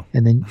be. Yeah.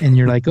 And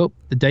you're like, oh,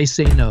 the dice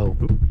say no.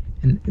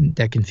 And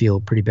that can feel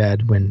pretty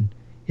bad when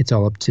it's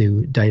all up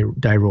to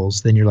die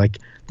rolls. Then you're like,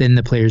 then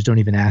the players don't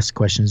even ask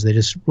questions. They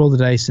just roll the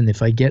dice, and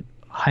if I get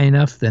high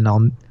enough, then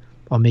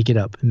I'll make it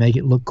up and make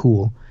it look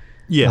cool.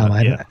 Yeah.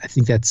 I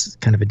think that's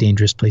kind of a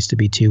dangerous place to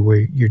be too,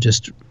 where you're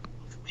just,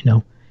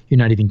 you're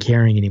not even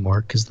caring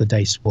anymore, because the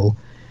dice will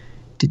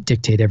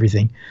dictate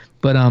everything.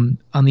 But on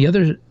the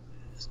other,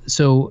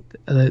 so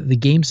the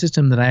game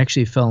system that I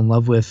actually fell in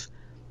love with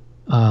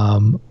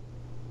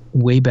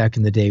way back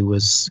in the day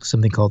was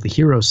something called the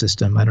Hero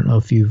system. I don't know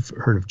if you've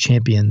heard of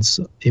Champions.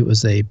 It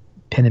was a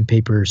pen and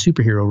paper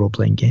superhero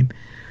role-playing game,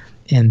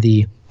 and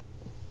the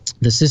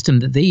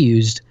system that they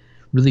used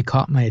really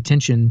caught my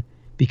attention,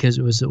 because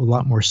it was a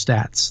lot more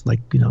stats, like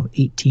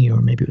 18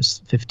 or maybe it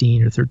was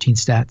 15 or 13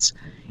 stats,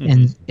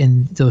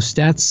 and those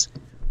stats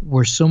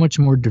were so much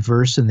more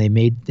diverse, and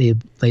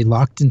they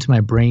locked into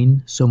my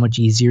brain so much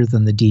easier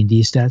than the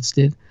D&D stats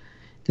did,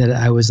 that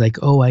I was like,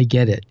 oh, I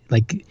get it.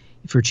 Like,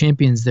 for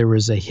Champions, there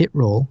was a hit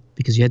roll,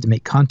 because you had to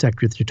make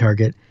contact with your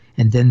target,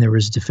 and then there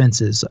was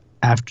defenses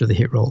after the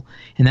hit roll.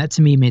 And that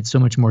to me made so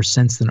much more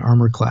sense than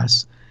armor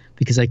class,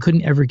 because I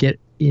couldn't ever get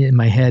in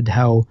my head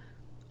how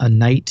a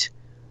knight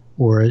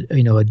or a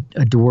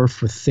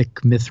dwarf with thick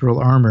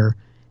mithril armor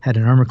had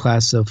an armor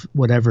class of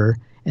whatever,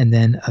 and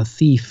then a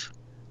thief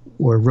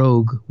or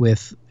rogue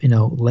with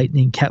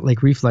lightning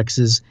cat-like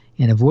reflexes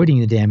and avoiding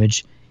the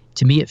damage.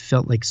 To me, it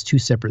felt like two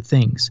separate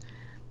things.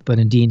 But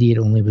in D&D, it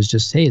only was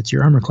just, hey, it's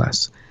your armor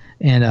class.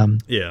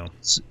 And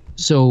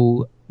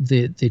so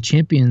the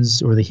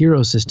Champions or the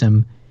Hero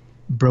system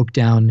broke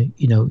down,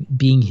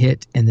 being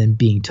hit and then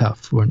being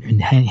tough,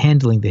 and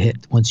handling the hit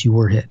once you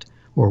were hit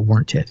or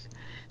weren't hit.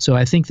 So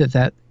I think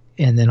that,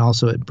 and then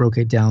also it broke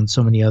it down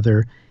so many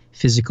other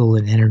physical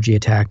and energy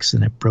attacks,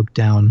 and it broke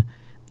down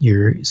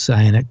your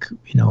psionic,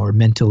 or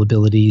mental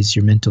abilities,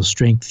 your mental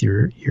strength,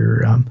 your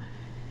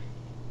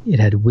it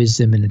had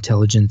wisdom and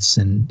intelligence,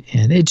 and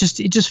it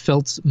just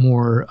felt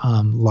more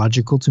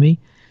logical to me.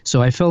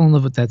 So I fell in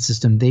love with that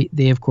system.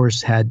 They of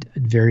course had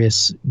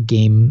various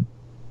game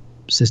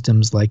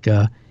systems, like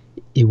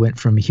it went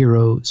from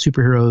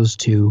superheroes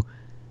to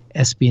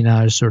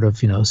espionage, sort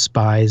of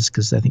spies,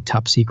 because I think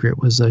Top Secret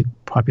was a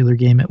popular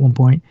game at one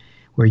point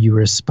where you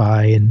were a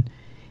spy,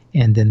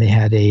 and then they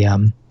had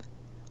a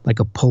like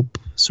a pulp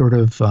sort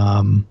of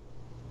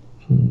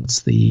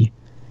it's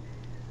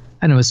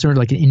sort of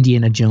like an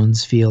Indiana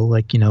Jones feel,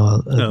 like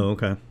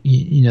okay.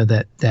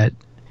 That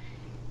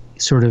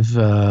sort of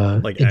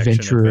like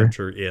adventure,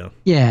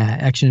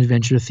 action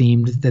adventure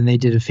themed. Then they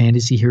did a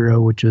fantasy hero,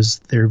 which was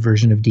their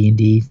version of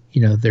D&D.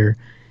 Their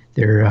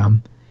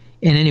and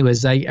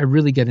anyways, I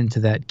really got into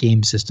that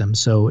game system.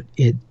 So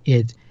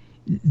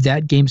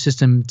that game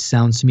system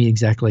sounds to me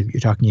exactly like what you're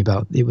talking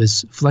about. It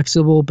was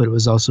flexible, but it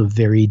was also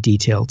very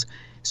detailed.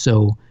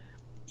 So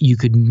you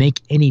could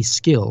make any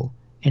skill,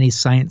 any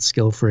science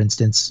skill, for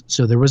instance.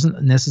 So there was a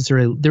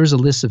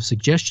list of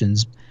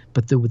suggestions,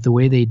 but the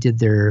way they did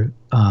their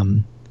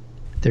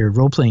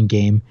role-playing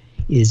game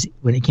is,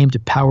 when it came to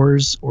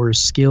powers or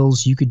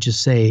skills, you could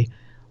just say,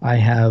 I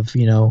have,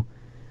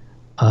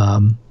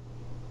 I'm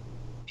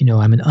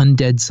an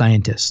undead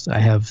scientist. I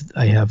have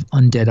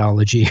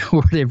undeadology,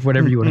 or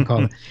whatever you want to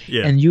call it.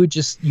 Yeah. And you would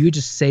just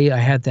say I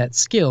had that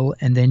skill,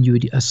 and then you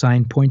would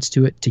assign points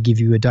to it to give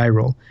you a die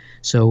roll.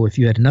 So if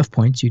you had enough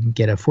points, you'd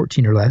get a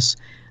 14 or less.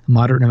 A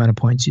moderate amount of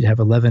points, you'd have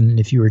 11. And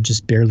if you were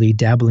just barely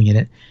dabbling in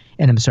it,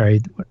 and I'm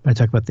sorry, when I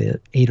talk about the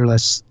 8 or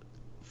less,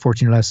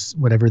 14 or less,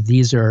 whatever,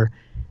 these are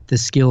the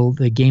skill.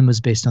 The game was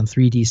based on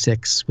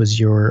 3d6 was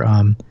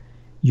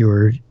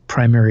your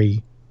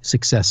primary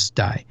success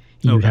die.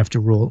 You would have to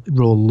roll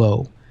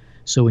low.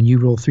 So when you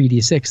roll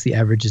 3d6, the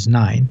average is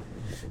 9.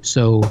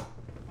 So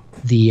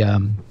the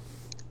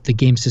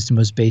game system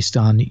was based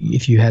on,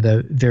 if you had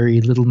a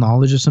very little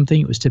knowledge of something,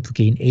 it was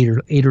typically an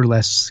 8 or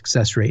less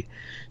success rate.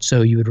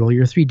 So you would roll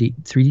your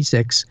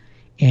 3d6,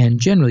 and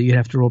generally you'd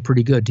have to roll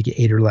pretty good to get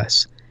 8 or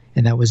less,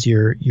 and that was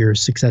your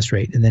success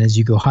rate. And then as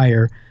you go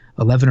higher,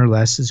 11 or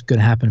less is going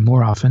to happen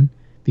more often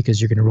because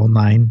you're going to roll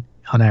 9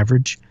 on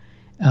average.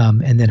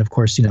 And then, of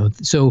course,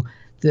 so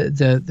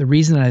the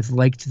reason I've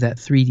liked that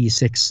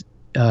 3d6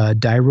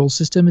 die roll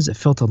system is it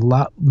felt a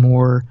lot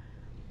more,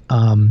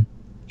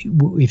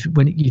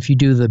 if you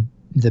do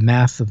the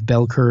math of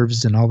bell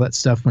curves and all that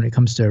stuff when it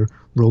comes to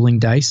rolling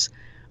dice,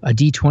 a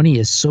D20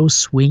 is so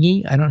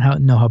swingy. I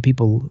don't know how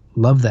people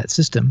love that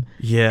system.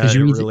 Yeah,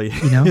 really.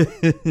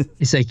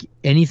 It's like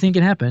anything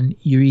can happen.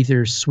 You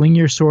either swing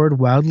your sword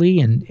wildly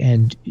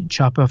and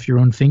chop off your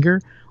own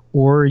finger,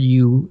 or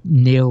you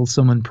nail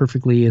someone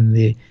perfectly in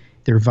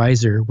their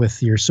visor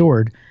with your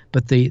sword.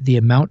 But the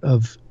amount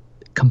of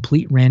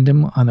complete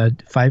random on a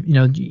 5,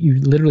 you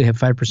literally have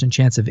 5%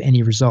 chance of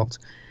any result.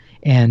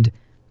 And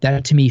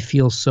that to me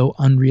feels so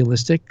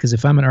unrealistic, because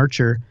if I'm an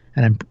archer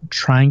and I'm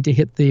trying to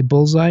hit the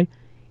bullseye,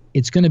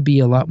 it's going to be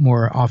a lot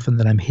more often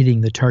that I'm hitting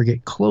the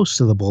target close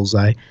to the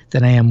bullseye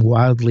than I am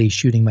wildly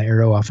shooting my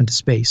arrow off into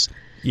space.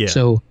 Yeah.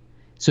 So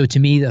to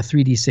me, the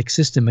 3d6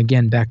 system,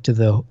 again, back to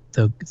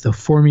the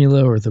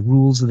formula or the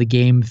rules of the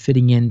game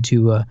fitting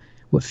into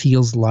what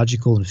feels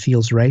logical and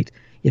feels right.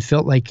 It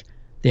felt like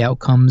the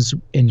outcomes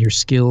and your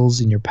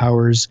skills and your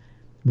powers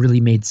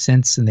really made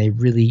sense, and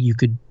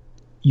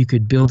you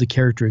could build a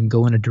character and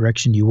go in a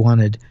direction you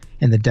wanted,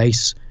 and the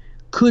dice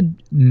could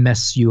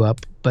mess you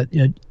up, but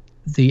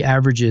the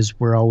averages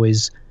were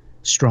always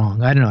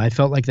strong. I don't know. I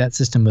felt like that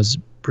system was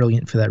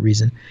brilliant for that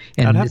reason.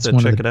 And I'd have to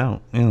check it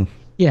out. Yeah.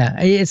 Yeah,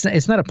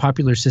 it's not a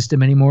popular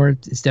system anymore.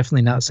 It's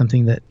definitely not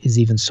something that is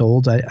even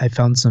sold. I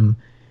found some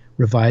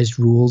revised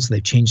rules.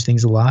 They've changed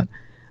things a lot,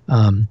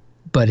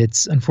 but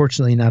it's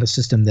unfortunately not a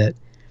system that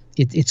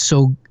it's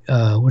so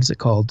what is it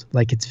called?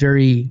 Like it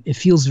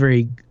feels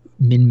very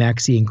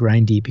min-maxy and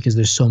grindy because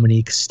there's so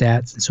many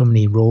stats and so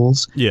many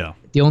rolls. Yeah.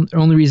 The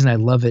only reason I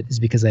love it is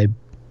because I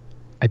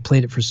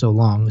played it for so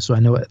long, so I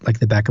know it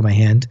like the back of my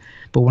hand.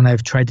 But when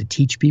I've tried to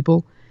teach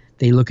people,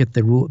 they look at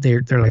the rule.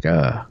 They're like,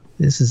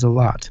 this is a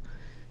lot.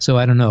 So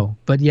I don't know.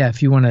 But yeah,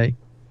 if you want to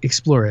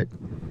explore it,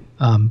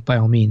 by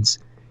all means.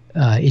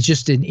 It's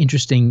just an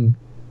interesting,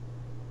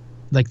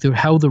 like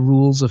how the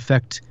rules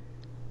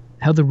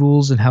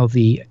and how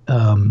the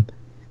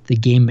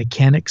game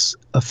mechanics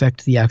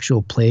affect the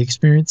actual play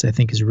experience, I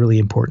think is really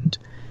important.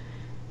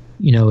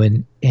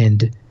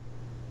 And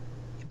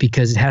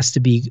because it has to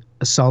be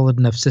a solid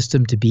enough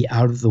system to be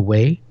out of the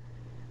way,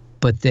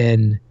 but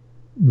then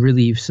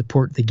really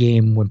support the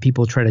game when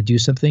people try to do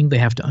something. They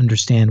have to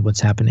understand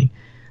what's happening,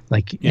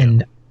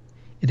 and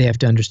they have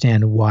to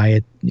understand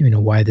why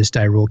why this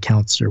die roll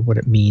counts or what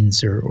it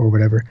means or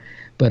whatever.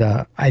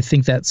 But I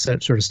think that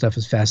sort of stuff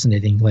is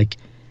fascinating. Like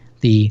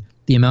the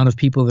amount of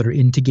people that are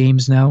into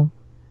games now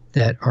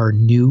that are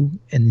new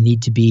and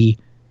need to be,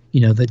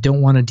 that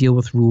don't want to deal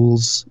with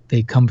rules.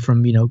 They come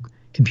from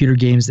computer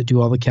games that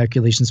do all the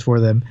calculations for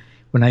them.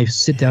 When I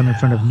sit down in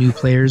front of new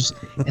players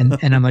and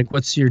I'm like,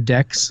 what's your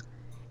dex?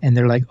 And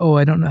they're like, oh,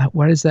 I don't know.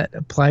 Why does that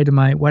apply to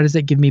why does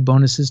that give me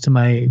bonuses to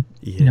my,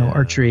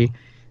 archery?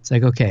 It's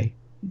like, okay.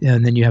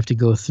 And then you have to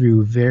go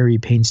through very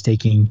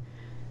painstaking,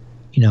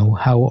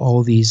 how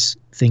all these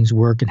things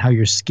work and how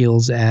your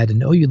skills add,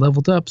 and you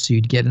leveled up, so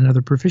you'd get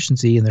another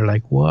proficiency. And they're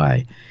like,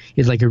 why?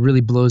 It's like, it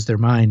really blows their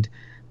mind.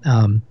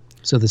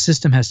 So the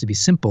system has to be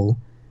simple,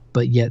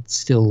 but yet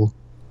still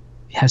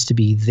has to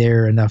be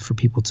there enough for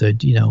people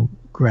to,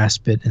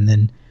 grasp it and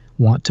then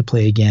want to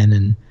play again.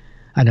 And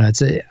I know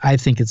I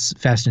think it's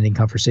fascinating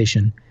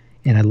conversation,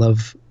 and I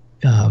love,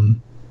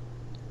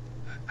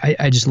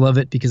 I just love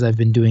it because I've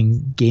been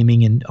doing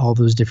gaming in all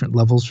those different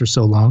levels for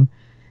so long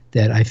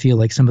that I feel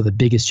like some of the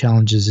biggest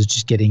challenges is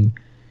just getting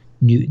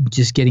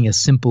a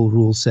simple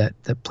rule set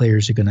that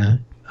players are going to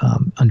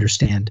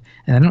understand.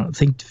 And I don't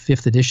think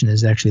 5th edition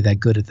is actually that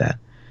good at that.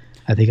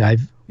 I think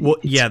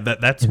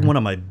that's one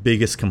of my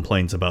biggest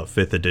complaints about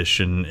 5th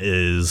edition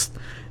is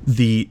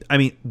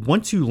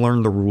once you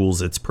learn the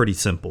rules, it's pretty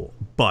simple,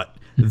 but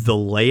the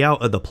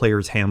layout of the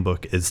player's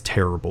handbook is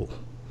terrible.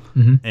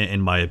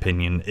 In my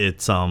opinion.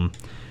 It's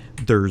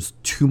there's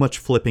too much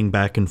flipping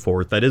back and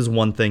forth. That is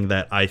one thing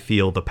that I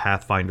feel the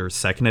Pathfinder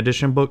 2nd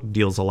edition book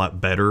deals a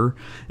lot better,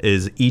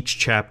 is each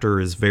chapter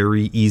is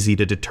very easy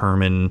to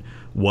determine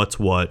what's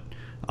what,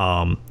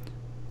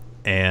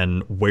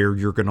 and where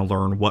you're going to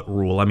learn what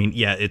rule.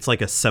 It's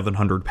like a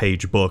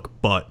 700-page book,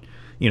 but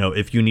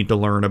if you need to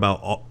learn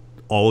about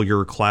all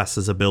your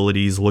class's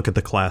abilities, look at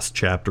the class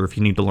chapter. If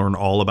you need to learn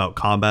all about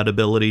combat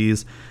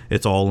abilities,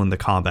 it's all in the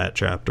combat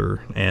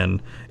chapter. And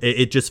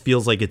it just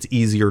feels like it's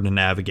easier to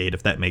navigate,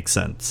 if that makes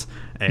sense.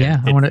 And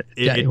I want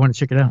to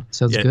check it out.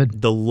 Sounds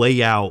good. The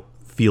layout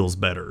feels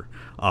better.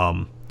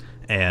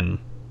 And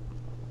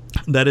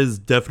that is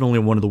definitely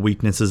one of the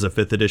weaknesses of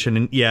 5th edition.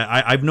 And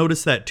I've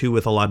noticed that too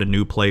with a lot of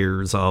new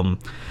players,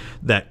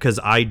 that because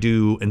I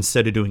do,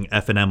 instead of doing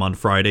F&M on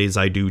Fridays,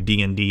 I do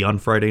D&D on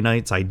Friday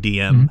nights. I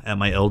DM at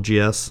my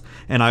LGS,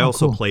 and I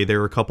also play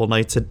there a couple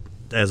nights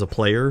as a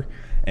player.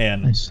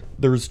 And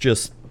there's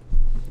just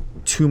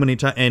too many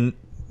times. And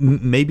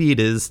maybe it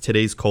is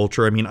today's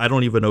culture. I mean, I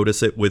don't even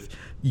notice it with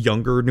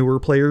younger, newer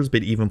players,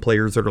 but even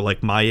players that are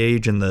like my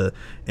age in the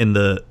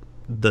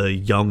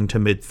young to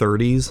mid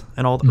 30s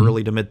and all the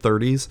early to mid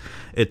 30s.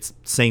 It's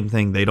same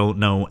thing. They don't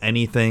know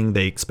anything.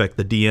 They expect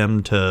the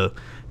DM to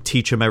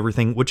teach them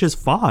everything, which is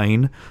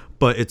fine,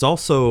 but it's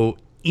also,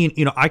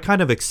 you know, I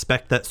kind of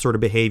expect that sort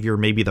of behavior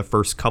maybe the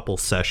first couple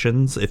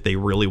sessions if they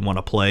really want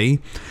to play.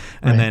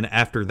 And then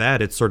after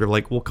that, it's sort of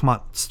like, well, come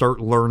on, start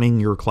learning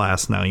your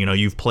class now. You know,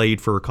 you've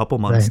played for a couple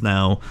months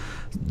now.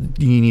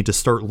 You need to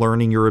start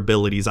learning your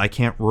abilities. I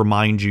can't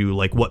remind you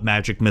like what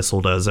Magic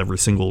Missile does every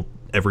single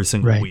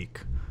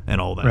week and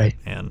all that.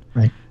 And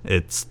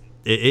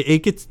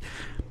it gets,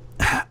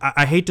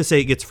 I hate to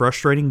say it gets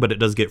frustrating, but it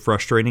does get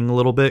frustrating a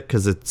little bit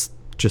because it's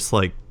just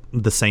like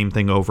the same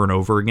thing over and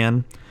over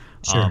again.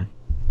 Sure.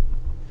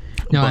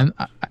 No,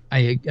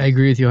 I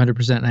agree with you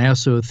 100%. And I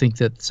also think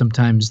that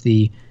sometimes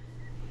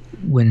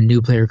when a new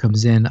player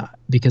comes in,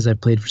 because I've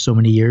played for so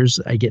many years,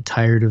 I get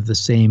tired of the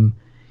same.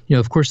 You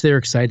know, of course they're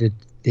excited.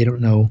 They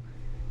don't know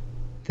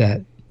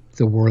that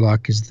the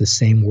Warlock is the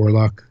same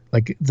Warlock.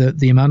 Like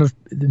the amount of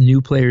the new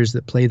players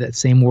that play that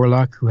same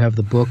Warlock who have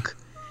the book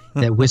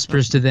that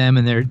whispers to them,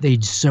 and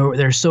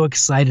they're so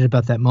excited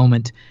about that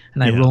moment,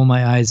 and I roll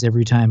my eyes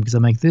every time because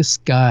I'm like, this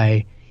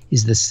guy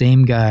is the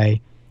same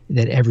guy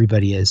that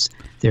everybody is.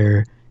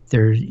 They're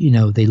you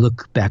know, they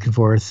look back and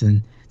forth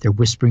and they're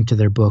whispering to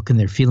their book and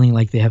they're feeling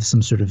like they have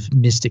some sort of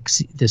mystic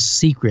this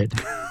secret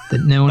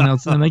that no one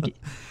else. I'm like,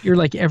 you're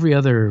like every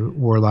other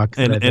Warlock,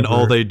 and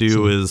all they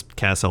do is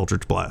cast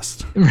Eldritch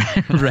Blast,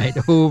 right,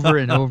 over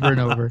and over and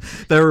over.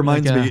 That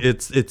reminds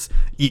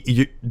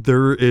me,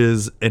 there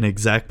is an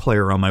exact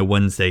player on my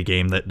Wednesday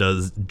game that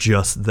does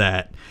just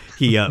that.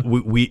 He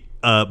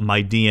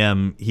my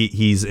DM,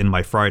 he's in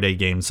my Friday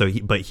game, so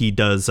he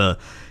does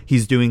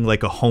he's doing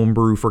like a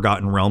homebrew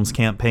Forgotten Realms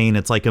campaign.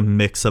 It's like a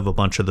mix of a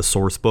bunch of the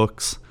source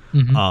books.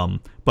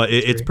 But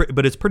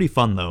it's pretty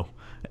fun though.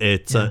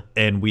 It's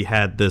and we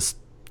had this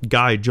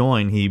guy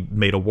join. He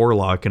made a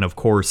Warlock, and of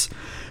course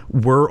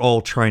we're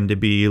all trying to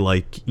be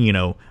like, you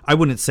know, I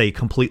wouldn't say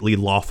completely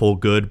lawful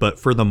good, but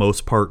for the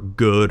most part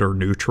good or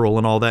neutral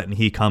and all that. And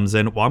he comes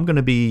in, well, I'm going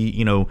to be,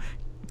 you know,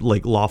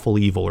 like lawful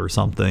evil or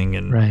something,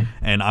 and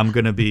and I'm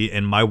gonna be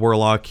in my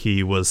Warlock.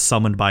 He was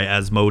summoned by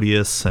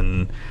Asmodeus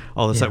and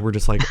all this. That we're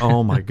just like,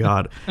 oh my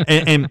god.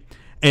 And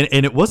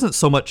it wasn't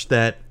so much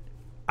that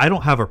I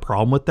don't have a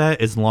problem with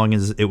that as long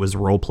as it was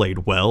role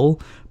played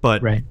well,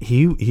 but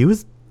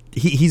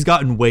he's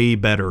gotten way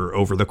better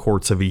over the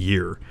course of a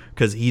year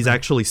because he's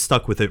actually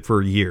stuck with it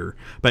for a year.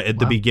 But at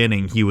the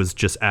beginning, he was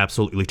just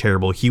absolutely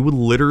terrible. He would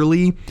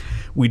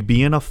we'd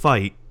be in a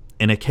fight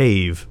in a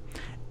cave,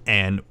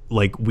 and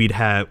like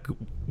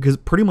because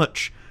pretty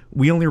much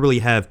we only really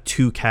have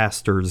two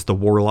casters, the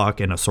Warlock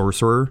and a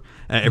Sorcerer.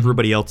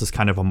 Everybody else is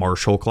kind of a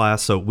martial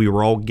class, so we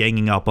were all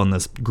ganging up on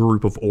this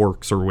group of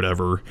orcs or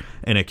whatever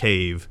in a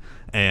cave,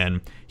 and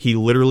he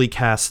literally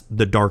cast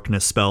the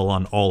darkness spell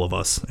on all of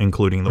us,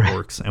 including the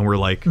orcs, and we're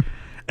like,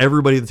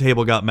 everybody at the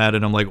table got mad,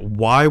 and I'm like,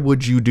 why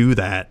would you do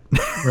that?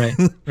 Right.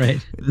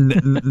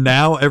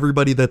 Now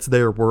everybody that's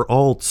there, we're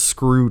all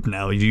screwed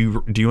now.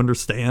 Do you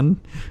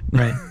understand?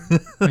 Right.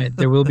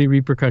 There will be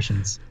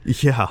repercussions.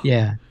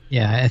 Yeah.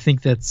 I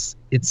think it's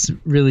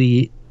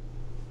really,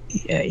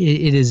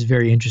 it is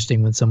very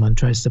interesting when someone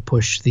tries to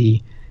push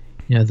the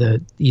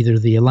either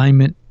the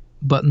alignment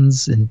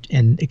buttons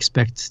and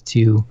expect to,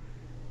 you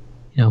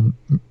know,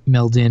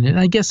 meld in. And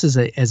I guess as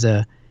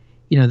a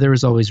you know, there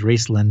was always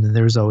Raceland, and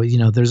there's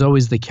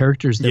always the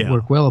characters that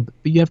work well, but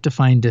you have to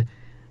find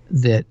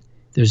that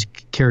there's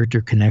character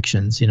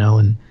connections, you know,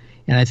 and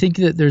I think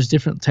that there's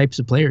different types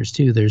of players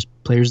too. There's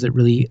players that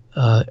really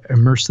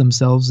immerse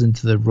themselves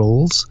into the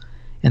roles,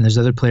 and there's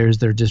other players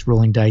that are just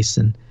rolling dice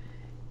and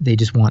they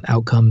just want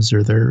outcomes,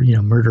 or they're, you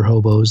know, murder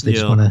hobos. They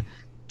just want to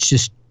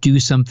just do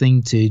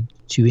something to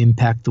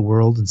impact the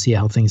world and see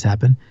how things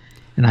happen.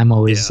 And I'm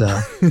always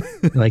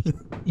like,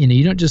 you know,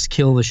 you don't just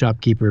kill the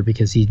shopkeeper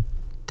because he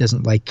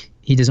doesn't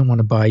want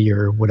to buy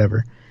your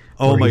whatever.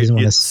 Oh my!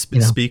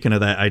 Speaking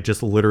of that, I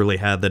just literally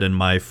had that in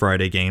my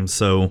Friday game.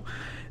 So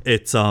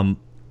it's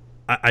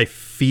I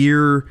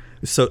fear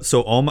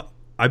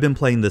I've been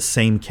playing the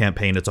same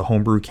campaign. It's a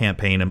homebrew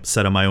campaign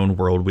set in my own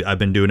world. I've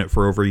been doing it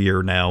for over a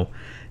year now,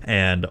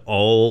 and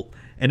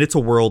it's a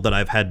world that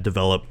I've had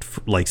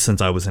developed like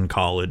since I was in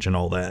college and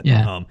all that.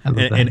 Yeah,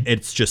 and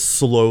it's just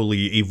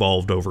slowly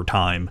evolved over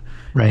time.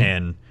 Right.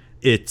 And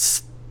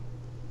it's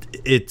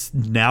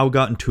now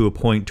gotten to a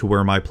point to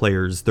where my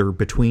players, they're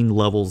between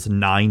levels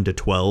 9 to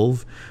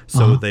 12,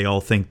 so they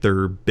all think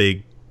they're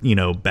big, you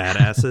know,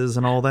 badasses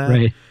and all that.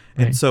 Right.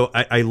 And so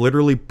I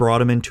literally brought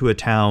them into a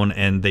town,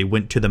 and they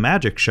went to the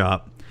magic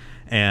shop,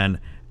 and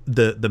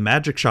the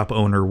magic shop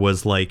owner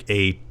was like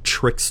a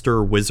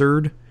trickster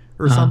wizard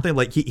or something.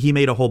 Like he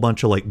made a whole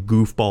bunch of like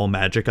goofball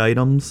magic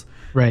items.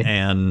 Right.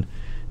 And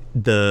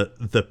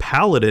the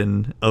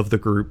paladin of the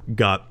group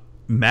got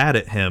mad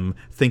at him,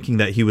 thinking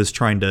that he was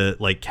trying to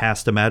like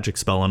cast a magic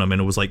spell on him,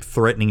 and it was like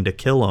threatening to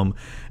kill him.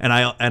 And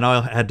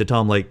I had to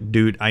tell him, like,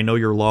 dude, I know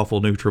you're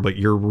lawful neutral, but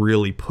you're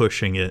really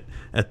pushing it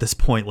at this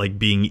point, like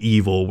being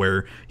evil,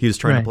 where he was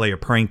trying to play a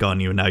prank on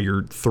you, and now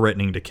you're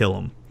threatening to kill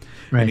him.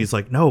 Right. And he's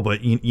like, no,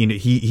 but you know,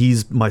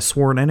 he's my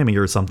sworn enemy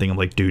or something. I'm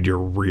like, dude, you're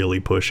really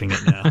pushing it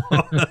now.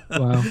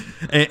 Wow.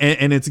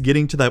 And it's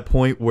getting to that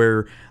point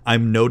where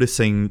I'm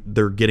noticing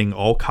they're getting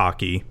all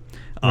cocky.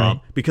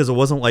 Because it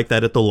wasn't like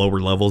that at the lower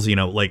levels, you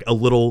know, like a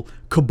little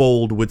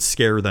kobold would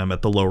scare them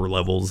at the lower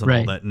levels and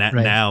all that.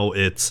 Now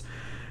it's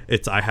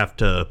I have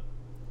to,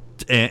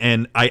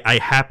 and I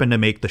happen to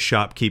make the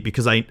shopkeep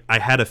because I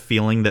had a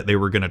feeling that they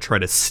were going to try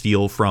to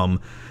steal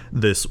from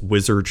this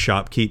wizard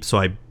shopkeep, so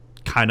I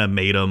kind of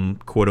made him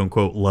quote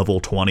unquote level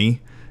 20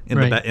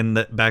 in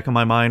the back of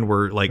my mind,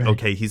 where like,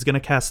 okay, he's going to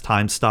cast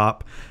Time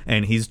Stop,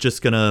 and he's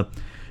just going to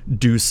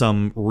do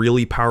some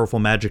really powerful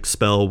magic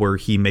spell where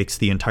he makes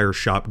the entire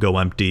shop go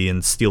empty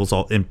and steals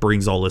all and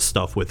brings all his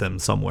stuff with him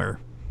somewhere.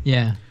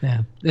 No,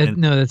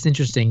 that's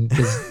interesting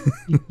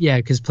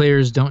because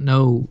players don't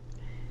know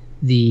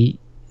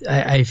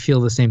I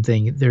feel the same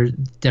thing. There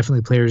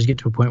definitely players get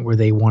to a point where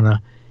they want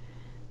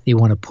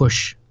to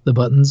push the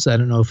buttons. I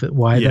don't know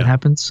why that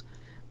happens,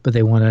 but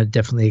they want to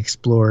definitely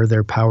explore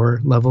their power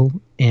level.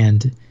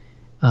 And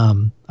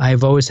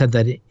I've always had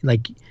that,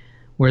 like,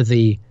 where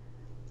the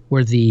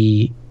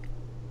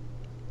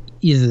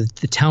either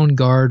the town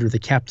guard or the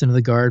captain of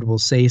the guard will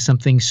say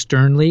something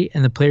sternly,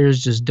 and the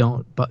players just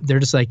don't. But they're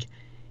just like,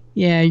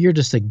 "Yeah, you're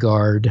just a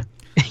guard,"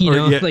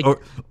 like,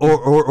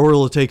 or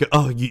it'll take,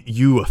 "Oh,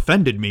 you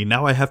offended me.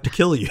 Now I have to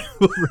kill you."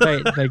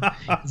 Right? Like,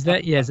 is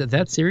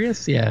that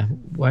serious? Yeah.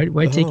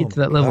 Why take it to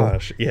that level?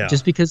 Gosh, yeah.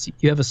 Just because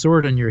you have a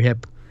sword on your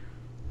hip,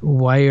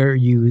 why are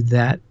you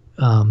that?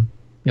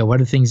 Why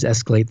do things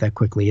escalate that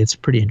quickly? It's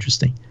pretty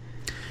interesting.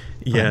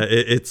 Yeah,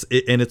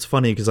 it's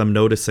funny because I'm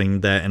noticing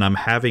that, and I'm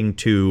having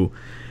to,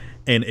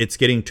 and it's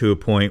getting to a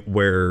point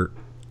where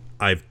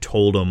I've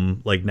told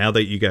them, like, now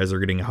that you guys are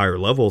getting higher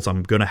levels,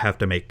 I'm gonna have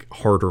to make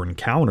harder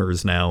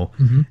encounters now.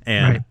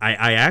 And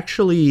I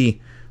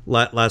actually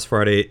last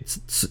Friday,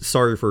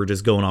 sorry for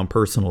just going on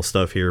personal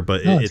stuff here, but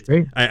it's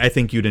great. I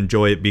think you'd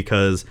enjoy it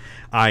because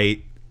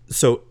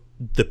so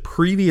the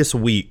previous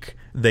week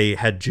they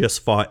had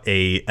just fought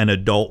an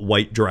adult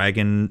white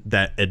dragon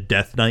that a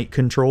Death Knight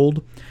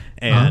controlled.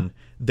 And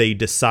they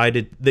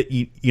decided that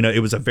it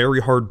was a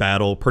very hard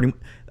battle.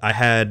 I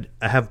have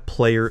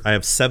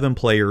 7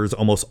 players.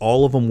 Almost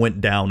all of them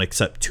went down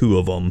except 2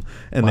 of them,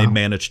 and they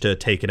managed to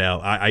take it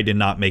out. I did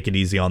not make it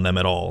easy on them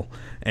at all.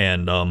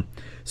 And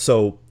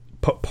so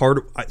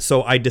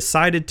I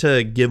decided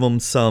to give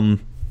them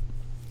some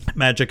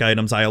magic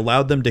items. I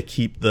allowed them to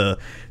keep the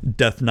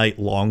Death Knight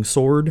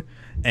longsword,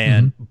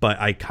 but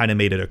I kind of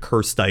made it a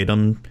cursed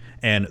item.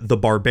 And the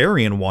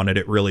barbarian wanted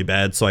it really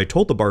bad, so I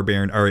told the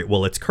barbarian, all right,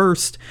 well, it's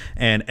cursed,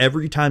 and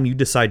every time you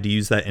decide to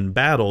use that in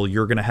battle,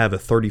 you're going to have a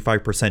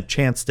 35%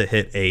 chance to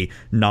hit a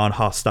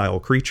non-hostile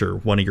creature,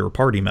 one of your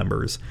party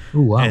members.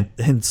 Ooh, wow.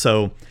 And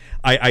so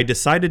I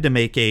decided to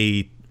make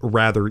a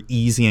rather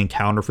easy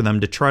encounter for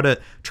them to try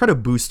to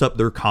boost up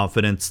their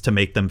confidence, to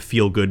make them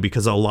feel good,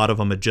 because a lot of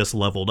them had just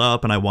leveled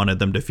up, and I wanted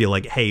them to feel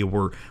like, hey,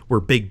 we're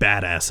big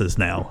badasses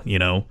now,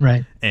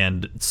 Right.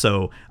 And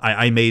so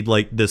I made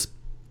like this.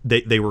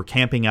 They were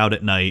camping out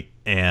at night,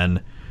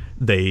 and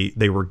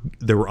they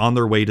were on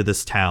their way to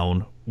this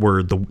town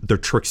where the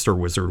trickster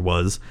wizard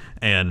was,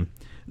 and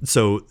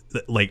so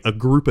like a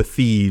group of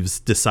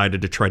thieves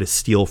decided to try to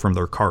steal from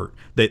their cart.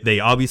 They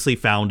obviously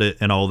found it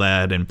and all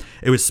that, and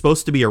it was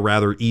supposed to be a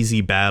rather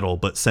easy battle,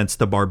 but since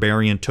the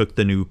barbarian took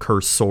the new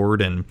cursed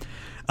sword and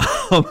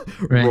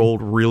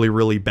rolled really,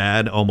 really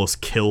bad,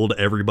 almost killed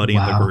everybody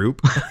in the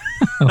group.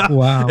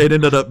 Wow. It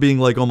ended up being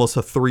like almost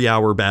a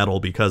 3-hour battle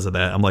because of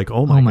that. I'm like,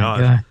 oh my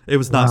God. It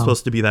was not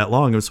supposed to be that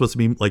long. It was supposed to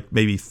be like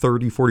maybe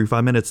 30,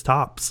 45 minutes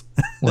tops.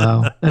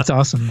 Wow. That's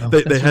awesome, though.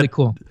 That's really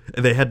cool.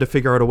 They had to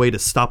figure out a way to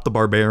stop the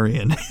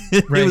barbarian.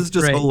 It was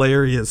just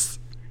hilarious.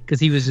 Because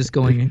he was just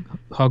going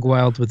hog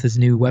wild with his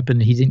new weapon.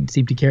 He didn't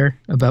seem to care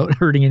about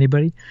hurting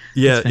anybody.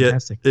 Yeah,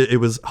 fantastic. It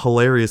was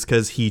hilarious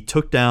because he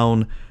took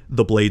down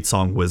the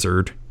Bladesong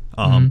wizard.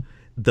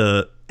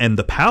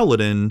 The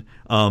paladin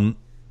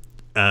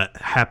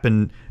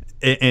happened,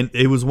 and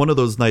it was one of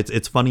those nights.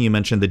 It's funny you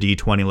mentioned the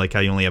D20, like how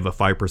you only have a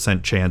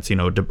 5% chance,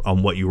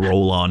 on what you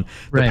roll on.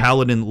 The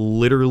paladin,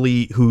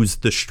 literally, who's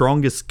the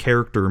strongest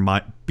character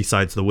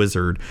besides the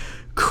wizard,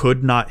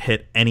 could not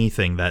hit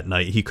anything that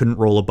night. He couldn't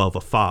roll above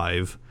a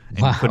 5.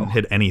 And couldn't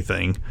hit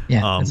anything.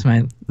 Yeah, that's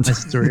my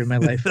story of my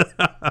life.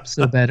 I'm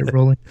so bad at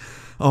rolling.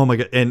 Oh my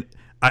God. And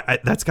I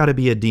that's got to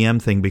be a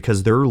DM thing,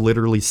 because there are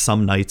literally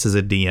some nights as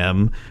a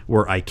DM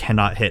where I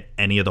cannot hit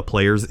any of the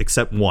players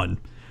except one.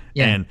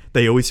 Yeah. And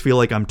they always feel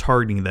like I'm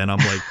targeting them. I'm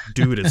like,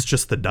 dude, it's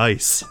just the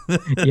dice.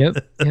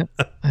 Yep.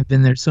 I've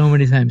been there so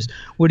many times.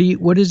 What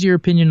is your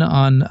opinion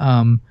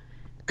on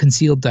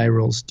concealed die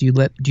rolls? Do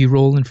you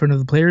roll in front of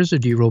the players, or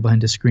do you roll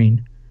behind a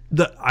screen?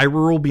 I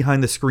roll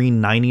behind the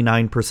screen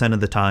 99% of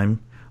the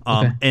time.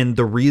 And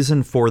the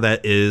reason for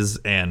that is,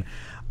 and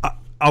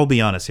I'll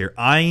be honest here.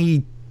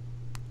 A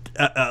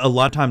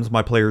lot of times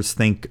my players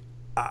think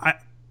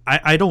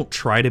I don't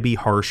try to be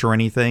harsh or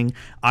anything.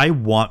 I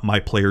want my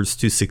players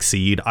to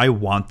succeed. I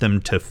want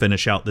them to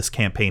finish out this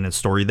campaign and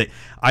story. That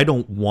I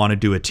don't want to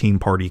do a team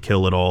party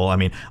kill at all. I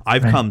mean,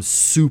 I've come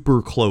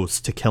super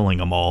close to killing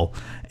them all,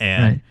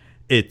 and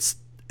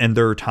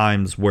there are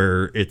times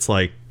where it's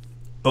like,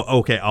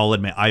 okay, I'll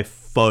admit I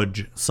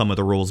fudge some of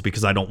the rules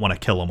because I don't want to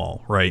kill them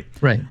all, right?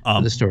 Right.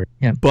 For the story.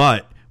 Yeah.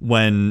 But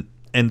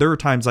and there are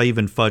times I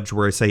even fudge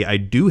where I say I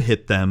do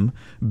hit them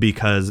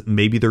because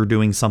maybe they're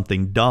doing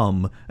something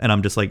dumb, and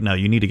I'm just like, no,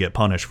 you need to get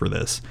punished for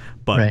this.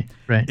 But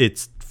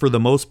it's, for the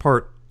most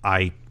part,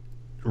 I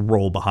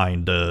roll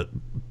behind the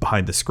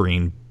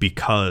screen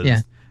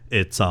because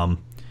it's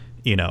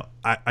you know,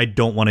 I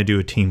don't want to do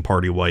a team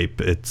party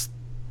wipe. It's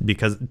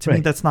because to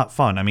me that's not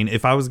fun. I mean,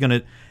 if I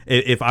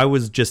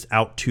was just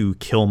out to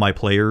kill my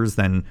players,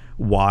 then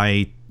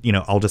why, you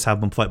know, I'll just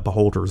have them fight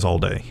beholders all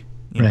day.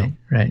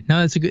 Right.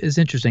 No, it's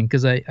interesting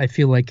because I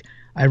feel like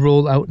I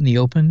roll out in the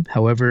open.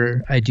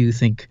 However, I do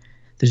think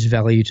there's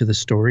value to the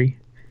story.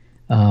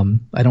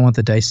 I don't want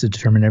the dice to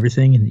determine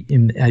everything,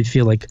 and I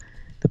feel like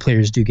the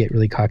players do get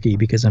really cocky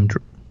because I'm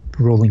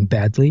rolling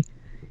badly,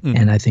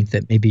 and I think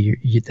that maybe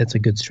that's a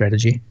good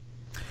strategy.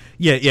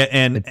 Yeah,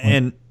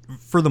 and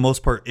for the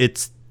most part,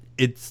 it's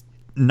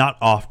not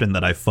often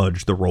that I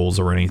fudge the rolls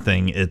or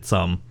anything. It's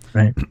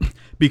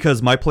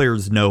because my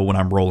players know when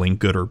I'm rolling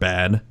good or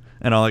bad.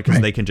 And all that, because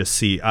they can just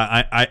see.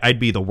 I'd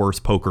be the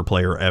worst poker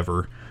player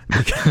ever.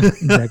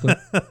 Exactly.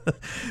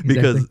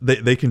 Because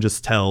they can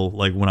just tell,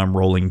 like, when I'm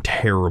rolling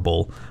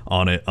terrible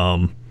on it.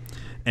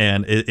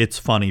 And it's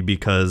funny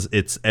because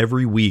it's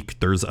every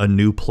week there's a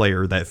new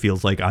player that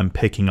feels like I'm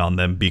picking on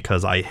them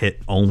because I hit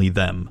only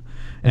them,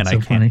 and I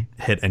can't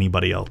hit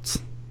anybody else.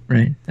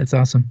 Right. That's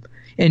awesome.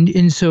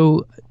 And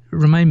so,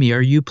 remind me,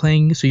 you're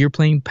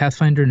playing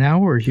Pathfinder now,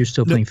 or you're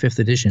still playing 5th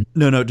edition?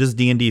 No, just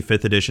D&D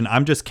 5th edition.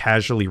 I'm just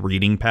casually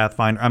reading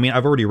Pathfinder. I mean,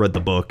 I've already read the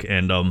book,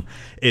 and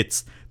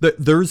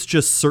there's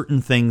just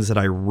certain things that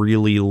I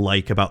really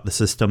like about the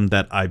system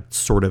that I've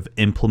sort of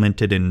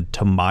implemented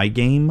into my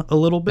game a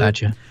little bit.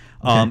 Gotcha.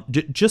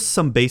 Okay. Just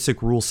some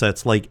basic rule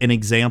sets. Like an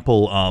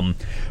example,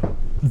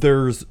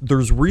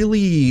 there's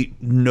really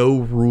no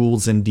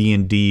rules in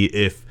D&D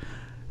if...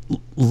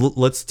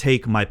 let's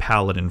take my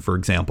paladin, for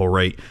example,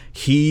 right?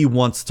 He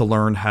wants to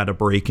learn how to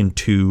break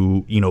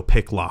into, you know,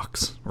 pick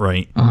locks,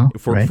 right?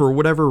 For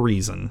whatever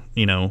reason,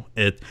 you know,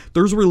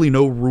 there's really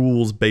no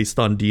rules based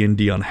on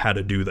D&D on how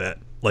to do that.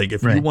 Like,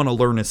 if you want to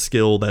learn a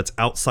skill that's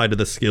outside of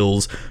the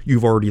skills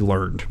you've already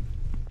learned.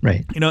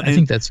 Right. You know, I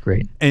think that's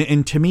great.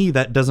 And to me,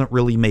 that doesn't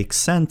really make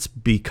sense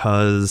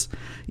because,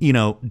 you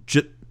know,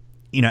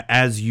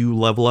 as you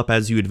level up,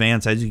 as you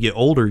advance, as you get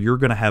older, you're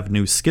going to have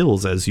new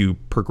skills as you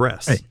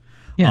progress. Right.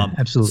 Yeah,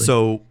 absolutely.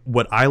 So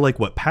what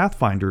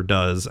Pathfinder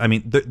does, I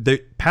mean,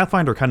 the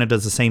Pathfinder kind of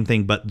does the same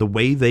thing, but the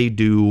way they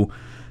do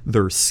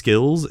their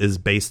skills is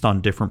based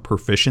on different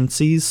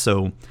proficiencies.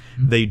 So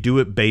they do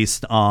it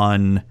based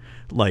on,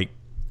 like,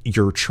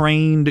 you're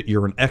trained,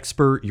 you're an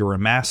expert, you're a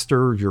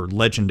master, you're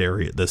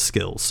legendary at this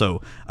skill.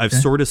 So I've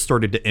sort of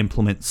started to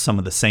implement some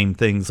of the same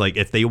things. Like,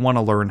 if they want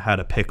to learn how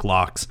to pick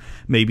locks,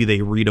 maybe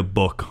they read a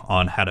book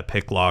on how to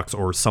pick locks,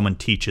 or someone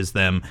teaches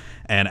them.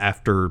 And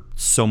after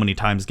so many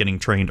times getting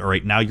trained, all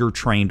right, now you're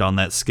trained on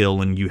that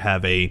skill and you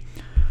have a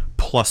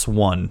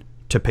 +1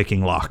 to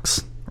picking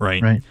locks,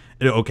 right?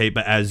 Okay,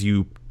 but as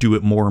you do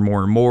it more and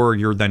more and more,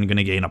 you're then going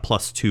to gain a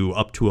 +2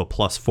 up to a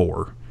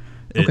 +4.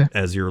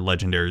 As your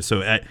legendary.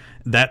 So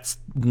that's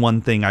one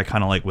thing I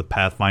kind of like with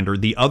Pathfinder.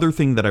 The other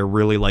thing that I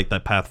really like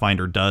that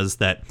Pathfinder does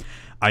that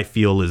I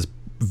feel is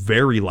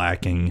very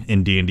lacking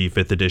in D&D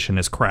 5th edition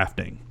is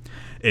crafting.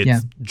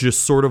 It's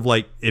just sort of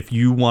like, if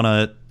you want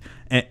to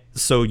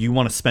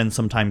spend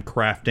some time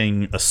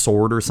crafting a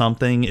sword or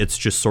something, it's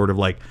just sort of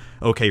like,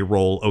 okay,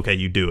 roll, okay,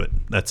 you do it.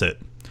 That's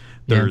it.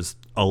 There's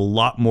a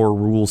lot more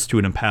rules to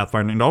it in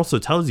Pathfinder, and it also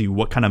tells you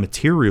what kind of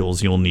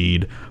materials you'll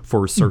need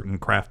for certain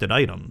crafted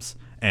items.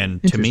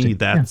 And to me,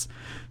 that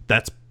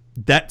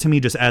to me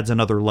just adds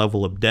another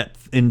level of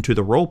depth into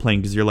the role playing,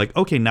 because you're like,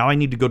 okay, now I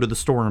need to go to the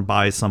store and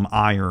buy some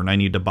iron. I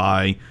need to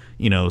buy,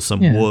 you know, some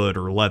wood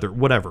or leather,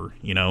 whatever,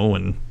 you know.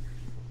 And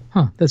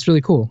that's really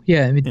cool.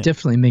 Yeah, I mean, it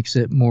definitely makes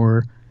it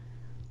more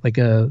like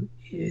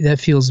that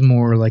feels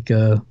more like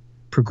a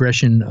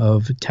progression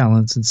of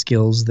talents and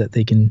skills that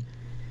they can.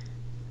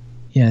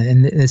 Yeah,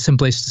 and there's some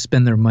place to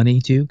spend their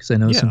money too, because I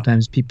know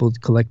sometimes people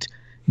collect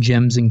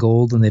gems and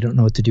gold and they don't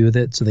know what to do with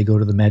it, so they go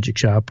to the magic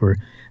shop, or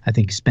I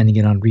think spending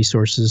it on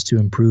resources to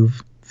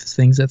improve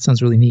things. That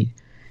sounds really neat.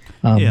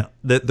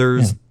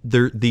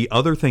 The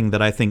other thing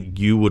that I think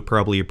you would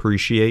probably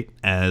appreciate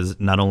as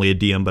not only a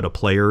DM but a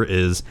player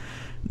is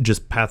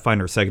just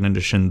Pathfinder 2nd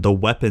edition, the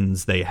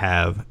weapons they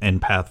have in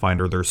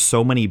Pathfinder. There's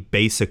so many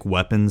basic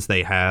weapons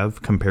they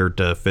have compared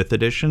to 5th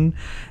edition,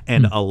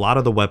 and a lot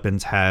of the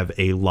weapons have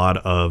a lot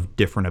of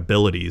different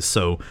abilities.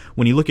 So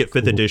when you look at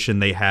 5th edition,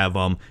 they have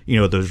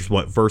there's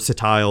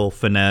versatile,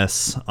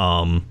 finesse,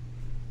 what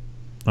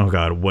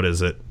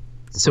is it?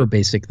 So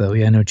basic though.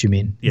 Yeah, I know what you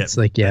mean. Yeah, it's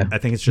like I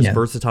think it's just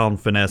versatile and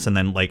finesse, and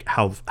then like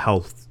how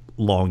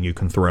long you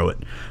can throw it.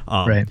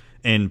 Right.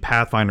 In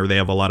Pathfinder, they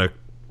have a lot of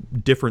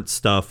different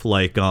stuff.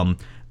 Like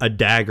a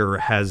dagger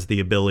has the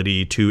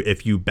ability to,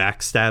 if you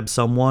backstab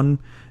someone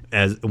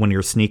when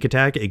you're sneak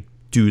attack, it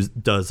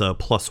does a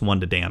 +1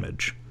 to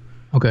damage.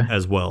 Okay.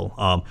 As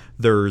well.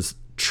 There's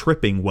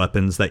tripping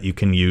weapons that you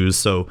can use,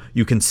 so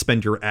you can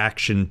spend your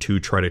action to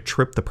try to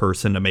trip the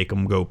person to make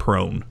them go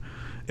prone.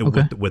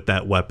 Okay. With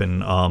that weapon.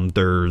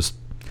 There's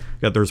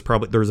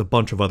a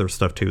bunch of other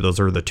stuff too. Those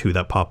are the two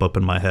that pop up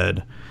in my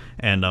head.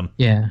 And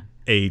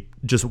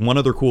just one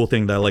other cool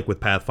thing that I like with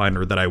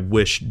Pathfinder that I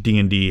wish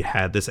D&D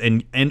had this,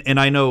 and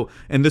I know,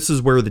 and this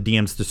is where the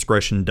DM's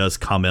discretion does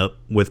come up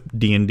with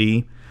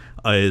D&D,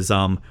 is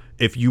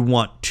if you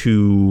want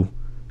to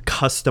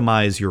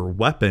customize your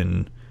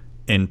weapon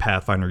in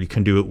Pathfinder, you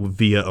can do it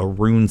via a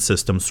rune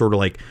system, sort of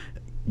like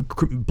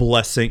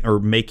blessing or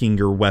making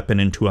your weapon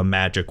into a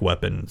magic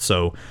weapon.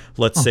 So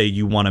let's say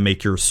you want to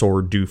make your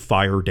sword do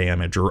fire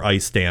damage or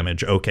ice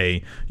damage.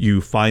 Okay,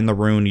 you find the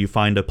rune, you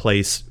find a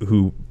place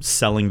who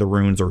selling the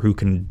runes or who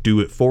can do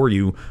it for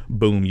you,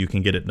 boom, you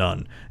can get it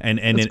done.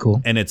 And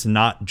cool. And it's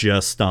not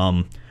just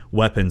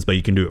weapons, but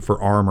you can do it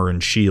for armor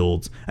and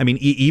shields. I mean,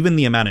 even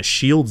the amount of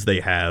shields they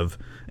have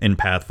in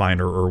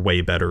Pathfinder are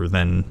way better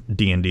than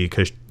D&D,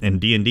 because in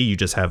D&D you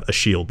just have a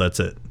shield, that's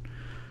it.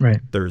 Right.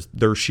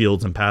 Their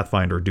shields in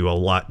Pathfinder do a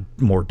lot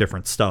more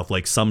different stuff.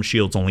 Like some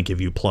shields only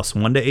give you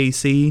 +1 to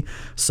AC.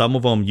 Some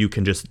of them you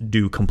can just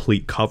do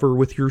complete cover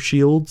with your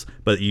shields,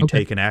 but you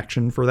take an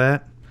action for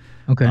that.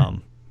 Okay.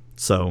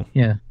 So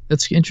yeah,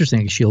 that's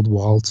interesting. Shield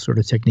wall sort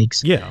of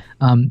techniques. Yeah.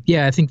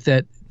 Yeah, I think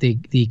that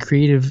the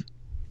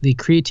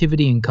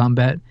creativity in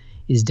combat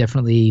is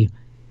definitely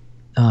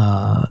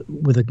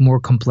with a more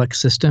complex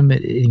system.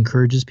 It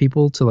encourages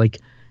people to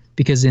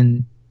because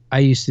I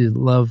used to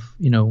love,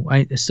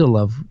 I still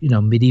love,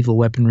 medieval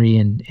weaponry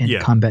and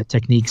combat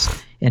techniques,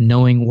 and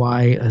knowing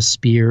why a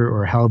spear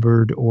or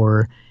halberd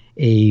or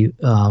a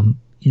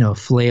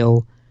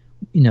flail,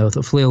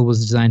 the flail was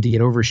designed to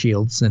get over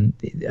shields, and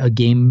a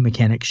game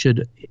mechanic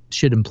should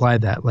imply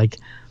that. Like,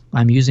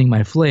 I'm using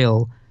my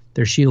flail,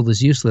 their shield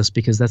is useless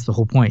because that's the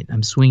whole point.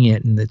 I'm swinging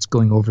it and it's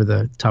going over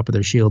the top of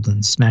their shield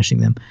and smashing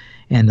them.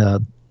 And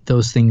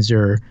those things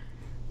are,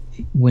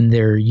 when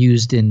they're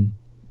used in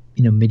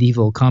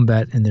medieval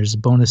combat and there's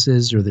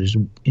bonuses or there's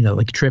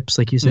like trips,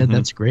 like you said,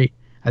 that's great.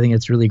 I think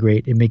it's really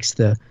great. It makes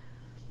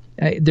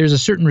there's a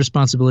certain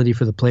responsibility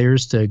for the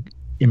players to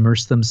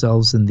immerse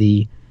themselves in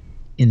the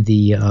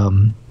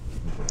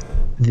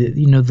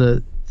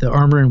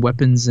armor and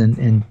weapons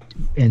and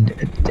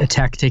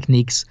attack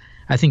techniques.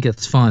 I think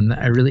it's fun.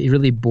 It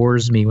really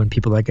bores me when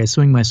people I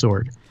swing my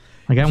sword.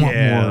 Like, I want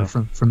more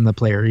from the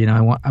player.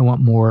 I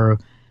want more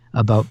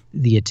about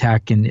the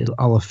attack, and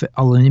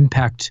I'll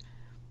impact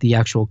the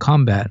actual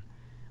combat.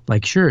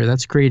 Like, sure,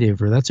 that's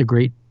creative, or that's a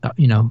great,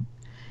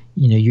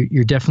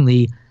 you're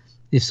definitely,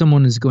 if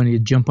someone is going to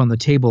jump on the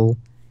table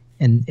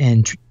and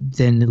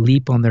then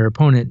leap on their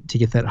opponent to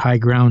get that high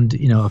ground,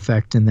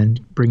 effect, and then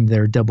bring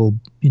their double,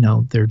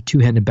 their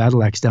two-handed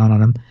battle axe down on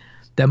them,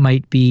 that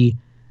might be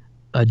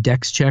a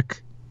dex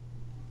check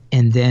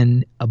and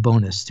then a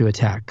bonus to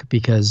attack,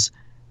 because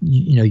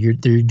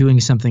they're doing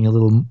something a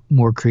little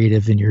more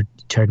creative and you're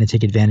trying to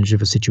take advantage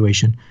of a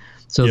situation.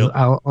 So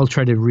I'll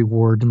try to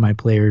reward my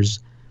players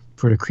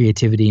for the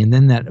creativity, and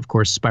then that of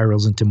course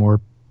spirals into more,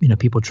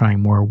 people trying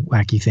more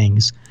wacky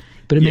things.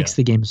 But it makes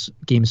the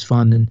games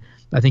fun. And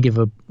I think if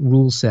a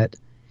rule set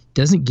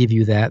doesn't give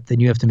you that, then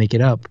you have to make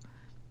it up.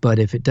 But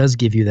if it does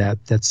give you that,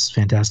 that's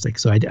fantastic.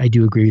 So I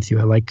do agree with you.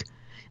 I like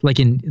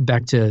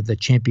back to the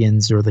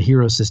champions or the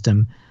hero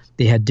system,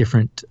 they had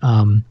different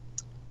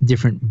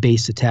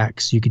base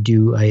attacks. You could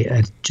do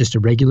just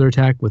a regular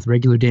attack with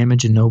regular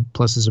damage and no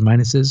pluses or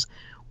minuses,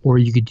 or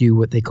you could do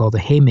what they call the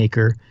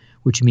haymaker,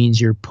 which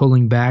means you're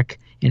pulling back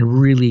and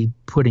really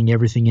putting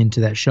everything into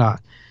that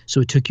shot.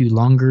 So it took you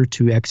longer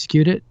to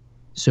execute it.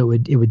 So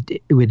it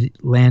would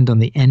land on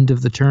the end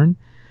of the turn,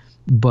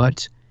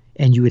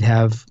 and you would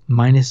have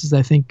minuses,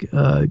 I think,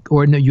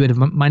 or no, you would have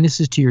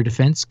minuses to your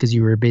defense because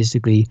you were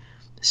basically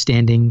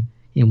standing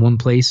in one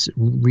place,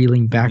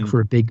 reeling back for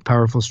a big,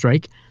 powerful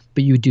strike,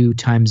 but you do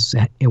times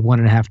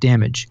 1.5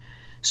 damage.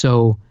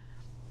 So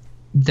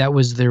that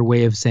was their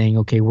way of saying,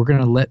 okay, we're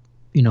going to let,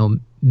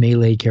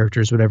 melee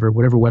characters, whatever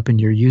weapon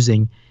you're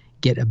using,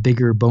 get a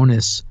bigger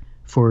bonus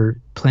for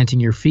planting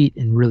your feet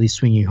and really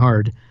swinging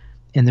hard.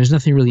 And there's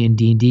nothing really in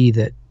D&D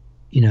that,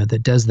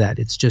 that does that.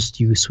 It's just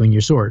you swing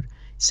your sword.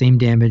 Same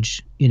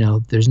damage,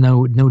 there's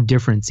no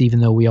difference,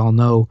 even though we all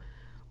know,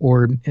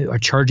 or a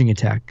charging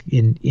attack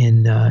in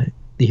the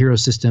hero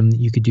system,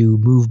 you could do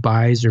move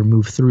bys or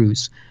move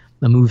throughs.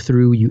 A move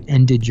through, you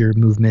ended your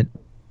movement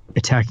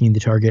attacking the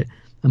target.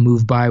 A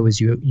move by was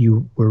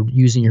you were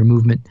using your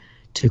movement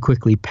to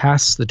quickly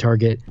pass the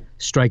target,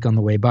 strike on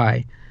the way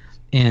by.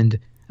 And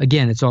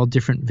again, it's all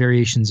different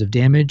variations of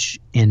damage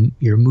and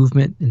your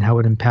movement and how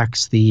it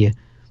impacts the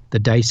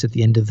dice at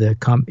the end of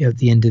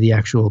the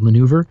actual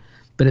maneuver.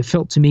 but it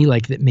felt to me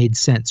like that made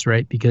sense,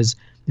 right? Because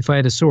if I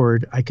had a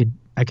sword, I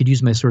could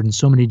use my sword in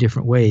so many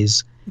different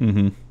ways.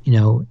 Mm-hmm. You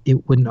know,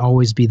 it wouldn't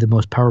always be the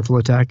most powerful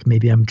attack.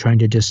 Maybe I'm trying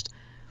to just,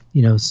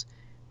 you know,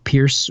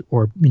 pierce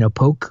or, you know,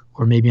 poke,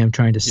 or maybe I'm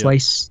trying to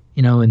slice,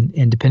 you know,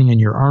 and depending on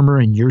your armor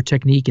and your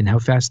technique and how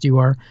fast you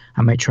are,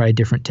 I might try a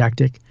different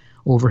tactic,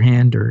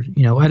 overhand, or,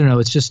 you know, I don't know.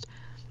 It's just,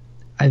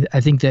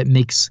 I think that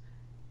makes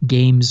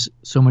games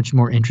so much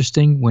more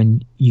interesting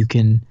when you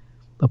can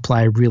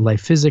apply real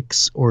life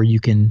physics, or you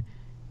can,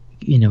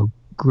 you know,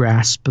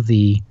 grasp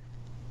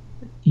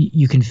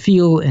you can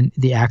feel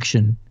the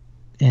action,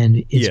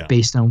 and it's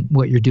based on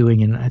what you're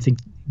doing. And I think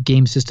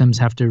game systems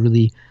have to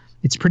really,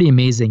 it's pretty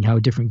amazing how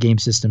different game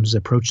systems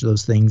approach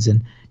those things,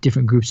 and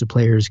different groups of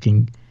players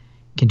can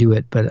do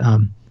it. But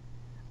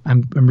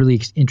I'm really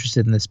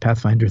interested in this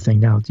Pathfinder thing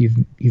now.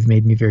 You've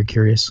made me very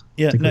curious.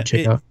 Yeah, to go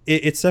check out.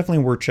 It's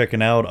definitely worth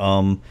checking out.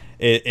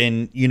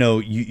 And you know,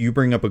 you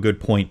bring up a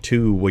good point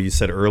too. What you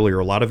said earlier,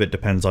 a lot of it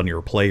depends on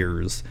your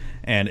players,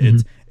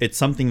 and it's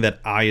something that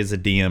I as a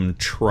DM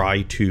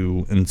try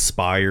to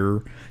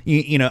inspire.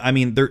 You know, I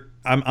mean,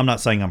 I'm not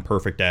saying I'm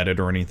perfect at it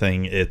or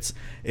anything. It's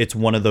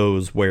one of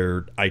those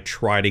where I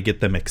try to get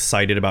them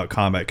excited about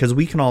combat, because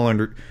we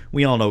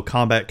all know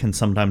combat can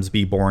sometimes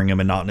be boring and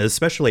monotonous,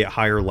 especially at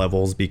higher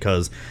levels,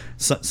 because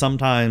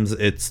sometimes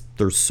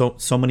there's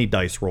so many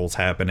dice rolls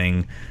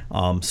happening,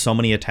 so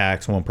many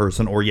attacks on one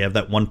person, or you have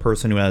that one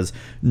person who has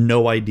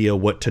no idea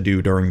what to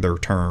do during their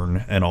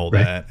turn and all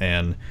that,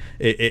 and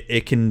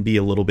it can be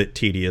a little bit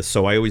tedious.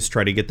 So I always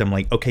try to get them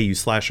like, okay, you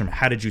slash him,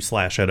 how did you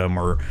slash at him,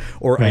 or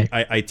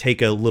I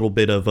take a little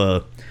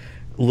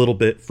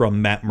bit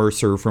from Matt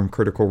Mercer from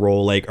Critical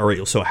Role, like, all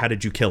right, so how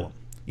did you kill him?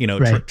 You know,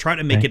 try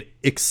to make it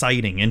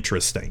exciting,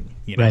 interesting,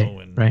 you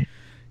know,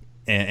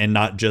 and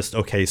not just,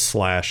 okay,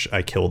 slash,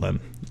 I kill them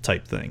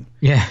type thing.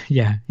 Yeah.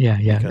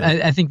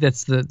 I think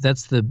that's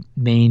the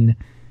main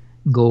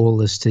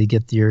goal, is to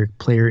get your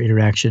player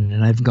interaction.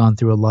 And I've gone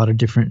through a lot of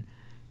different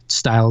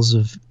styles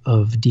of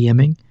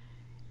DMing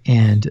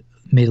and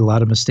made a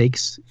lot of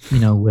mistakes, you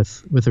know,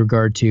 with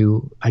regard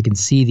to, I can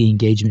see the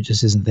engagement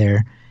just isn't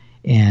there.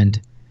 And,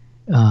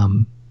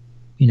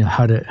 you know,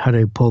 how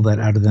to pull that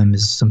out of them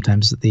is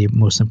sometimes the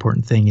most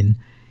important thing. And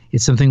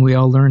it's something we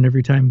all learn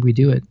every time we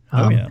do it.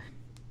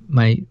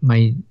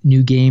 My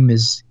new game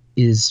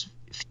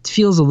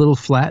feels a little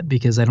flat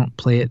because I don't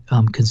play it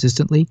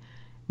consistently.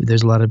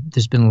 There's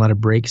been a lot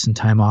of breaks and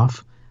time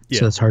off.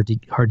 So it's hard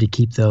to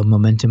keep the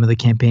momentum of the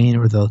campaign,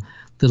 or the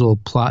little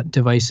plot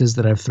devices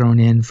that I've thrown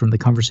in from the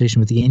conversation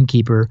with the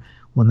innkeeper.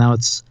 Well, now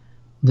it's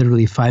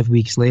literally 5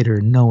 weeks later,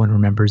 and no one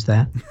remembers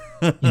that.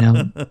 You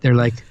know, they're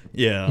like,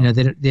 you know,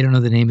 they don't know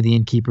the name of the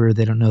innkeeper.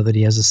 They don't know that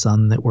he has a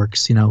son that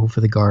works, you know,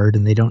 for the guard,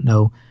 and they don't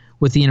know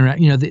what the you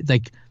know,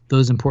 like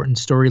those important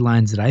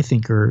storylines that I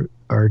think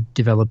are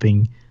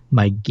developing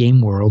my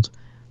game world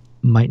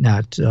might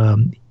not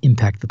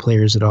impact the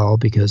players at all.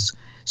 Because,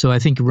 so I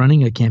think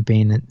running a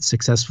campaign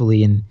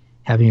successfully and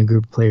having a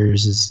group of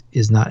players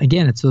is not,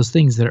 again, it's those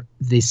things that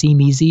they seem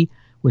easy.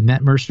 When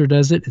Matt Mercer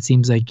does it, it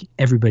seems like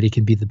everybody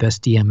can be the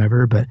best DM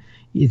ever, but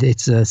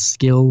it's a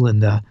skill,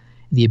 and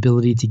the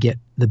ability to get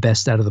the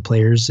best out of the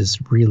players is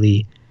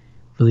really,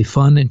 really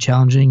fun and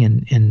challenging,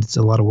 and it's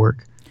a lot of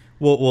work.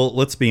 Well,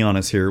 let's be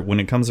honest here. When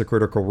it comes to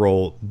Critical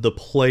Role, the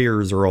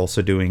players are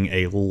also doing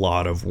a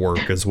lot of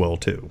work as well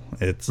too.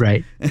 It's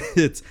right.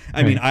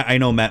 I mean, I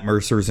know Matt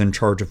Mercer's in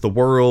charge of the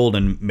world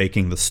and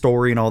making the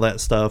story and all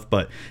that stuff,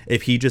 but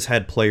if he just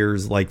had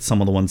players like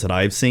some of the ones that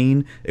I've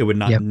seen, it would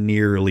not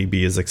nearly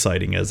be as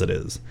exciting as it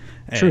is.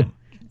 True.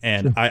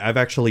 And I've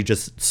actually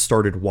just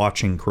started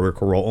watching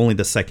Critical Role, only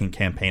the second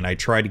campaign. I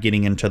tried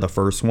getting into the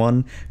first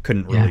one,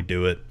 couldn't really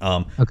do it.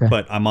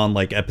 But I'm on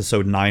like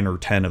episode 9 or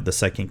 10 of the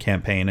second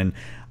campaign, and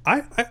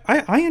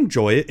I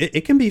enjoy it.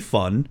 It can be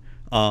fun.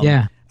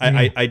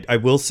 I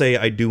will say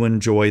I do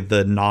enjoy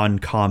the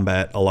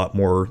non-combat a lot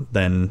more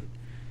than,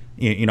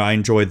 you know, I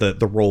enjoy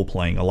the role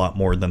playing a lot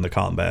more than the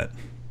combat.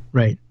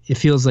 Right. It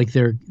feels like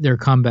their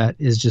combat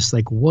is just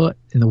like, what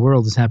in the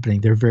world is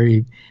happening? They're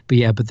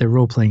but their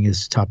role playing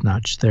is top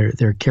notch.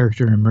 Their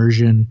character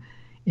immersion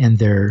and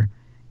their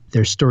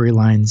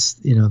storylines,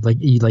 you know,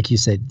 like you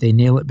said, they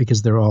nail it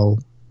because they're all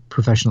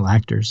professional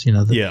actors. You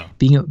know,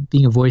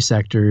 being a voice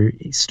actor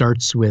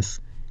starts with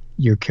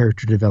your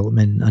character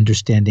development and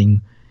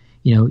understanding,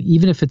 you know,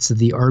 even if it's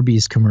the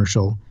Arby's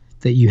commercial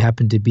that you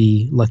happen to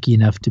be lucky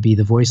enough to be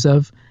the voice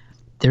of,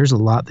 there's a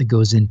lot that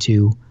goes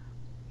into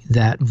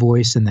that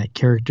voice and that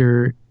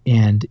character.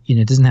 And, you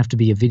know, it doesn't have to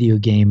be a video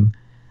game.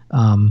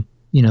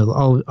 You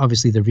know,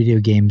 obviously the video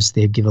games,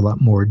 they give a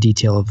lot more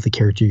detail of the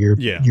character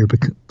you're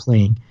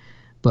playing.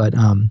 But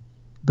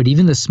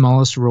even the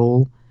smallest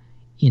role,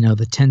 you know,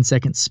 the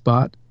 10-second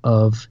spot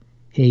of,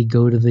 hey,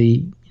 go to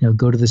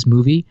this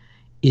movie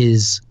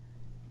is,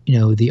 you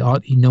know,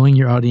 knowing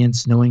your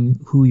audience, knowing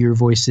who your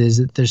voice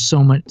is. There's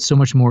so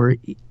much more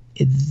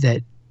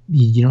that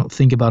you don't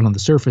think about on the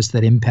surface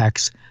that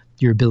impacts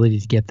your ability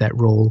to get that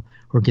role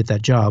or get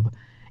that job.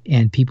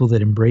 And people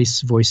that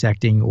embrace voice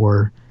acting,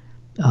 or,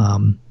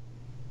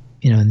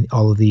 you know,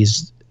 all of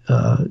these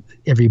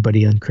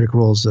everybody on Critical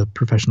Role is a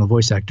professional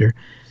voice actor.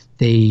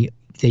 They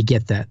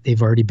get that.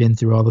 They've already been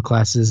through all the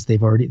classes.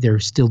 They're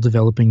still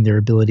developing their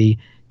ability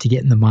to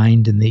get in the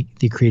mind and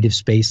the creative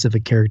space of a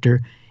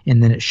character.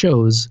 And then it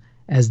shows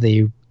as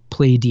they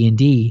play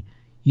D&D,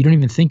 you don't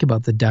even think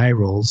about the die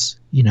rolls.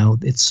 You know,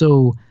 it's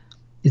so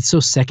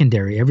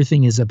secondary.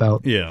 Everything is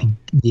about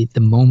the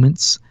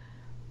moments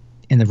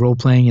and the role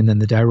playing, and then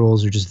the die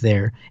rolls are just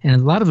there. And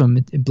a lot of them,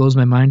 it blows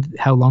my mind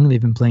how long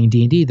they've been playing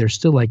D&D. They're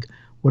still like,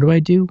 what do I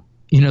do?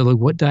 You know, like,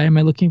 what die am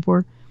I looking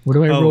for? What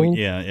do I roll? Oh,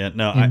 yeah.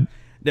 No,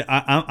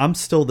 I'm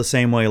still the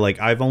same way. Like,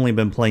 I've only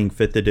been playing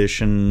 5th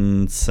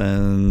edition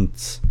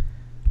since,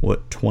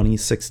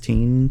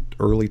 2016?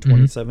 Early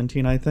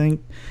 2017, I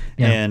think.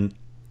 Yeah. And,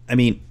 I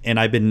mean, and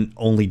I've been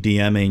only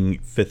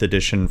DMing 5th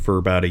edition for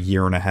about a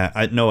year and a half.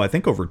 I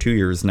think over 2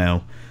 years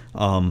now.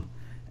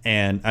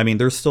 And, I mean,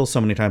 there's still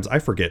so many times I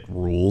forget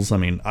rules. I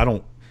mean, I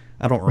don't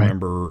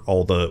remember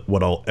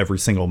every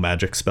single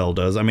magic spell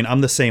does. I mean,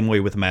 I'm the same way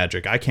with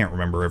magic. I can't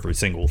remember every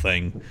single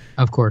thing.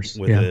 Of course,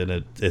 with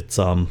it. It's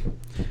I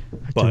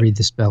have to read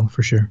the spell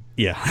for sure.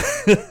 Yeah,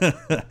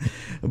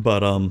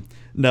 but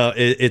no,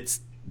 it's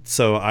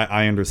so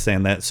I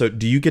understand that. So,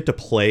 do you get to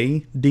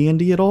play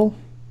D&D at all?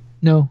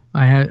 No,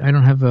 I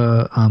don't have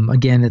a.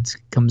 Again, it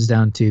comes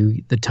down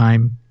to the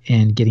time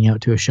and getting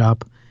out to a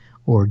shop,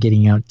 or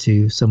getting out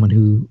to someone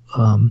who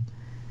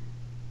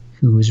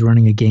is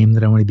running a game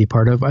that I want to be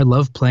part of. I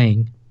love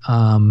playing.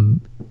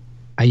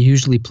 I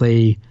usually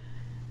play,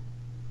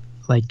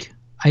 like,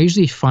 I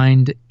usually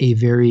find a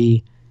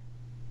very,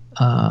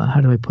 how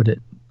do I put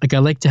it? Like, I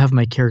like to have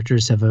my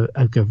characters have a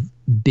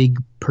big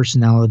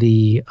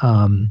personality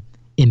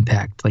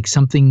impact, like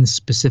something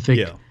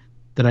specific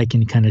that I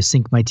can kind of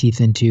sink my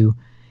teeth into.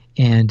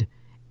 And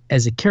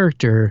as a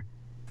character,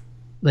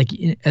 like,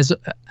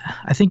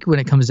 I think when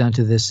it comes down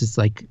to this, it's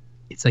like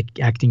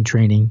acting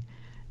training.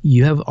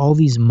 You have all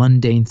these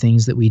mundane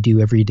things that we do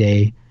every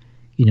day,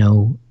 you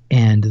know,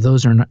 and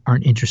those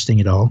aren't interesting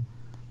at all.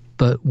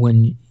 But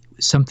when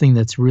something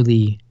that's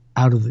really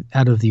out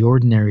of the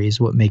ordinary is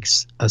what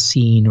makes a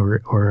scene or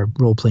a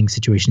role-playing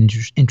situation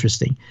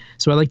interesting.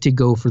 So I like to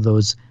go for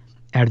those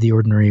out of the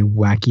ordinary,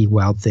 wacky,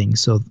 wild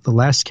things. So the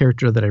last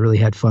character that I really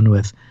had fun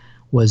with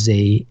was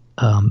he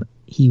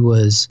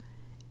was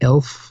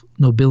elf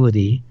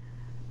nobility,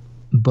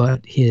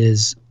 but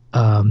his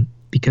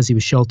because he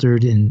was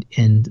sheltered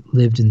and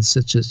lived in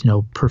such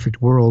a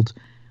perfect world,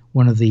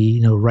 one of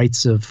the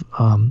rites of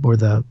or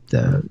the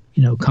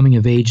coming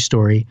of age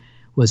story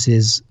was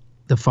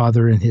the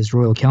father and his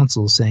royal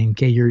council saying,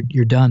 okay,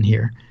 you're done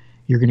here.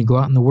 You're going to go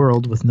out in the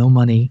world with no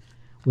money,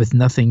 with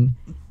nothing,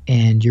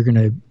 and we're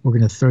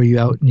gonna throw you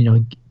out,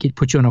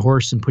 put you on a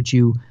horse and put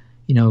you,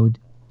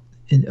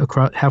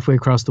 halfway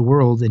across the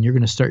world, and you're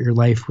going to start your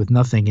life with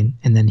nothing.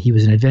 And then he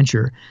was an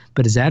adventurer,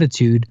 but his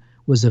attitude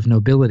was of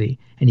nobility,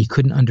 and he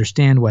couldn't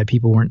understand why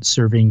people weren't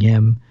serving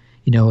him,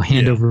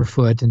 hand over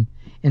foot.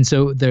 And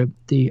so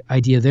the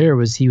idea there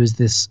was he was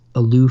this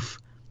aloof,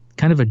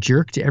 kind of a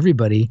jerk to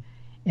everybody,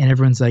 and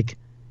everyone's like,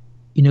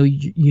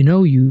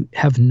 you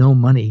have no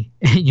money,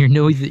 and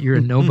that you're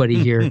a nobody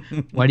here.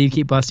 Why do you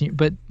keep bossing?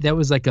 But that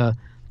was like a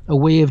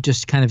way of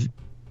just kind of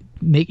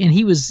and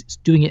he was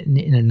doing it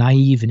in a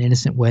naive and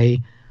innocent way.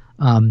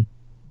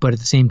 But at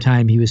the same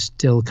time, he was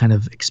still kind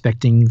of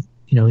expecting,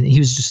 he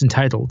was just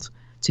entitled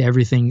to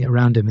everything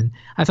around him. And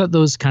I thought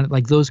those kind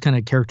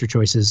of character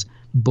choices,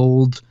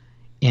 bold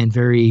and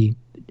very,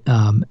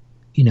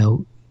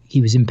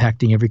 he was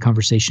impacting every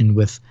conversation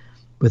with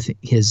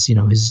his,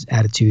 his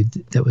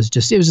attitude. It was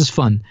just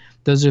fun.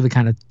 Those are the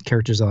kind of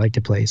characters I like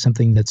to play.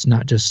 Something that's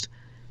not just,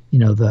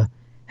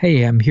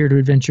 hey, I'm here to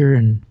adventure,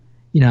 and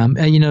you know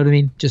what I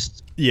mean?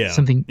 Just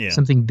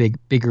something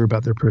bigger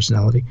about their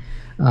personality.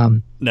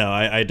 No,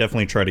 I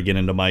definitely try to get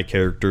into my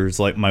characters.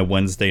 Like my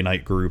Wednesday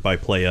night group, I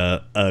play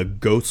a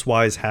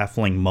Ghostwise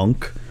halfling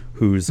monk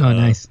who's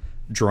nice.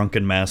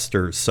 Drunken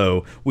master.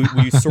 So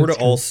we sort of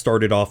all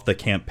started off the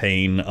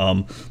campaign.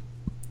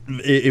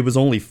 It was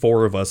only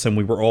 4 of us, and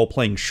we were all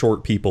playing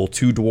short people,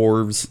 2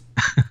 dwarves,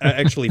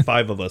 actually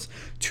 5 of us,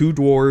 2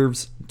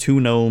 dwarves,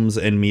 2 gnomes,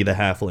 and me, the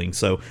halfling.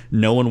 So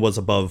no one was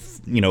above,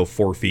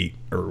 4 feet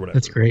or whatever.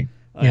 That's great.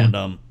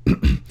 Yeah.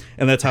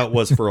 And that's how it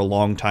was for a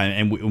long time.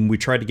 And we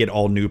tried to get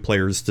all new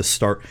players to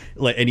start,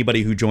 like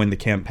anybody who joined the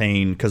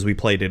campaign, because we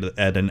played it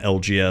at an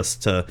LGS,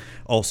 to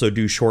also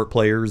do short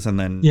players, and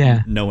then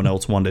no one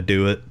else wanted to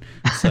do it.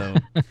 So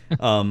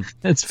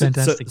that's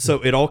fantastic. So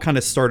it all kind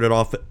of started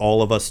off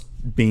all of us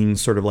being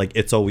sort of like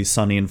It's Always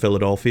Sunny in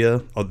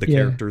Philadelphia, of the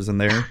characters in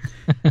there.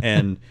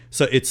 And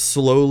so it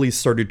slowly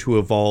started to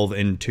evolve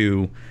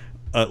into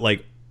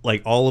like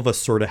all of us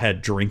sort of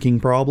had drinking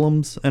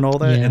problems and all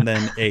that. And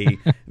then a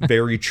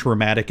very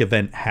traumatic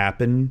event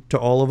happened to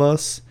all of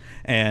us.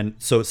 And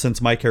so since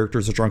my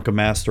character's a drunken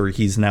master,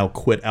 he's now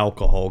quit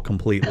alcohol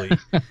completely.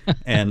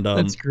 And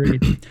that's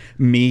great.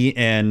 Me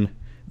and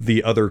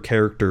the other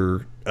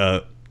character,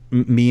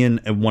 me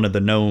and one of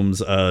the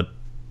gnomes,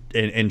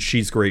 and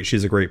she's great.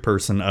 She's a great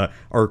person.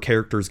 Our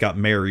characters got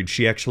married.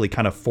 She actually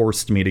kind of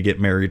forced me to get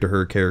married to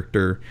her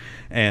character.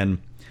 And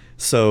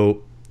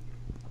So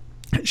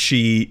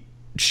she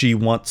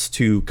wants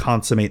to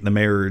consummate the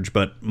marriage,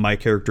 but my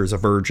character is a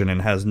virgin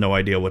and has no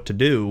idea what to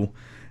do.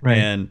 Right.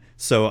 And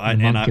so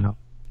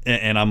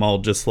I'm all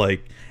just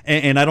like,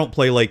 and I don't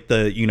play like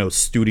the,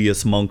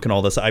 studious monk and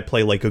all this. I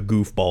play like a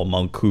goofball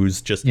monk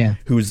who's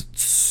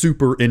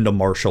super into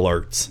martial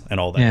arts and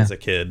all that as a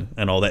kid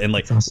and all that. And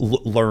like awesome.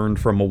 Learned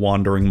from a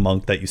wandering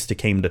monk that used to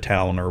came to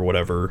town or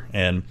whatever.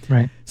 And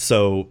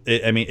so,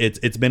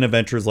 it's been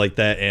adventures like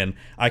that. And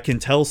I can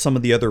tell some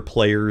of the other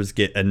players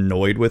get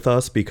annoyed with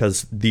us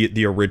because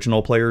the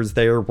original players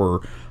there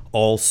were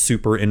all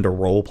super into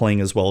role playing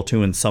as well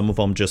too. And some of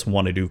them just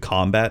want to do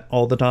combat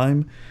all the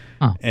time.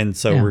 And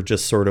so we're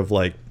just sort of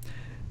like,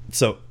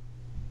 so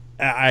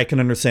I can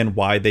understand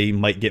why they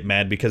might get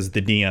mad because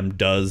the DM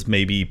does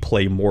maybe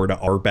play more to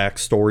our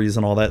backstories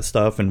and all that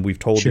stuff. And we've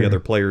told the other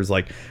players,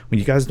 like,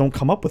 when you guys don't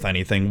come up with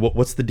anything,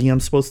 what's the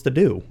DM supposed to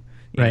do?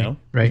 You know?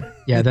 Right.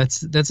 Yeah.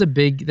 That's a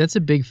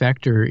big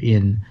factor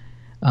in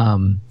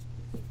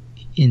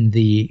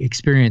the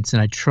experience.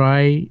 And I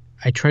try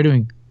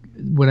to,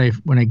 when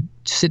I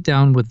sit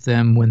down with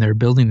them, when they're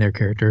building their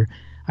character,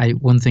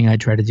 one thing I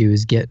try to do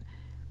is get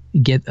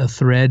a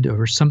thread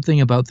or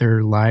something about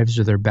their lives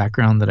or their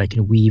background that I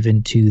can weave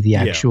into the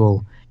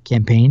actual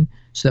campaign.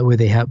 So that way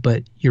they have,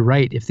 but you're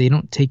right. If they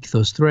don't take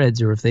those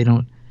threads or if they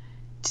don't,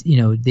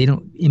 they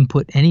don't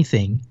input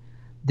anything,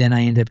 then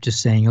I end up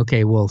just saying,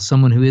 okay, well,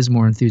 someone who is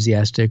more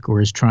enthusiastic or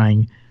is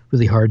trying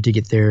really hard to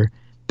get their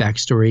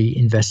backstory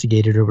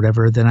investigated or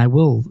whatever, then I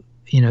will,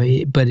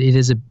 but it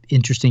is an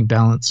interesting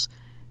balance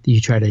that you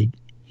try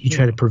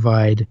to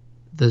provide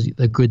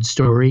the good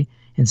story.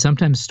 And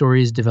sometimes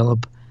stories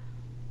develop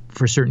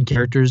for certain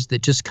characters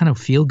that just kind of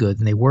feel good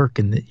and they work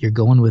and that you're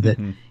going with it.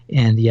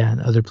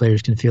 And other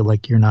players can feel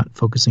like you're not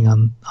focusing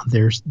on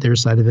their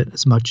side of it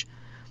as much.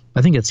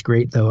 I think it's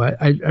great though.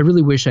 I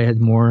really wish I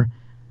had more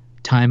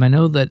time. I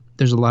know that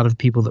there's a lot of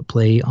people that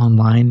play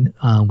online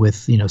with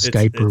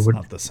Skype or what.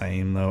 It's not the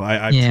same though.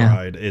 I've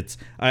tried.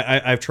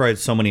 I've tried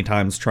so many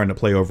times trying to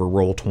play over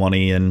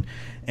Roll20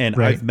 and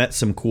I've met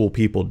some cool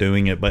people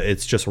doing it, but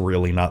it's just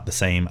really not the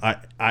same.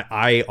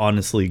 I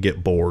honestly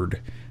get bored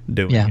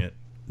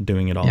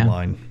doing it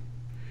online.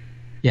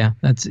 Yeah,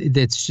 that's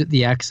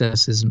the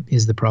access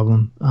is the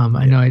problem.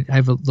 I know I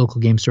have a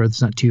local game store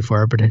that's not too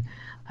far, but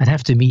I'd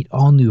have to meet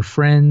all new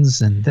friends,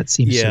 and that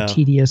seems so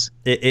tedious.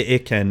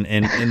 It can,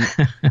 and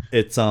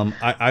it's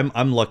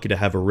I'm lucky to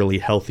have a really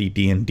healthy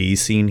D&D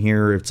scene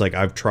here. It's like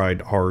I've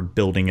tried hard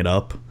building it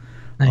up,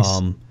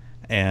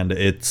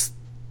 and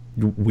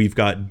we've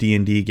got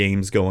D&D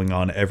games going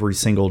on every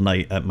single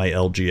night at my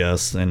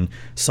LGS, and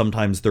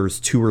sometimes there's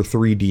 2 or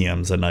 3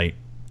 DMs a night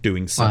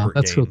doing separate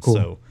games. So cool.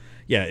 So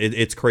yeah,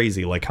 it's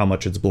crazy like how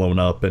much it's blown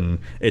up, and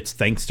it's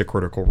thanks to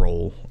Critical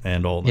Role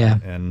and all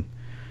that, and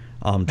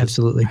just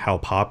absolutely how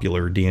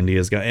popular D&D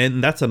has got.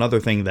 And that's another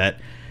thing that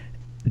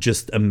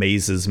just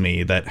amazes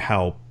me, that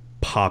how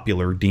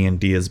popular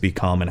D&D has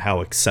become and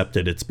how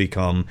accepted it's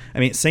become. I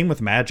mean, same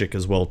with Magic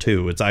as well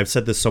too. I've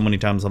said this so many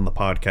times on the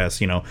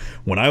podcast,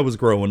 when I was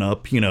growing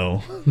up,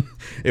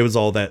 it was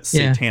all that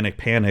satanic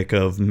panic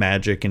of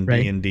Magic and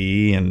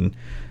D&D, and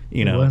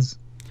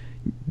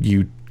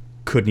you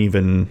couldn't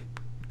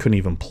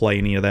even play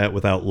any of that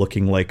without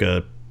looking like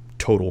a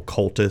total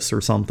cultist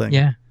or something.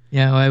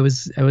 Well, I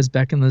was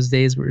back in those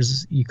days where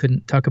you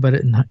couldn't talk about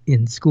it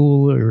in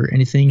school or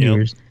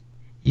anything.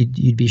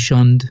 You'd be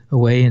shunned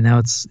away, and now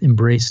it's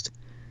embraced.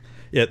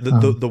 Yeah,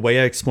 the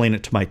way I explain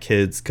it to my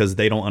kids, because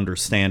they don't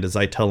understand, is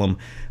I tell them,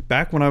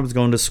 back when I was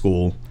going to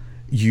school,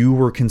 you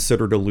were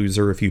considered a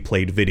loser if you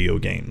played video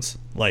games.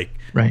 Like,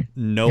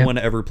 no one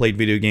ever played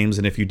video games,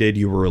 and if you did,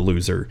 you were a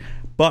loser.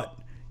 But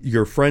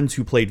your friends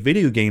who played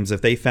video games,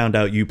 if they found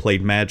out you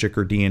played Magic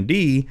or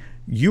D&D,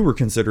 you were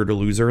considered a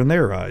loser in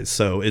their eyes.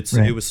 So it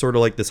was sort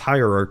of like this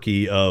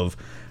hierarchy of,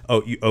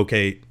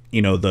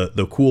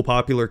 the cool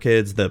popular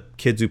kids, the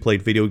kids who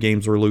played video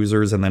games were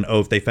losers, and then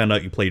if they found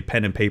out you played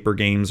pen and paper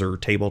games or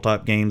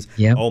tabletop games,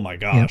 oh my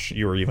gosh,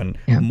 you were even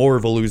more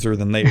of a loser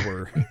than they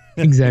were.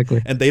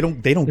 Exactly. And they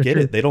don't get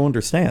it. They don't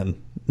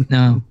understand.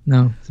 No,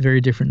 it's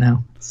very different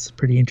now. It's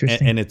pretty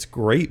interesting. And it's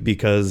great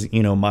because,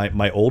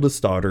 my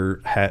oldest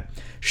daughter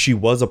she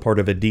was a part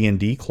of a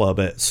D&D club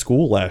at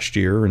school last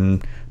year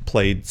and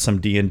played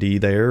some D&D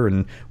there,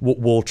 and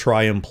we'll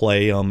try and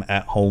play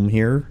at home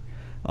here.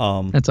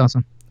 That's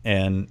awesome.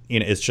 And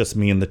it's just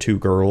me and the 2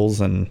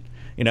 girls, and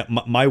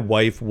my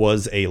wife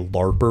was a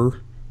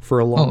LARPer for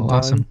a long time.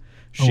 Awesome.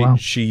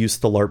 She used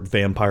to LARP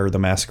Vampire the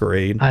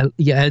Masquerade.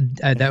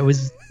 That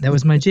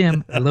was my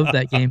jam. I love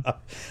that game.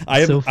 I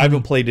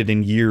haven't played it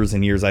in years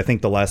and years. I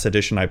think the last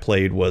edition I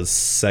played was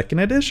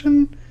 2nd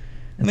edition.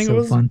 I think it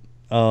was fun.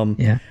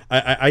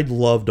 I'd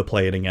love to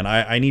play it again.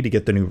 I need to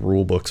get the new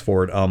rule books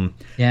for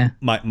it.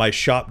 My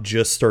shop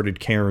just started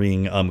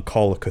carrying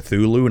Call of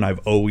Cthulhu, and I've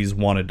always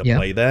wanted to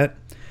play that.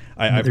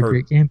 I've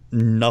heard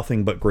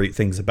nothing but great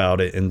things about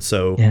it, and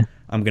so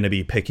I'm going to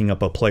be picking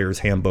up a player's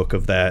handbook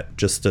of that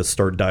just to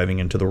start diving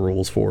into the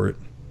rules for it.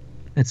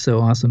 That's so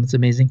awesome. It's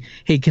amazing.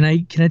 Hey, can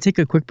I take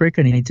a quick break?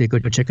 I need to go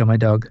check on my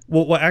dog.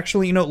 Well,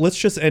 actually, let's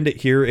just end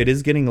it here. It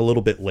is getting a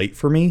little bit late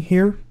for me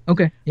here.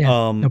 Okay.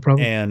 Yeah. No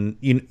problem.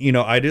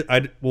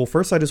 And well,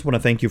 first I just want to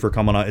thank you for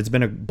coming on. It's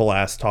been a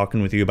blast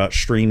talking with you about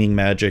streaming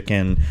Magic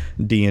and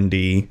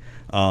D&D.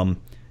 And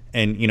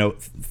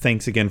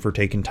thanks again for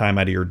taking time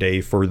out of your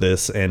day for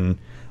this. And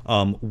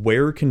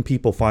where can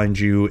people find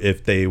you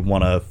if they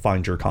want to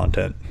find your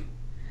content?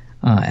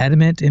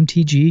 Adamant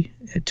MTG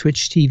at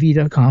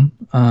twitchtv.com.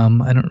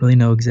 I don't really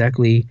know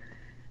exactly.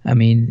 I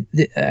mean,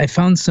 I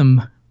found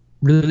some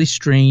really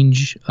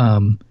strange.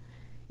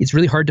 It's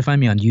really hard to find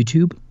me on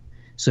YouTube.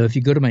 So if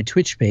you go to my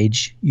Twitch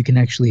page, you can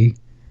actually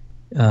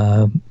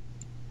find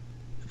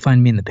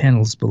me in the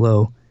panels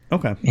below.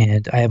 Okay.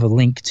 And I have a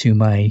link to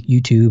my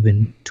YouTube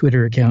and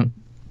Twitter account.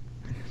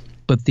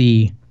 But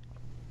the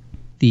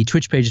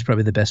Twitch page is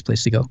probably the best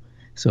place to go.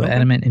 So okay.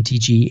 Adamant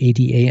MTG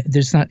ADA.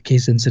 There's not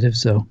case sensitive,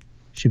 so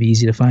should be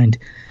easy to find.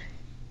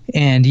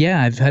 And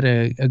yeah, I've had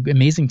a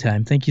amazing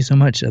time. Thank you so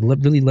much. I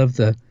really love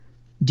the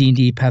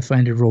D&D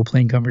Pathfinder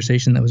role-playing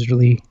conversation. That was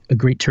really a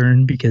great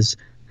turn because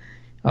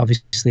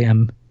obviously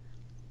I'm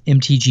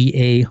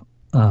MTGA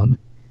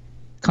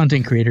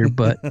content creator,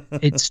 but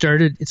it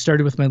started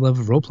with my love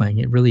of role-playing.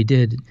 It really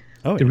did.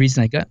 Oh, the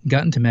reason I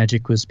got into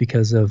Magic was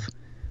because of,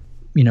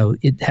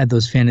 it had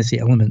those fantasy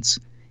elements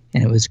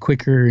and it was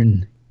quicker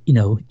and,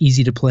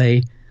 easy to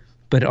play,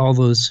 but all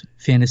those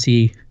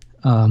fantasy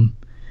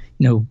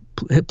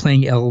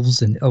playing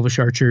elves and elvish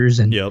archers,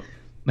 and yep.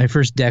 My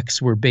first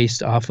decks were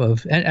based off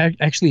of. And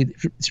actually,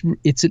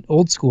 it's an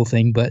old school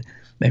thing, but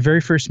my very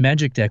first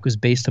Magic deck was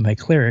based on my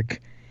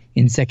cleric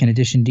in second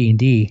edition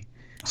D&D.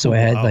 So I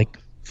had like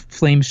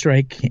Flame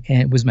Strike,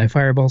 and it was my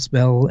fireball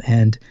spell,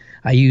 and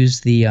I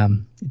used the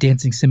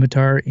Dancing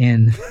Scimitar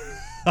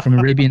from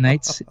Arabian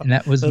Nights, and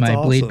that was my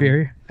awesome. Blade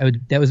Barrier.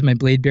 That was my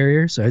Blade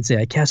Barrier. So I'd say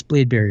I cast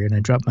Blade Barrier and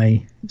I dropped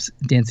my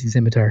Dancing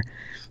Scimitar.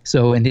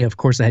 So, and of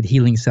course I had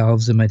Healing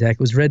Salves in my deck. It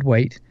was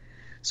red-white,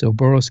 so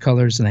Boros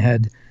colors, and I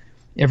had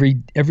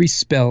every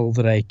spell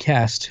that I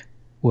cast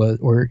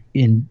or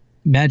in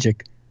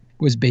Magic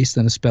was based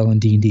on a spell in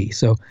D&D.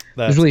 So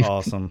that's it was really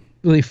awesome,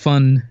 really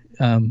fun.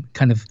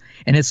 Kind of,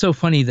 and it's so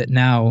funny that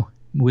now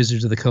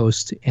Wizards of the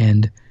Coast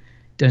and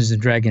Dungeons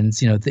and Dragons,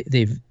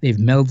 they've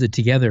melded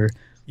together.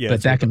 Yeah,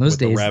 but back in those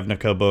days, the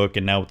Ravnica book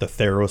and now with the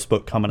Theros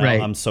book coming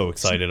out, I'm so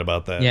excited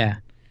about that.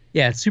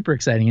 Yeah, it's super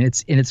exciting, and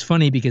it's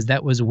funny because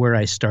that was where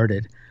I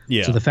started.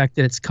 Yeah. So the fact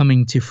that it's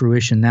coming to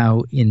fruition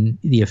now in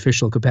the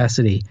official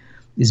capacity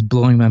is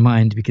blowing my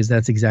mind, because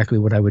that's exactly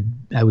what I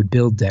would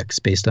build decks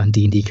based on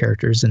D&D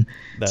characters. And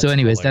so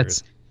anyways,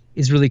 hilarious.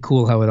 it's really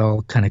cool how it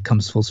all kind of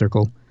comes full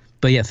circle.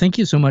 But yeah, thank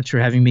you so much for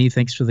having me.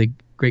 Thanks for the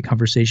great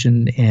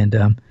conversation, and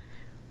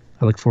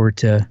I look forward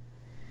to.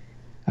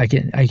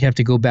 I have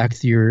to go back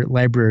to your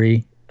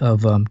library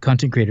of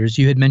content creators.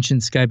 You had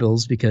mentioned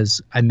Skybills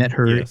because I met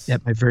her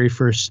at my very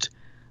first.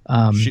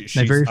 I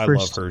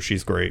love her.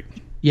 She's great.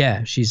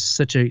 Yeah, she's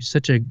such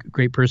a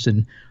great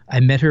person.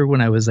 I met her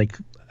when I was I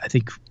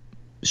think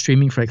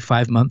streaming for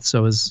 5 months. So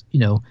I was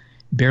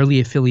barely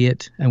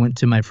affiliate. I went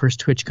to my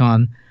first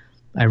TwitchCon.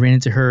 I ran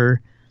into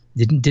her.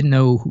 Didn't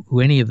know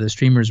who any of the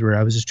streamers were.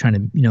 I was just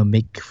trying to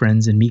make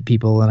friends and meet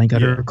people, and I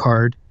got her a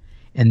card.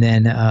 And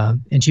then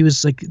and she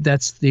was like,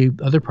 that's the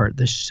other part.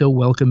 They're so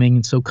welcoming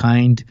and so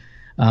kind,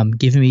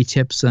 giving me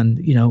tips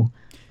on,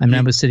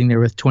 I was sitting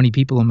there with 20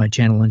 people on my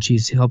channel, and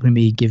she's helping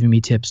me, giving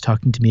me tips,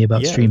 talking to me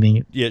about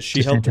streaming. Yeah,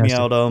 she helped me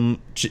out.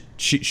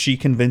 She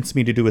convinced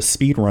me to do a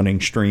speed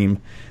running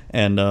stream,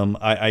 and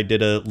I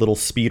did a little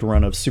speed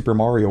run of Super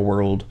Mario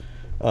World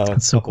a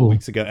couple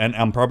weeks ago, and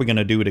I'm probably going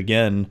to do it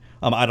again.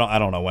 I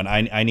don't know when.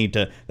 I need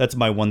to. That's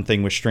my one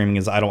thing with streaming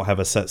is I don't have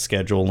a set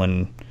schedule,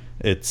 and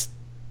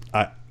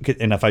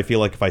and if I feel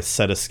like if I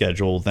set a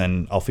schedule,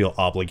 then I'll feel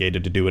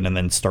obligated to do it and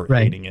then start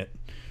hating it.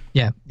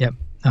 Yeah.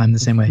 I'm the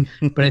same way.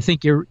 But I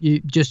think you're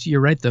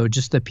right though.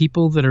 Just the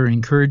people that are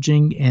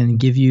encouraging and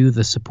give you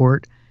the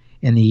support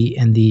and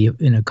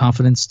the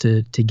confidence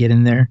to get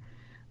in there.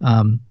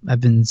 I've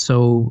been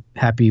so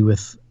happy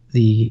with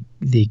the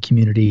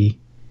community,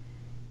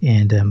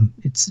 and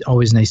it's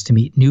always nice to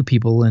meet new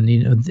people and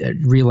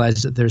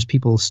realize that there's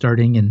people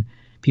starting and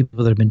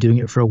people that have been doing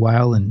it for a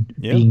while, and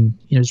being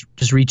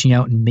just reaching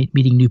out and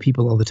meeting new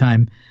people all the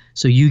time.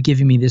 So you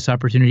giving me this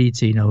opportunity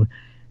to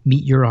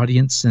meet your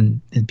audience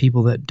and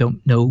people that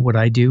don't know what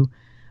I do.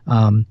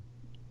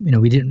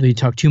 We didn't really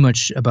talk too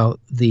much about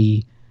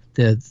the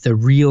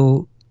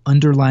real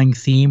underlying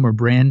theme or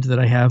brand that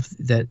I have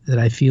that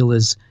I feel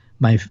is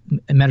my.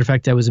 A matter of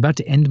fact, I was about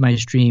to end my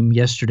stream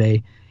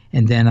yesterday,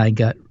 and then I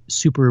got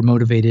super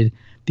motivated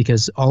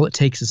because all it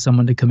takes is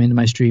someone to come into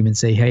my stream and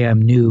say, "Hey,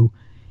 I'm new."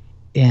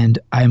 And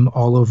I'm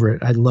all over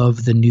it. I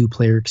love the new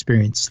player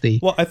experience.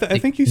 I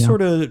think you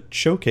sort of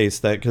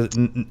showcased that because,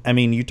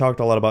 you talked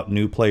a lot about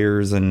new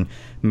players and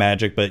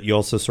Magic, but you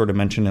also sort of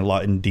mentioned a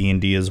lot in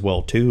D&D as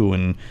well too.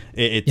 And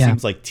it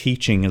seems like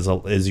teaching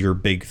is your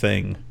big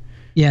thing.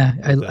 Yeah,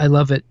 I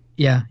love it.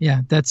 Yeah.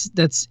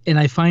 That's and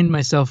I find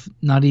myself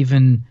not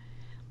even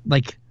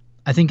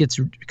I think it's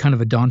kind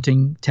of a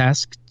daunting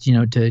task,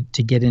 to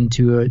get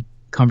into a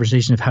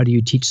conversation of how do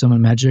you teach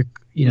someone Magic.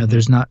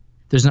 There's not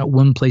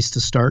one place to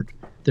start.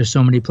 There's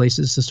so many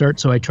places to start.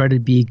 So I try to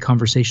be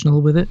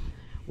conversational with it,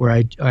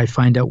 where I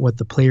find out what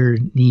the player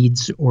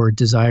needs or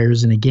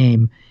desires in a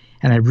game.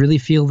 And I really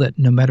feel that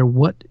no matter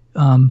what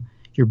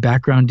your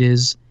background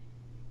is,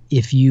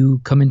 if you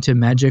come into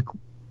Magic,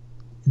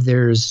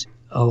 there's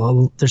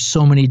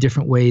so many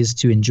different ways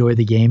to enjoy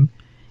the game.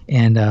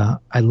 And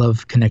I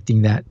love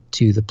connecting that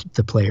to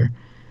the player.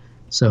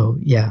 So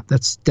yeah,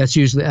 that's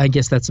usually, I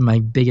guess that's my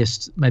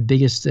biggest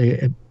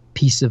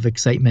piece of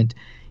excitement.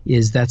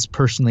 Is that's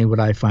personally what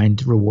I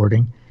find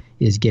rewarding,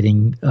 is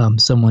getting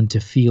someone to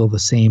feel the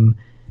same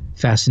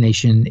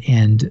fascination.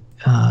 And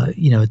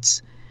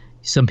it's,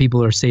 some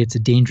people say it's a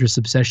dangerous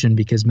obsession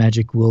because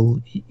Magic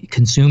will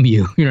consume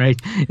you, right?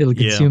 It'll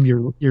consume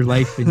your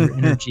life and your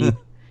energy.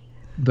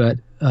 But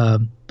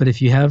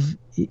if you have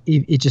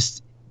it,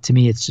 just to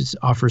me, it just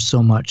offers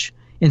so much.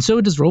 And so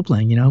does role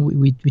playing.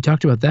 We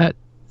talked about that,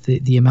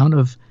 the amount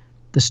of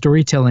the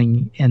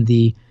storytelling and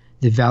the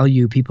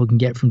value people can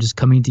get from just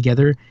coming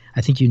together.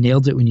 I think you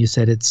nailed it when you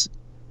said it's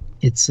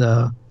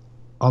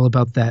all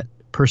about that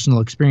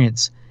personal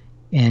experience.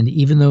 And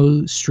even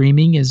though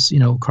streaming is,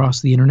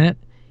 across the internet,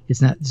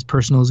 it's not as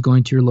personal as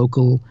going to your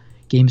local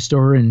game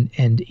store and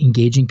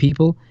engaging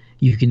people.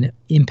 You can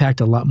impact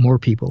a lot more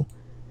people.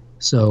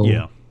 So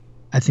yeah.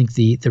 I think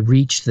the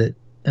reach that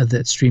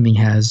streaming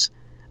has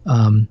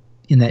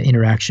in that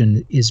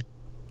interaction is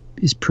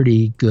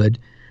pretty good.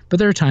 But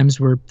there are times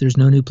where there's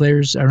no new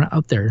players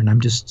out there, and I'm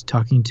just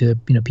talking to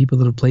people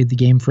that have played the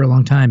game for a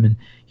long time, and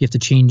you have to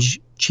change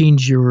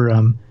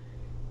your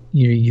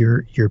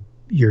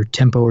your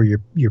tempo or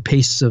your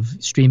pace of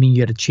streaming.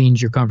 You got to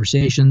change your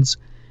conversations,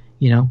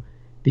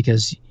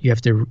 because you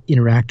have to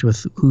interact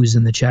with who's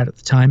in the chat at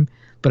the time.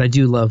 But I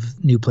do love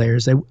new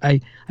players. I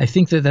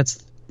think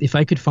that's, if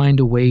I could find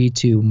a way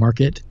to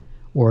market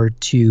or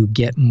to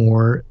get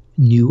more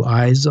new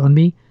eyes on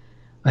me,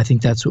 I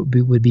think that's what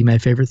would be my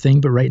favorite thing.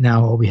 But right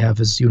now, all we have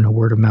is,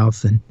 word of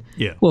mouth and,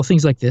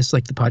 things like this,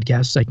 like the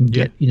podcasts. I can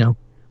get,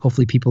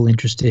 hopefully people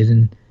interested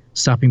in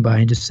stopping by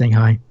and just saying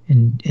hi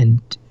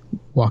and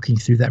walking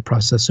through that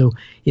process. So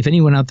if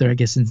anyone out there, I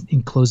guess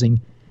in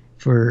closing,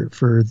 for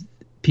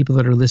people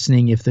that are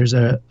listening, if there's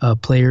a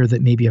player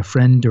that maybe a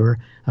friend or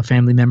a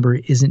family member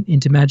isn't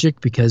into Magic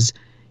because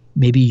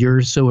maybe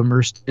you're so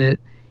immersed in it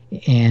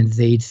and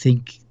they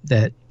think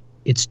that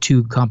it's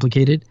too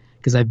complicated,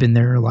 because I've been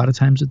there a lot of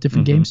times with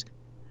different games.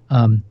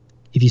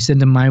 If you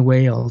send them my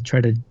way, I try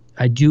to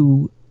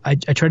do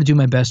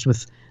my best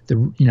with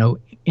the,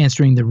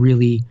 answering the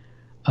really,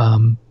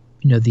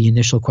 the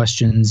initial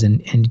questions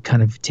and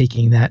kind of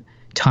taking that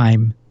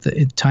time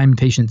and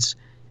patience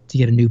to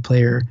get a new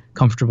player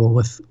comfortable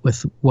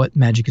with what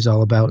Magic is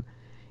all about.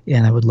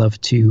 And I would love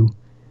to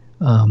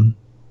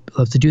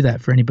do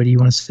that for anybody you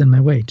want to send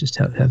my way. Just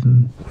have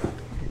them,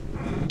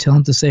 tell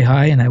them to say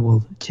hi, and I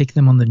will take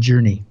them on the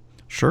journey.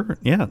 Sure.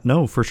 Yeah,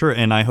 no, for sure.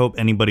 And I hope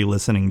anybody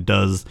listening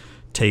does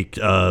take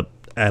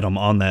Adam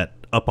on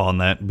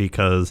that,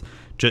 because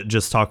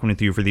just talking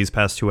with you for these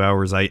past 2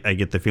 hours, I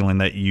get the feeling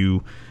that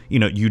you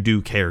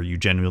do care. You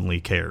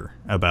genuinely care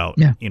about,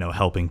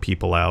 helping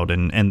people out.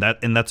 And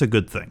that's a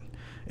good thing.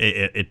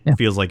 It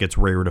feels like it's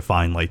rare to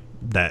find like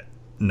that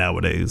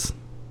nowadays.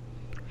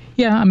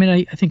 Yeah, I mean,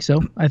 I think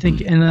so. I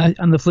think, and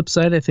on the flip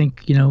side, I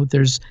think,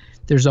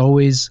 there's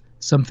always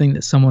something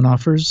that someone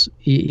offers,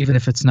 even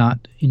if it's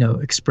not,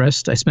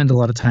 expressed. I spend a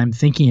lot of time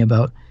thinking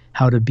about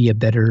how to be a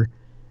better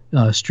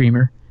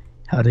streamer,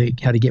 how to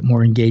get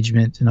more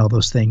engagement and all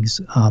those things.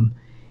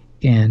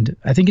 And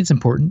I think it's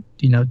important,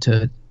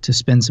 to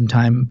spend some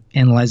time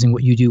analyzing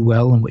what you do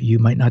well and what you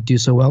might not do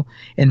so well.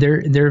 And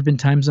there have been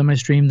times on my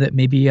stream that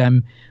maybe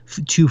I'm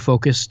too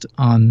focused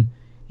on,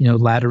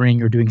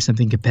 laddering or doing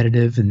something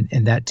competitive,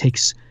 and that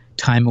takes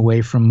time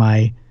away from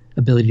my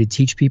ability to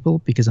teach people,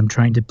 because I'm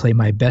trying to play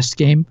my best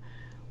game.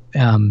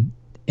 And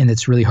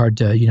it's really hard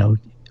to,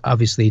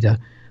 obviously to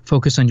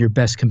focus on your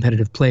best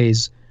competitive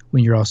plays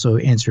when you're also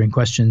answering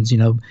questions,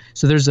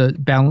 so there's a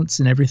balance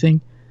in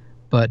everything,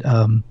 but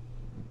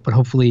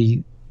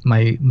hopefully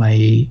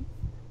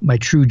my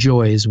true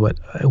joy is what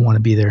I want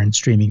to be there and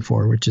streaming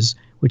for, which is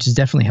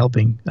definitely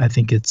helping. I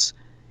think it's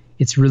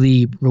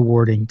really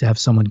rewarding to have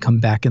someone come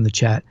back in the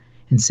chat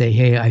and say,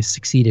 hey, I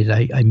succeeded.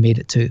 I made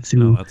it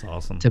through. Oh, that's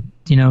awesome.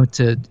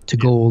 To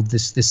gold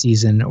this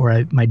season,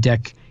 or my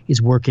deck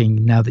is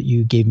working now that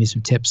you gave me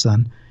some tips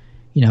on,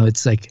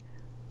 it's like,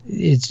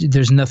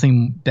 there's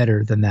nothing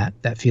better than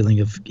that feeling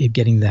of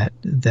getting that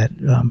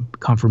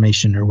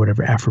confirmation or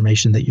whatever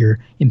affirmation that you're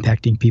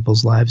impacting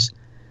people's lives.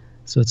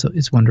 So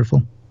it's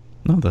wonderful.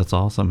 No, that's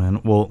awesome,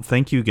 man. Well,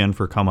 thank you again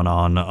for coming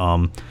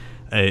on.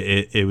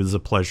 It was a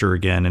pleasure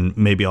again, and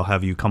maybe I'll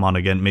have you come on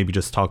again. Maybe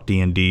just talk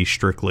D&D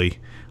strictly.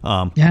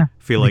 Yeah, I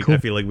feel like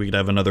we could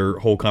have another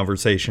whole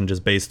conversation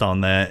just based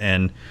on that.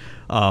 And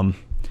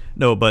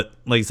no, but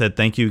like I said,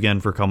 thank you again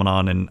for coming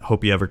on, and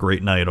hope you have a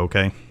great night.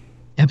 Okay.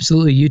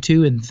 Absolutely, you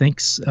too, and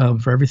thanks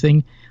for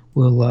everything.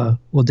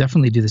 we'll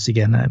definitely do this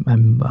again.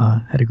 I'm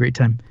had a great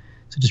time.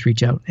 So just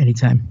reach out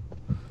anytime.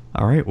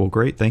 All right. Well,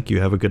 great. Thank you.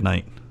 Have a good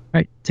night. All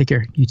right. Take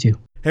care. You too.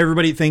 Hey,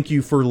 everybody. Thank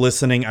you for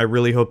listening. I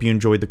really hope you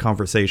enjoyed the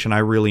conversation. I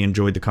really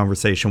enjoyed the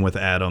conversation with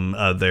Adam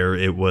there.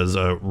 It was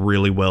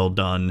really well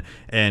done,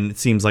 and it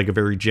seems like a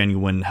very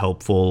genuine,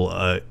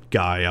 helpful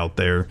guy out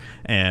there.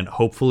 And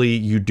hopefully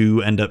you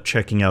do end up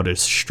checking out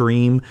his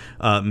stream.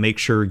 Make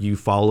sure you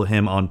follow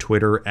him on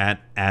Twitter at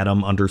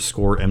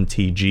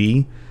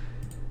Adam_MTG.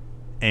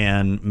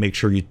 And make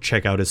sure you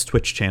check out his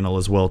Twitch channel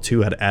as well,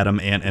 too, at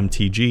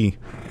AdamAntMTG.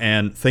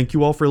 And thank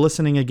you all for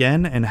listening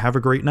again, and have a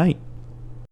great night.